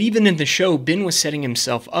he? But even in the show, Ben was setting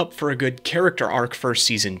himself up for a good character arc for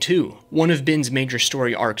season 2. One of Ben's major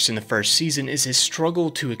story arcs in the first season is his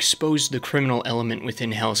struggle to expose the criminal element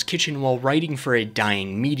within Hell's Kitchen while writing for a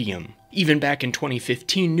dying medium. Even back in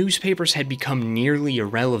 2015, newspapers had become nearly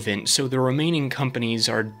irrelevant, so the remaining companies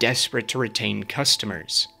are desperate to retain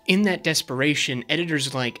customers. In that desperation,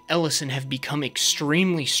 editors like Ellison have become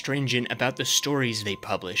extremely stringent about the stories they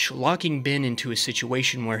publish, locking Ben into a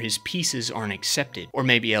situation where his pieces aren't accepted. Or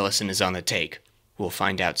maybe Ellison is on the take. We'll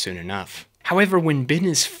find out soon enough. However, when Ben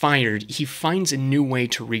is fired, he finds a new way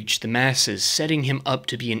to reach the masses, setting him up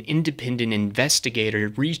to be an independent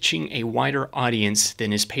investigator reaching a wider audience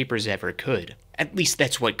than his papers ever could. At least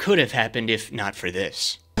that's what could have happened if not for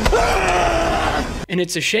this. And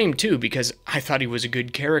it's a shame too, because I thought he was a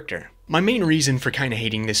good character. My main reason for kinda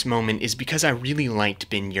hating this moment is because I really liked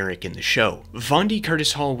Ben Urich in the show. Vondie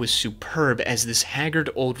Curtis Hall was superb as this haggard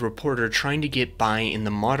old reporter trying to get by in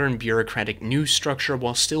the modern bureaucratic news structure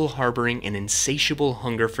while still harboring an insatiable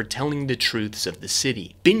hunger for telling the truths of the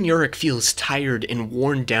city. Ben Urich feels tired and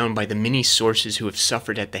worn down by the many sources who have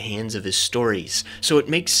suffered at the hands of his stories, so it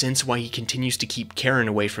makes sense why he continues to keep Karen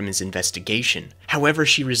away from his investigation. However,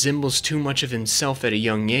 she resembles too much of himself at a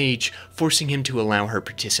young age, forcing him to allow her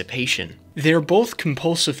participation. They're both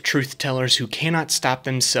compulsive truth-tellers who cannot stop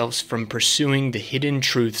themselves from pursuing the hidden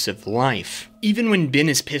truths of life. Even when Ben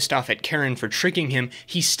is pissed off at Karen for tricking him,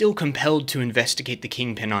 he's still compelled to investigate the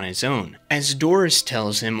Kingpin on his own. As Doris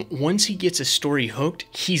tells him, once he gets a story hooked,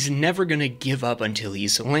 he's never gonna give up until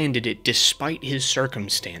he's landed it despite his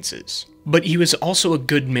circumstances. But he was also a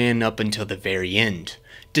good man up until the very end.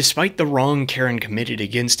 Despite the wrong Karen committed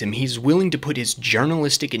against him, he's willing to put his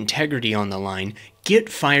journalistic integrity on the line, get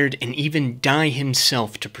fired, and even die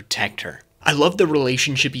himself to protect her. I love the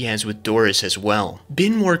relationship he has with Doris as well.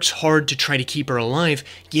 Ben works hard to try to keep her alive,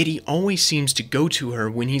 yet he always seems to go to her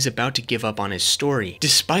when he's about to give up on his story.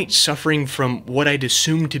 Despite suffering from what I'd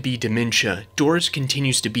assume to be dementia, Doris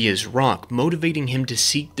continues to be his rock, motivating him to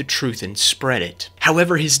seek the truth and spread it.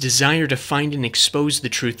 However, his desire to find and expose the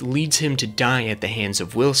truth leads him to die at the hands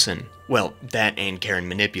of Wilson. Well, that and Karen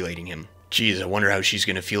manipulating him. Geez, I wonder how she's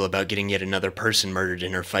gonna feel about getting yet another person murdered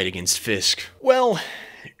in her fight against Fisk. Well,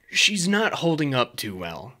 she's not holding up too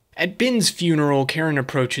well. At Ben's funeral, Karen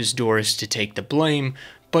approaches Doris to take the blame,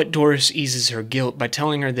 but Doris eases her guilt by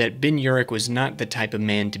telling her that Ben Urich was not the type of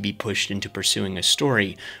man to be pushed into pursuing a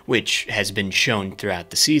story, which has been shown throughout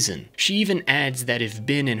the season. She even adds that if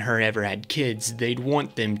Ben and her ever had kids, they'd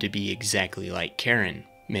want them to be exactly like Karen.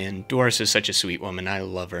 Man, Doris is such a sweet woman, I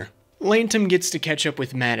love her. Lantham gets to catch up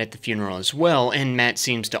with Matt at the funeral as well, and Matt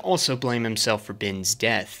seems to also blame himself for Ben's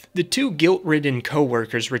death. The two guilt-ridden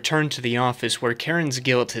co-workers return to the office where Karen's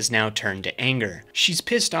guilt has now turned to anger. She's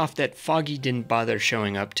pissed off that Foggy didn't bother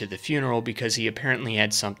showing up to the funeral because he apparently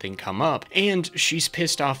had something come up, and she's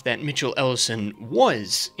pissed off that Mitchell Ellison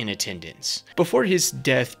was in attendance. Before his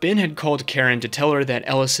death, Ben had called Karen to tell her that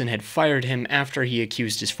Ellison had fired him after he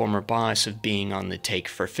accused his former boss of being on the take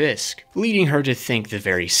for Fisk, leading her to think the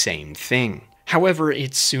very same thing. However,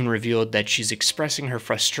 it's soon revealed that she's expressing her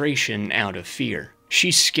frustration out of fear.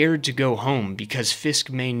 She's scared to go home because Fisk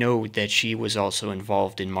may know that she was also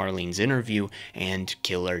involved in Marlene's interview and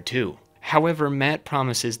kill her too. However, Matt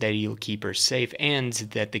promises that he'll keep her safe and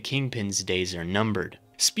that the Kingpin's days are numbered.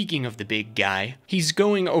 Speaking of the big guy, he's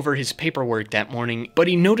going over his paperwork that morning, but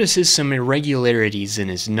he notices some irregularities in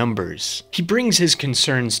his numbers. He brings his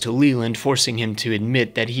concerns to Leland, forcing him to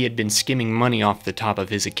admit that he had been skimming money off the top of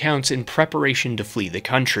his accounts in preparation to flee the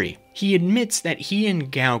country. He admits that he and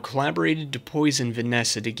Gao collaborated to poison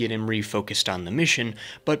Vanessa to get him refocused on the mission,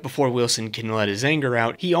 but before Wilson can let his anger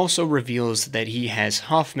out, he also reveals that he has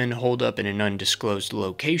Hoffman holed up in an undisclosed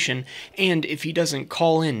location, and if he doesn't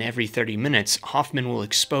call in every 30 minutes, Hoffman will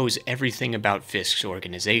expose everything about Fisk's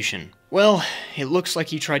organization. Well, it looks like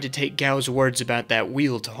he tried to take Gao's words about that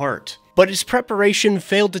wheel to heart. But his preparation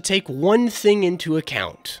failed to take one thing into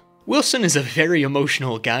account. Wilson is a very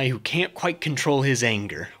emotional guy who can't quite control his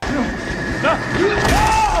anger.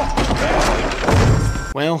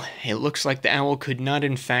 Well, it looks like the owl could not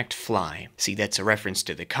in fact fly. See, that's a reference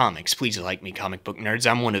to the comics. Please like me, comic book nerds.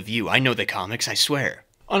 I'm one of you. I know the comics, I swear.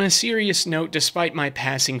 On a serious note, despite my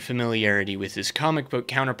passing familiarity with his comic book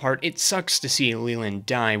counterpart, it sucks to see Leland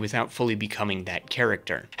die without fully becoming that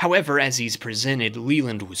character. However, as he's presented,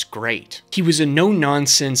 Leland was great. He was a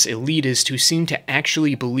no-nonsense elitist who seemed to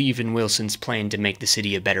actually believe in Wilson's plan to make the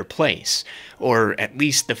city a better place, or at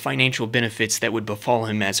least the financial benefits that would befall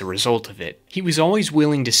him as a result of it. He was always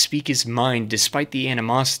willing to speak his mind despite the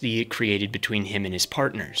animosity it created between him and his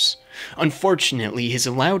partners. Unfortunately, his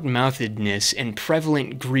loud-mouthedness and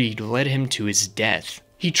prevalent greed led him to his death.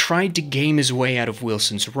 He tried to game his way out of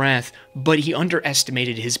Wilson's wrath, but he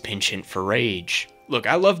underestimated his penchant for rage. Look,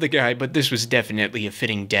 I love the guy, but this was definitely a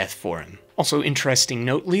fitting death for him. Also, interesting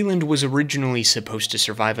note, Leland was originally supposed to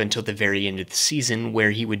survive until the very end of the season,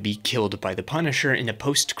 where he would be killed by the Punisher in a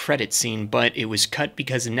post-credit scene, but it was cut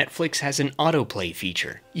because Netflix has an autoplay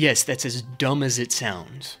feature. Yes, that's as dumb as it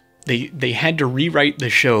sounds. They had to rewrite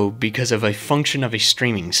the show because of a function of a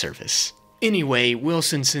streaming service. Anyway,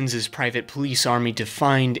 Wilson sends his private police army to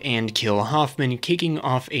find and kill Hoffman, kicking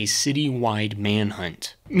off a city-wide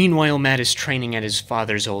manhunt. Meanwhile, Matt is training at his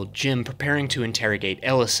father's old gym, preparing to interrogate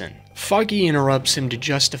Ellison. Foggy interrupts him to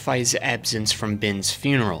justify his absence from Ben's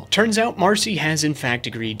funeral. Turns out Marcy has in fact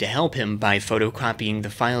agreed to help him by photocopying the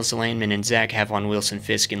files Landman and Zack have on Wilson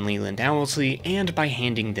Fisk and Leland Owlsley, and by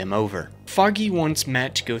handing them over. Foggy wants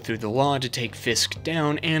Matt to go through the law to take Fisk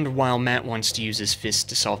down, and while Matt wants to use his fists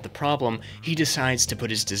to solve the problem, he decides to put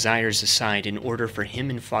his desires aside in order for him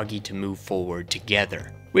and Foggy to move forward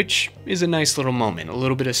together. Which is a nice little moment, a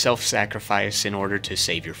little bit of self-sacrifice in order to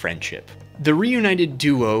save your friendship. The reunited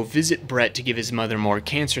duo visit Brett to give his mother more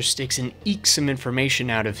cancer sticks and eke some information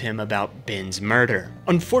out of him about Ben's murder.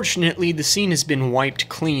 Unfortunately, the scene has been wiped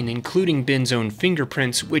clean, including Ben's own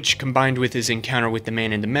fingerprints, which, combined with his encounter with the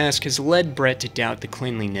man in the mask, has led Brett to doubt the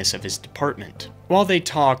cleanliness of his department. While they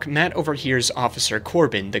talk, Matt overhears Officer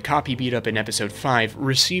Corbin, the cop he beat up in episode 5,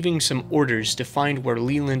 receiving some orders to find where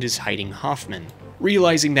Leland is hiding Hoffman.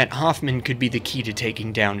 Realizing that Hoffman could be the key to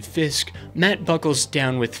taking down Fisk, Matt buckles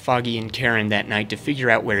down with Foggy and Karen that night to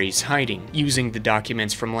figure out where he's hiding. Using the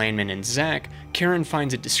documents from Landman and Zack, Karen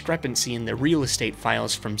finds a discrepancy in the real estate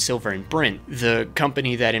files from Silver and Brent, the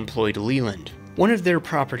company that employed Leland. One of their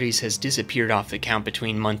properties has disappeared off the count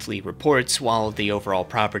between monthly reports, while the overall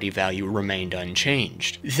property value remained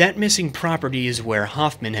unchanged. That missing property is where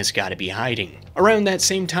Hoffman has got to be hiding. Around that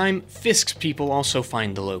same time, Fisk's people also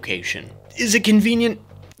find the location. Is it convenient?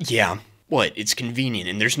 Yeah. What? It's convenient,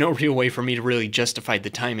 and there's no real way for me to really justify the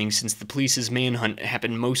timing since the police's manhunt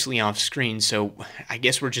happened mostly off screen, so I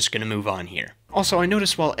guess we're just gonna move on here. Also, I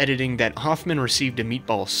noticed while editing that Hoffman received a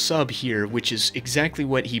meatball sub here, which is exactly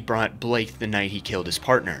what he brought Blake the night he killed his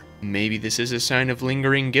partner. Maybe this is a sign of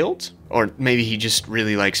lingering guilt? Or maybe he just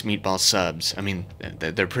really likes meatball subs. I mean,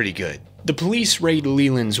 they're pretty good. The police raid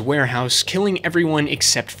Leland's warehouse, killing everyone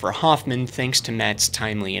except for Hoffman thanks to Matt's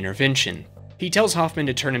timely intervention. He tells Hoffman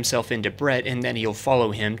to turn himself into Brett and that he'll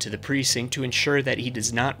follow him to the precinct to ensure that he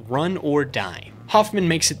does not run or die. Hoffman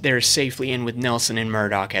makes it there safely, and with Nelson and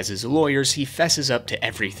Murdoch as his lawyers, he fesses up to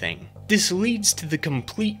everything. This leads to the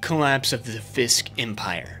complete collapse of the Fisk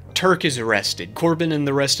Empire. Turk is arrested, Corbin and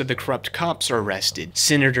the rest of the corrupt cops are arrested.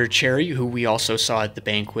 Senator Cherry, who we also saw at the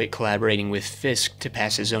banquet collaborating with Fisk to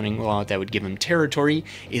pass a zoning law that would give him territory,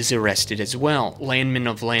 is arrested as well. Landman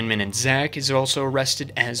of Landman and Zack is also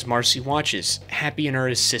arrested, as Marcy watches, happy in her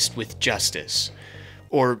assist with justice.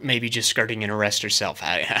 Or maybe just skirting an arrest herself,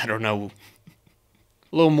 I don't know.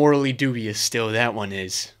 A little morally dubious still, that one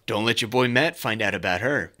is. Don't let your boy Matt find out about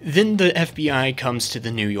her. Then the FBI comes to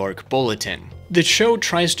the New York Bulletin. The show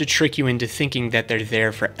tries to trick you into thinking that they're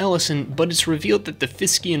there for Ellison, but it's revealed that the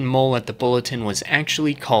Fiskian mole at the Bulletin was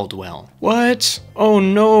actually Caldwell. What? Oh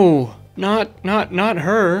no. Not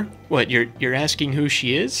her. What, you're asking who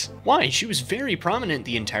she is? Why? She was very prominent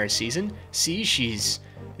the entire season. See, she's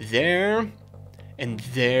there, and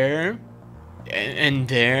there, and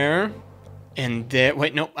there. And there,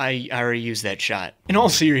 wait, nope, I already used that shot. In all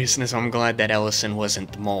seriousness, I'm glad that Ellison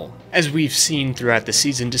wasn't the mole. As we've seen throughout the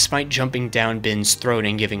season, despite jumping down Ben's throat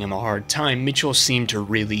and giving him a hard time, Mitchell seemed to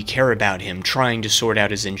really care about him, trying to sort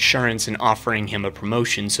out his insurance and offering him a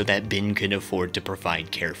promotion so that Ben could afford to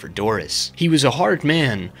provide care for Doris. He was a hard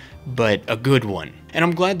man, but a good one. And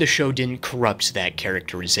I'm glad the show didn't corrupt that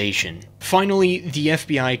characterization. Finally, the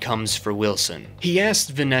FBI comes for Wilson. He asks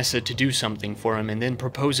Vanessa to do something for him and then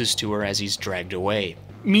proposes to her as he's dragged away.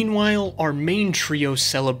 Meanwhile, our main trio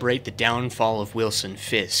celebrate the downfall of Wilson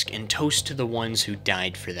Fisk and toast to the ones who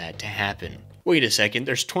died for that to happen. Wait a second,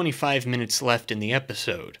 there's 25 minutes left in the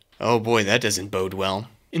episode. Oh boy, that doesn't bode well.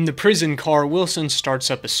 In the prison car, Wilson starts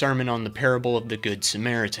up a sermon on the parable of the Good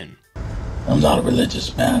Samaritan. I'm not a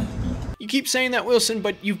religious man. You keep saying that, Wilson,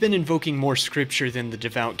 but you've been invoking more scripture than the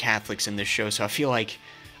devout Catholics in this show, so I feel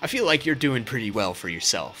like you're doing pretty well for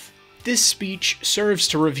yourself. This speech serves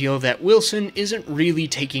to reveal that Wilson isn't really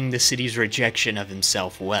taking the city's rejection of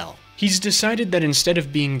himself well. He's decided that instead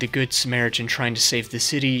of being the Good Samaritan trying to save the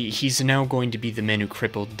city, he's now going to be the man who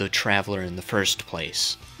crippled the Traveler in the first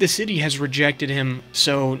place. The city has rejected him,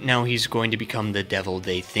 so now he's going to become the devil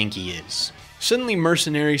they think he is. Suddenly,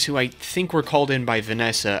 mercenaries who I think were called in by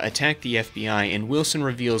Vanessa attack the FBI, and Wilson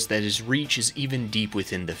reveals that his reach is even deep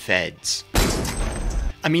within the feds.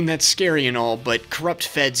 I mean, that's scary and all, but corrupt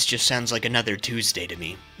feds just sounds like another Tuesday to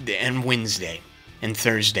me. And Wednesday. And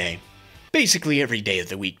Thursday. Basically every day of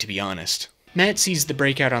the week, to be honest. Matt sees the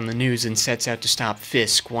breakout on the news and sets out to stop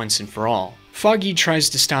Fisk once and for all. Foggy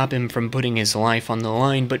tries to stop him from putting his life on the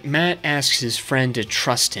line, but Matt asks his friend to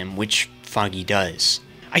trust him, which Foggy does.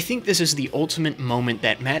 I think this is the ultimate moment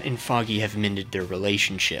that Matt and Foggy have mended their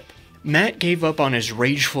relationship. Matt gave up on his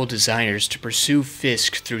rageful desires to pursue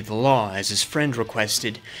Fisk through the law as his friend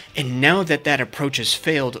requested, and now that that approach has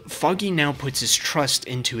failed, Foggy now puts his trust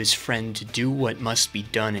into his friend to do what must be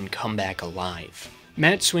done and come back alive.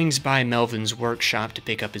 Matt swings by Melvin's workshop to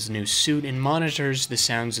pick up his new suit and monitors the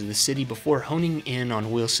sounds of the city before honing in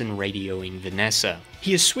on Wilson radioing Vanessa.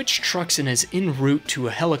 He has switched trucks and is en route to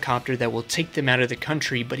a helicopter that will take them out of the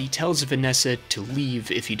country, but he tells Vanessa to leave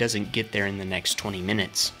if he doesn't get there in the next 20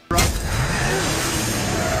 minutes.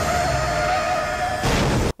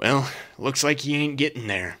 Well, looks like he ain't getting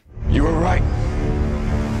there. You were right.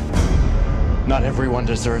 Not everyone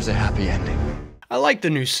deserves a happy ending. I like the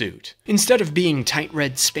new suit. Instead of being tight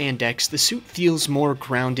red spandex, the suit feels more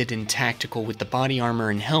grounded and tactical with the body armor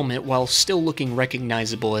and helmet while still looking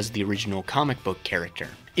recognizable as the original comic book character.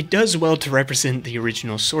 It does well to represent the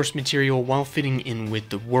original source material while fitting in with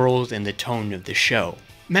the world and the tone of the show.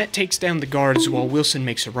 Matt takes down the guards while Wilson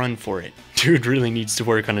makes a run for it. Dude really needs to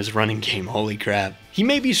work on his running game, holy crap. He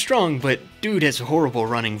may be strong, but dude has a horrible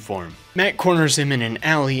running form. Matt corners him in an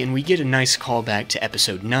alley and we get a nice callback to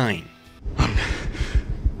episode 9.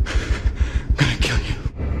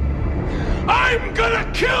 I'm gonna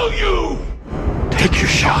kill you! Take your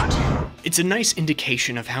shot. It's a nice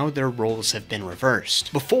indication of how their roles have been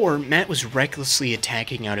reversed. Before, Matt was recklessly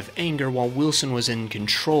attacking out of anger while Wilson was in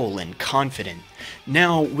control and confident.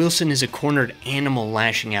 Now, Wilson is a cornered animal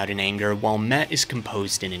lashing out in anger while Matt is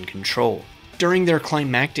composed and in control. During their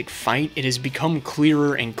climactic fight, it has become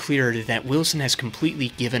clearer and clearer that Wilson has completely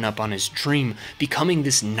given up on his dream, becoming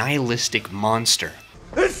this nihilistic monster.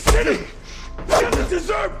 This city doesn't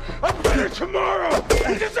deserve a better tomorrow!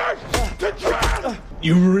 It deserves to drown!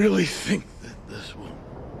 You really think that this will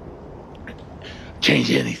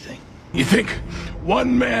change anything? You think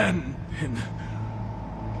one man in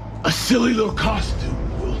a silly little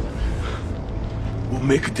costume will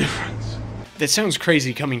make a difference? That sounds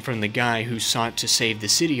crazy coming from the guy who sought to save the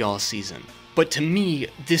city all season. But to me,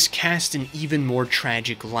 this cast an even more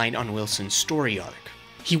tragic light on Wilson's story arc.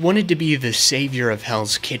 He wanted to be the savior of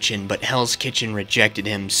Hell's Kitchen, but Hell's Kitchen rejected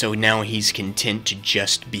him, so now he's content to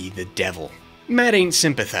just be the devil. Matt ain't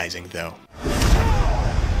sympathizing, though.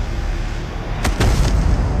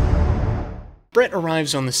 Brett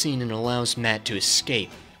arrives on the scene and allows Matt to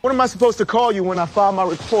escape. What am I supposed to call you when I file my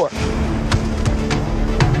report?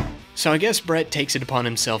 So I guess Brett takes it upon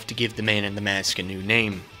himself to give the man in the mask a new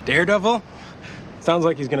name. Daredevil? Sounds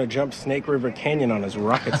like he's gonna jump Snake River Canyon on his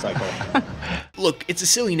rocket cycle. Look, it's a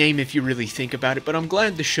silly name if you really think about it, but I'm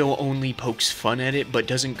glad the show only pokes fun at it, but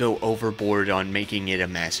doesn't go overboard on making it a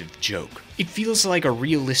massive joke. It feels like a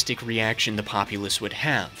realistic reaction the populace would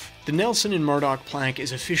have. The Nelson and Murdoch plaque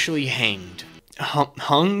is officially hanged.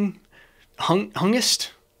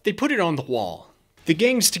 Hungest? They put it on the wall. The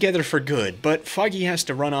gang's together for good, but Foggy has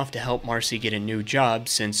to run off to help Marcy get a new job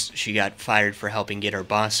since she got fired for helping get her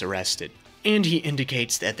boss arrested. And he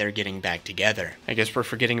indicates that they're getting back together. I guess we're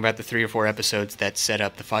forgetting about the 3 or 4 episodes that set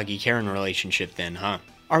up the Foggy-Karen relationship then, huh?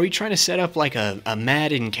 Are we trying to set up like a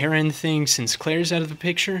Matt and Karen thing since Claire's out of the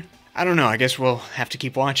picture? I don't know, I guess we'll have to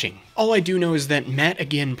keep watching. All I do know is that Matt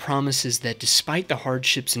again promises that despite the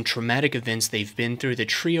hardships and traumatic events they've been through, the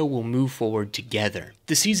trio will move forward together.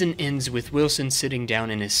 The season ends with Wilson sitting down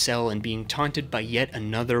in his cell and being taunted by yet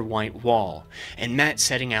another white wall, and Matt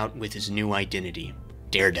setting out with his new identity,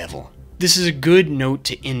 Daredevil. This is a good note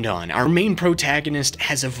to end on. Our main protagonist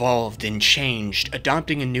has evolved and changed,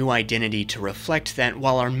 adopting a new identity to reflect that,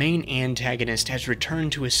 while our main antagonist has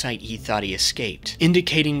returned to a site he thought he escaped,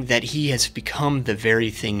 indicating that he has become the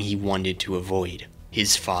very thing he wanted to avoid,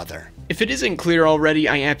 his father. If it isn't clear already,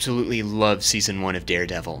 I absolutely love Season 1 of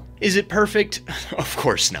Daredevil. Is it perfect? Of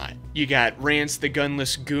course not. You got Rance the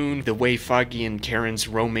gunless goon, the way Foggy and Karen's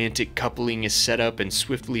romantic coupling is set up and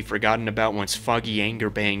swiftly forgotten about once Foggy anger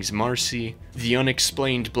bangs Marcy, the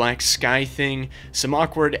unexplained black sky thing, some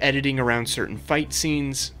awkward editing around certain fight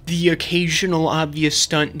scenes, the occasional obvious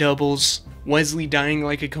stunt doubles, Wesley dying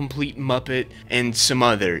like a complete muppet, and some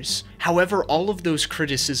others. However, all of those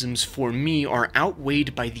criticisms for me are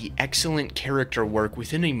outweighed by the excellent character work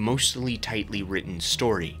within a mostly tightly written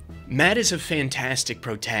story. Matt is a fantastic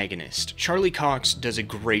protagonist. Charlie Cox does a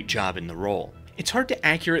great job in the role. It's hard to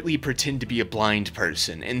accurately pretend to be a blind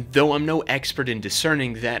person, and though I'm no expert in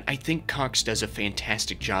discerning that, I think Cox does a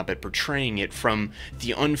fantastic job at portraying it, from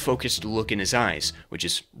the unfocused look in his eyes, which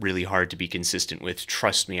is really hard to be consistent with,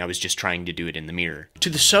 trust me, I was just trying to do it in the mirror, to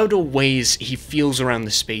the subtle ways he feels around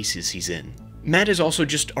the spaces he's in. Matt is also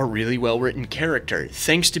just a really well-written character.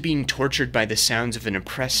 Thanks to being tortured by the sounds of an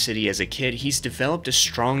oppressed city as a kid, he's developed a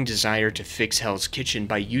strong desire to fix Hell's Kitchen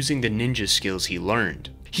by using the ninja skills he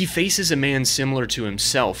learned. He faces a man similar to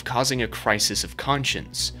himself, causing a crisis of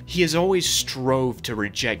conscience. He has always strove to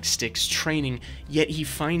reject Stick's training, yet he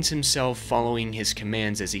finds himself following his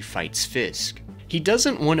commands as he fights Fisk. He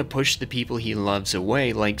doesn't want to push the people he loves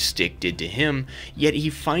away like Stick did to him, yet he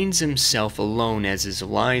finds himself alone as his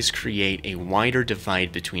lies create a wider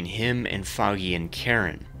divide between him and Foggy and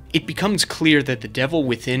Karen. It becomes clear that the devil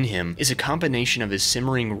within him is a combination of his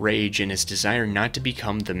simmering rage and his desire not to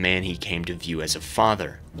become the man he came to view as a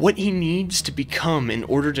father. What he needs to become in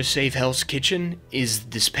order to save Hell's Kitchen is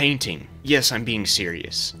this painting. Yes, I'm being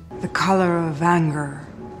serious. The color of anger,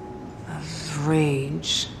 of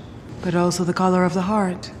rage, but also the color of the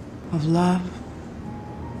heart, of love,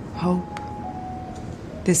 hope.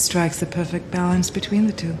 This strikes the perfect balance between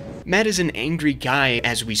the two. Matt is an angry guy,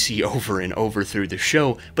 as we see over and over through the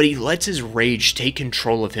show, but he lets his rage take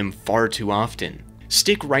control of him far too often.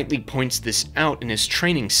 Stick rightly points this out in his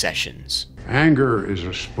training sessions. Anger is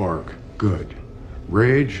a spark, good.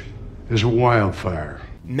 Rage is a wildfire.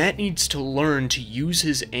 Matt needs to learn to use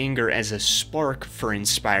his anger as a spark for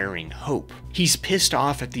inspiring hope. He's pissed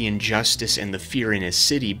off at the injustice and the fear in his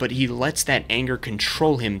city, but he lets that anger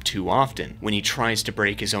control him too often. When he tries to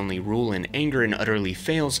break his only rule in anger and utterly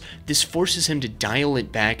fails, this forces him to dial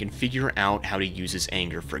it back and figure out how to use his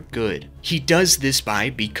anger for good. He does this by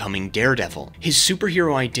becoming Daredevil. His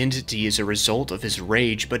superhero identity is a result of his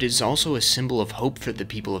rage, but is also a symbol of hope for the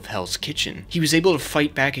people of Hell's Kitchen. He was able to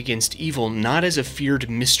fight back against evil not as a feared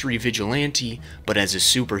mystery vigilante, but as a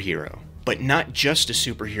superhero. But not just a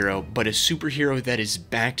superhero, but a superhero that is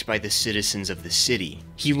backed by the citizens of the city.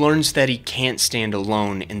 He learns that he can't stand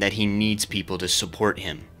alone and that he needs people to support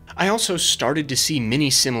him. I also started to see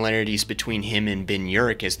many similarities between him and Ben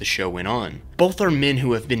Urich as the show went on. Both are men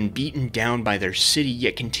who have been beaten down by their city,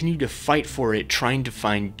 yet continue to fight for it, trying to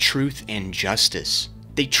find truth and justice.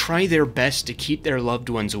 They try their best to keep their loved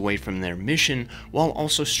ones away from their mission, while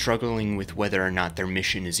also struggling with whether or not their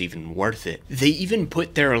mission is even worth it. They even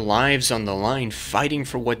put their lives on the line fighting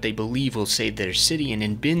for what they believe will save their city, and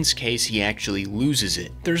in Ben's case, he actually loses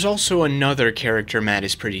it. There's also another character Matt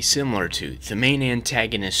is pretty similar to, the main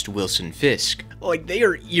antagonist Wilson Fisk. Like, they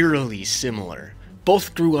are eerily similar.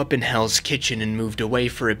 Both grew up in Hell's Kitchen and moved away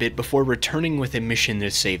for a bit before returning with a mission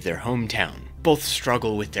to save their hometown. Both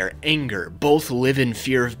struggle with their anger, both live in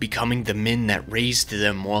fear of becoming the men that raised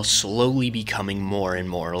them while slowly becoming more and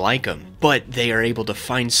more like them. But they are able to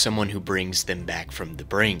find someone who brings them back from the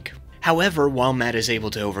brink. However, while Matt is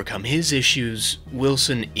able to overcome his issues,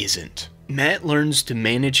 Wilson isn't. Matt learns to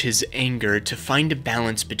manage his anger to find a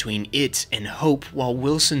balance between it and hope, while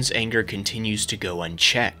Wilson's anger continues to go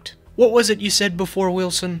unchecked. What was it you said before,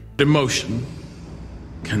 Wilson? Emotion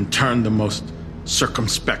can turn the most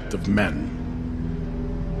circumspect of men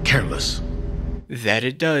careless. That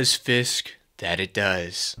it does, Fisk. That it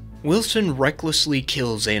does. Wilson recklessly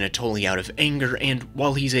kills Anatoly out of anger, and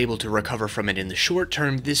while he's able to recover from it in the short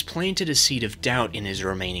term, this planted a seed of doubt in his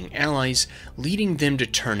remaining allies, leading them to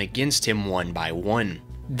turn against him one by one.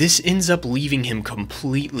 This ends up leaving him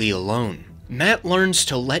completely alone. Matt learns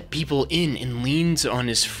to let people in and leans on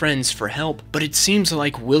his friends for help, but it seems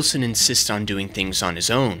like Wilson insists on doing things on his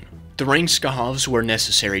own. The Rangskahovs were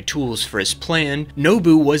necessary tools for his plan.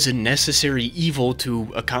 Nobu was a necessary evil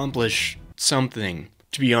to accomplish something.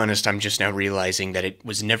 To be honest, I'm just now realizing that it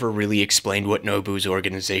was never really explained what Nobu's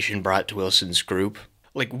organization brought to Wilson's group.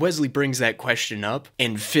 Like, Wesley brings that question up,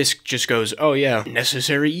 and Fisk just goes, oh yeah,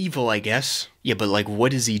 necessary evil, I guess. Yeah, but like,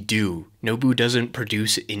 what does he do? Nobu doesn't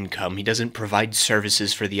produce income, he doesn't provide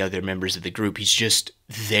services for the other members of the group, he's just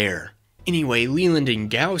there. Anyway, Leland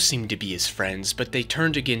and Gao seemed to be his friends, but they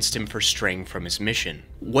turned against him for straying from his mission.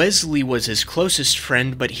 Wesley was his closest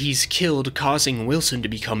friend, but he's killed, causing Wilson to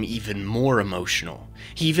become even more emotional.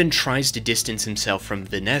 He even tries to distance himself from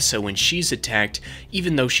Vanessa when she's attacked,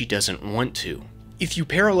 even though she doesn't want to. If you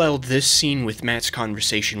parallel this scene with Matt's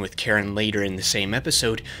conversation with Karen later in the same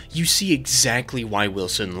episode, you see exactly why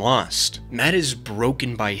Wilson lost. Matt is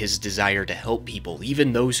broken by his desire to help people,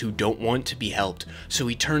 even those who don't want to be helped, so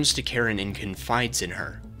he turns to Karen and confides in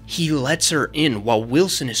her. He lets her in, while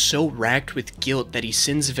Wilson is so racked with guilt that he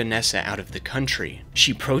sends Vanessa out of the country.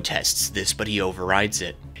 She protests this, but he overrides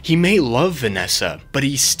it. He may love Vanessa, but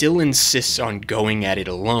he still insists on going at it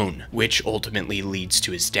alone, which ultimately leads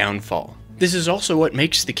to his downfall. This is also what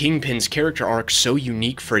makes the Kingpin's character arc so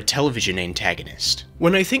unique for a television antagonist.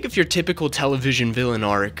 When I think of your typical television villain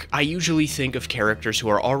arc, I usually think of characters who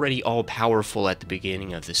are already all-powerful at the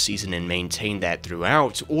beginning of the season and maintain that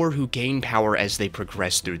throughout, or who gain power as they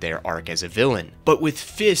progress through their arc as a villain. But with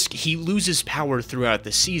Fisk, he loses power throughout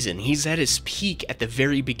the season. He's at his peak at the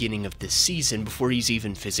very beginning of the season before he's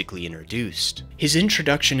even physically introduced. His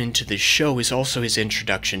introduction into the show is also his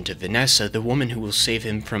introduction to Vanessa, the woman who will save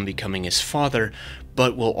him from becoming his father,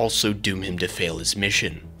 but will also doom him to fail his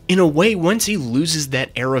mission. In a way, once he loses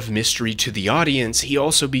that air of mystery to the audience, he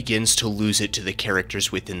also begins to lose it to the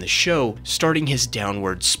characters within the show, starting his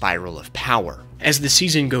downward spiral of power. As the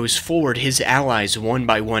season goes forward, his allies one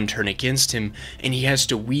by one turn against him, and he has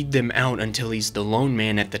to weed them out until he's the lone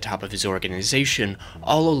man at the top of his organization,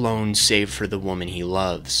 all alone save for the woman he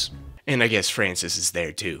loves. And I guess Francis is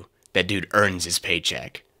there too. That dude earns his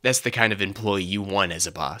paycheck. That's the kind of employee you want as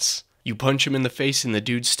a boss. You punch him in the face and the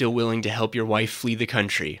dude's still willing to help your wife flee the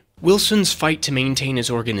country. Wilson's fight to maintain his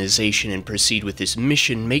organization and proceed with his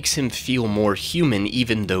mission makes him feel more human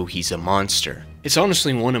even though he's a monster. It's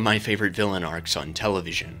honestly one of my favorite villain arcs on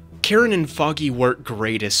television. Karen and Foggy work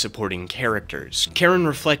great as supporting characters. Karen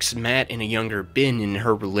reflects Matt and a younger Ben in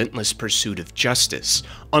her relentless pursuit of justice.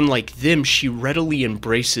 Unlike them, she readily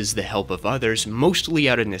embraces the help of others, mostly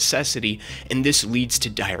out of necessity, and this leads to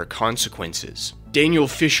dire consequences. Daniel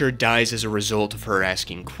Fisher dies as a result of her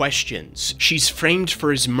asking questions. She's framed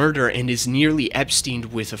for his murder and is nearly Epsteined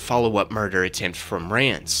with a follow-up murder attempt from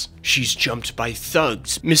Rance. She's jumped by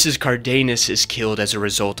thugs. Mrs. Cardenas is killed as a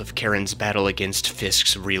result of Karen's battle against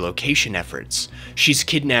Fisk's relocation efforts. She's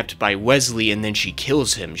kidnapped by Wesley and then she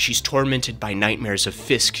kills him. She's tormented by nightmares of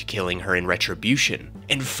Fisk killing her in retribution.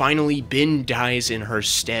 And finally, Ben dies in her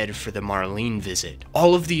stead for the Marlene visit.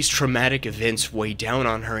 All of these traumatic events weigh down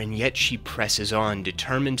on her, and yet she presses on,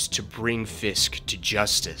 determined to bring Fisk to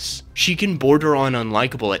justice. She can border on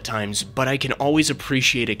unlikable at times, but I can always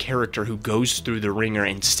appreciate a character who goes through the ringer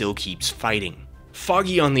and still keeps fighting.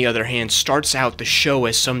 Foggy, on the other hand, starts out the show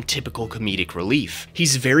as some typical comedic relief.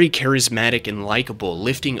 He's very charismatic and likable,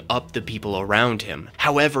 lifting up the people around him.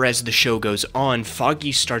 However, as the show goes on,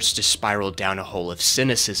 Foggy starts to spiral down a hole of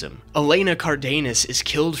cynicism. Elena Cardenas is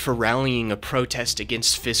killed for rallying a protest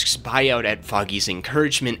against Fisk's buyout at Foggy's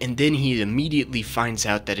encouragement, and then he immediately finds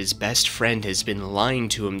out that his best friend has been lying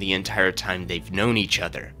to him the entire time they've known each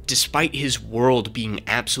other. Despite his world being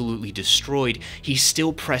absolutely destroyed, he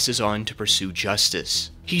still presses on to pursue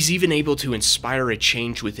justice. He's even able to inspire a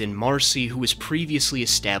change within Marcy, who was previously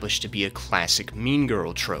established to be a classic mean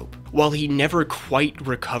girl trope. While he never quite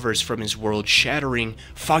recovers from his world shattering,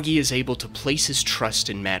 Foggy is able to place his trust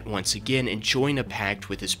in Matt once again and join a pact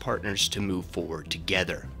with his partners to move forward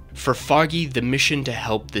together. For Foggy, the mission to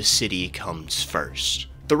help the city comes first.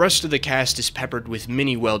 The rest of the cast is peppered with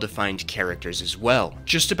many well-defined characters as well.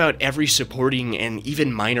 Just about every supporting and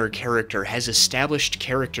even minor character has established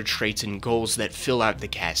character traits and goals that fill out the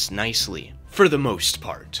cast nicely. For the most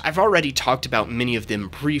part. I've already talked about many of them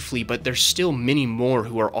briefly, but there's still many more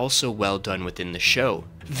who are also well done within the show.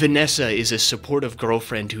 Vanessa is a supportive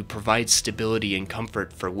girlfriend who provides stability and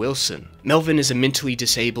comfort for Wilson. Melvin is a mentally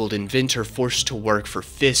disabled inventor forced to work for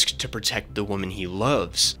Fisk to protect the woman he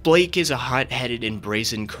loves. Blake is a hot-headed and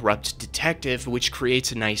brazen corrupt detective, which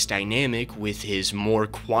creates a nice dynamic with his more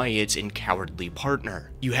quiet and cowardly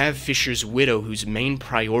partner. You have Fisher's widow, whose main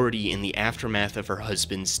priority in the aftermath of her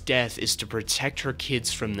husband's death is to protect her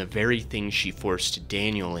kids from the very thing she forced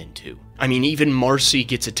Daniel into. I mean, even Marcy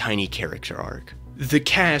gets a tiny character arc. The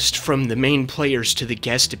cast, from the main players to the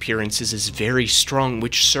guest appearances, is very strong,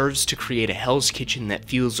 which serves to create a Hell's Kitchen that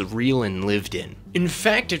feels real and lived in. In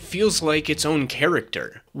fact, it feels like its own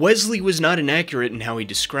character. Wesley was not inaccurate in how he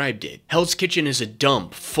described it. Hell's Kitchen is a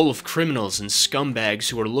dump, full of criminals and scumbags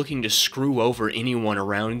who are looking to screw over anyone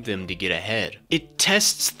around them to get ahead. It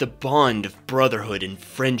tests the bond of brotherhood and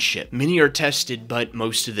friendship. Many are tested, but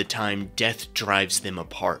most of the time, death drives them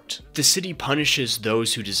apart. The city punishes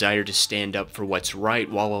those who desire to stand up for what's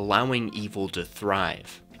right while allowing evil to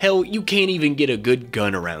thrive. Hell, you can't even get a good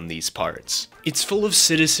gun around these parts. It's full of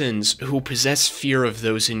citizens who possess fear of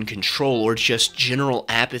those in control or just general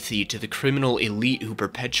apathy to the criminal elite who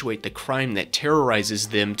perpetuate the crime that terrorizes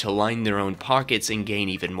them to line their own pockets and gain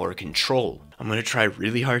even more control. I'm gonna try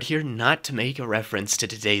really hard here not to make a reference to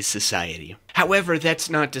today's society. However, that's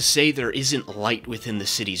not to say there isn't light within the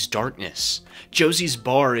city's darkness. Josie's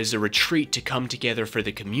Bar is a retreat to come together for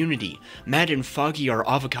the community. Matt and Foggy are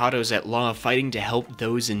avocados at law fighting to help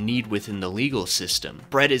those in need within the legal system.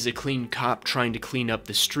 Brett is a clean cop trying to clean up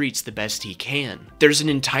the streets the best he can. There's an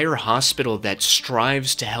entire hospital that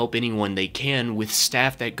strives to help anyone they can, with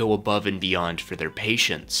staff that go above and beyond for their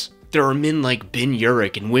patients. There are men like Ben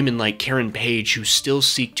Urich and women like Karen Page who still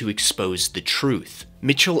seek to expose the truth.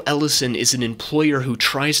 Mitchell Ellison is an employer who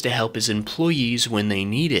tries to help his employees when they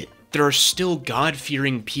need it. There are still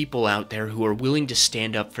God-fearing people out there who are willing to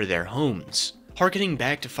stand up for their homes. Harkening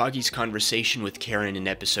back to Foggy's conversation with Karen in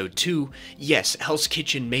episode 2, yes, Hell's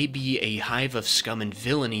Kitchen may be a hive of scum and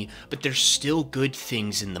villainy, but there's still good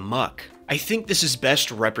things in the muck. I think this is best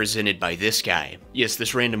represented by this guy. Yes,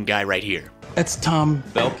 this random guy right here. That's Tom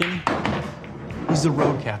Belkin. He's the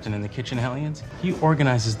road captain in the Kitchen Hellions. He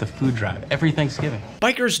organizes the food drive every Thanksgiving.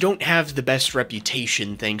 Bikers don't have the best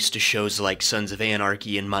reputation thanks to shows like Sons of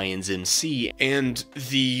Anarchy and Mayans MC, and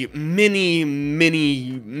the many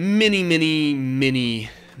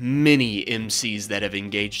MCs that have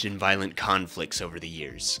engaged in violent conflicts over the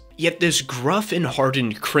years. Yet this gruff and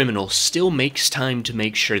hardened criminal still makes time to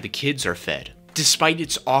make sure the kids are fed. Despite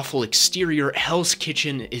its awful exterior, Hell's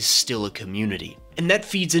Kitchen is still a community. And that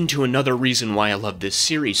feeds into another reason why I love this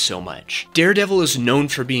series so much. Daredevil is known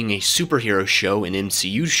for being a superhero show, an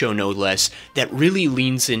MCU show no less, that really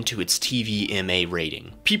leans into its TVMA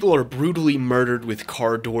rating. People are brutally murdered with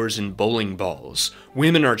car doors and bowling balls,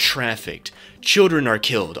 women are trafficked, children are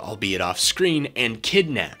killed, albeit off screen, and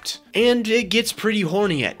kidnapped. And it gets pretty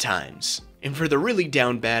horny at times. And for the really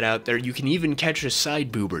down bad out there, you can even catch a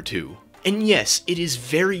side boob or two. And yes, it is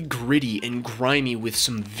very gritty and grimy with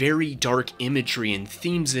some very dark imagery and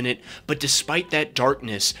themes in it, but despite that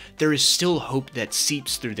darkness, there is still hope that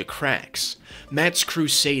seeps through the cracks. Matt's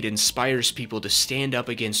crusade inspires people to stand up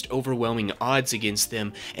against overwhelming odds against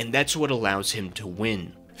them, and that's what allows him to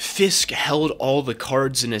win. Fisk held all the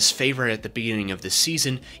cards in his favor at the beginning of the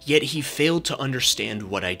season, yet he failed to understand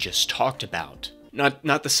what I just talked about.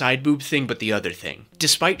 Not the side boob thing, but the other thing.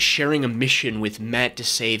 Despite sharing a mission with Matt to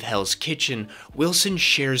save Hell's Kitchen, Wilson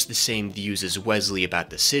shares the same views as Wesley about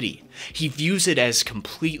the city. He views it as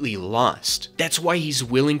completely lost. That's why he's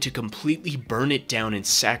willing to completely burn it down and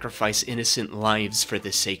sacrifice innocent lives for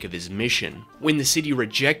the sake of his mission. When the city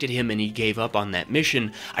rejected him and he gave up on that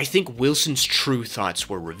mission, I think Wilson's true thoughts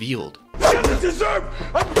were revealed. You deserve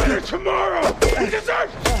a better tomorrow! You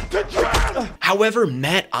deserve to drown! However,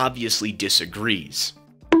 Matt obviously disagrees.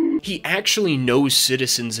 He actually knows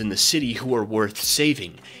citizens in the city who are worth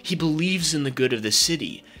saving. He believes in the good of the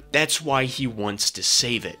city. That's why he wants to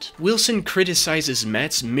save it. Wilson criticizes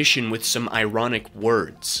Matt's mission with some ironic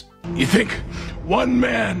words. You think one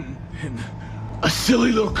man in a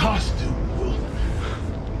silly little costume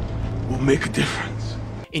will make a difference?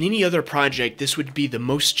 In any other project, this would be the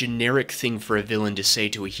most generic thing for a villain to say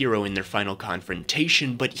to a hero in their final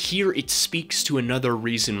confrontation, but here it speaks to another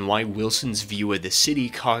reason why Wilson's view of the city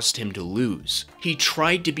caused him to lose. He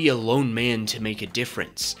tried to be a lone man to make a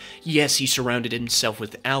difference. Yes, he surrounded himself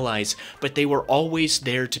with allies, but they were always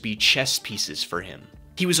there to be chess pieces for him.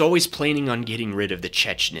 He was always planning on getting rid of the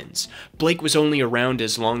Chechnins. Blake was only around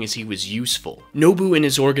as long as he was useful. Nobu and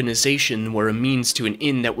his organization were a means to an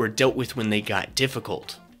end that were dealt with when they got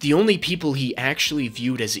difficult. The only people he actually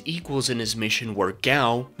viewed as equals in his mission were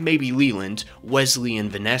Gao, maybe Leland, Wesley,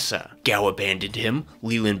 and Vanessa. Gao abandoned him,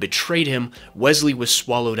 Leland betrayed him, Wesley was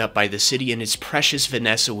swallowed up by the city, and his precious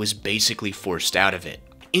Vanessa was basically forced out of it.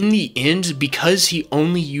 In the end, because he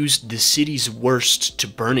only used the city's worst to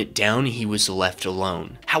burn it down, he was left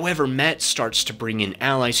alone. However, Matt starts to bring in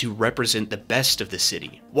allies who represent the best of the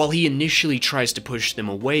city. While he initially tries to push them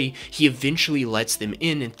away, he eventually lets them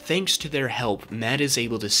in, and thanks to their help, Matt is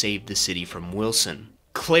able to save the city from Wilson.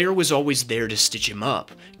 Claire was always there to stitch him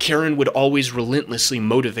up. Karen would always relentlessly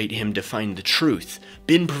motivate him to find the truth.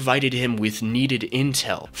 Ben provided him with needed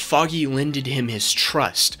intel. Foggy lended him his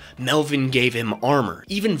trust. Melvin gave him armor.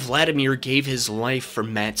 Even Vladimir gave his life for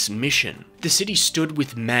Matt's mission. The city stood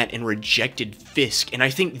with Matt and rejected Fisk, and I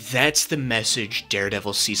think that's the message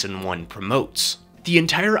Daredevil Season 1 promotes. The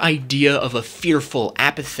entire idea of a fearful,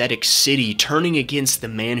 apathetic city turning against the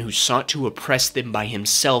man who sought to oppress them by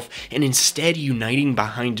himself and instead uniting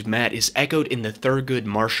behind Matt is echoed in the Thurgood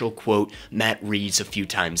Marshall quote Matt reads a few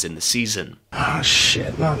times in the season. Oh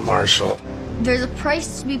shit, not Marshall. There's a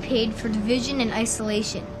price to be paid for division and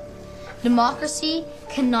isolation. Democracy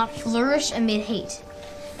cannot flourish amid hate.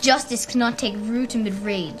 Justice cannot take root amid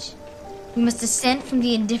rage. We must dissent from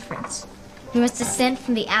the indifference. We must dissent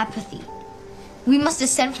from the apathy. We must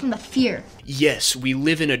dissent from the fear. Yes, we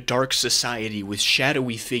live in a dark society with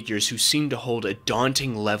shadowy figures who seem to hold a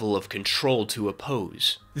daunting level of control to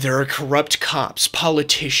oppose. There are corrupt cops,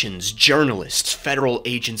 politicians, journalists, federal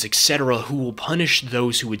agents, etc. who will punish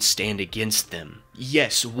those who would stand against them.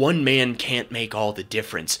 Yes, one man can't make all the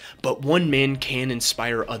difference, but one man can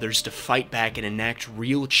inspire others to fight back and enact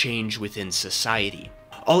real change within society.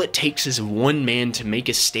 All it takes is one man to make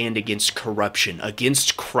a stand against corruption,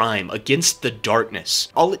 against crime, against the darkness.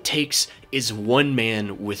 All it takes is one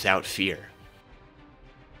man without fear.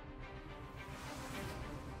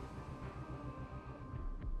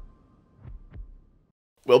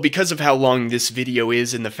 Well, because of how long this video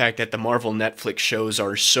is and the fact that the Marvel Netflix shows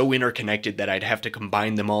are so interconnected that I'd have to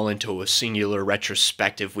combine them all into a singular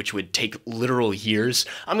retrospective, which would take literal years,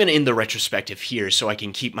 I'm going to end the retrospective here so I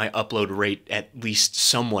can keep my upload rate at least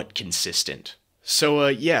somewhat consistent. So,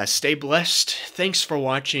 yeah, stay blessed. Thanks for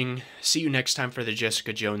watching. See you next time for the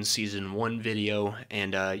Jessica Jones Season 1 video.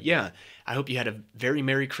 And, yeah, I hope you had a very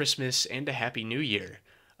Merry Christmas and a Happy New Year.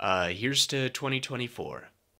 Here's to 2024.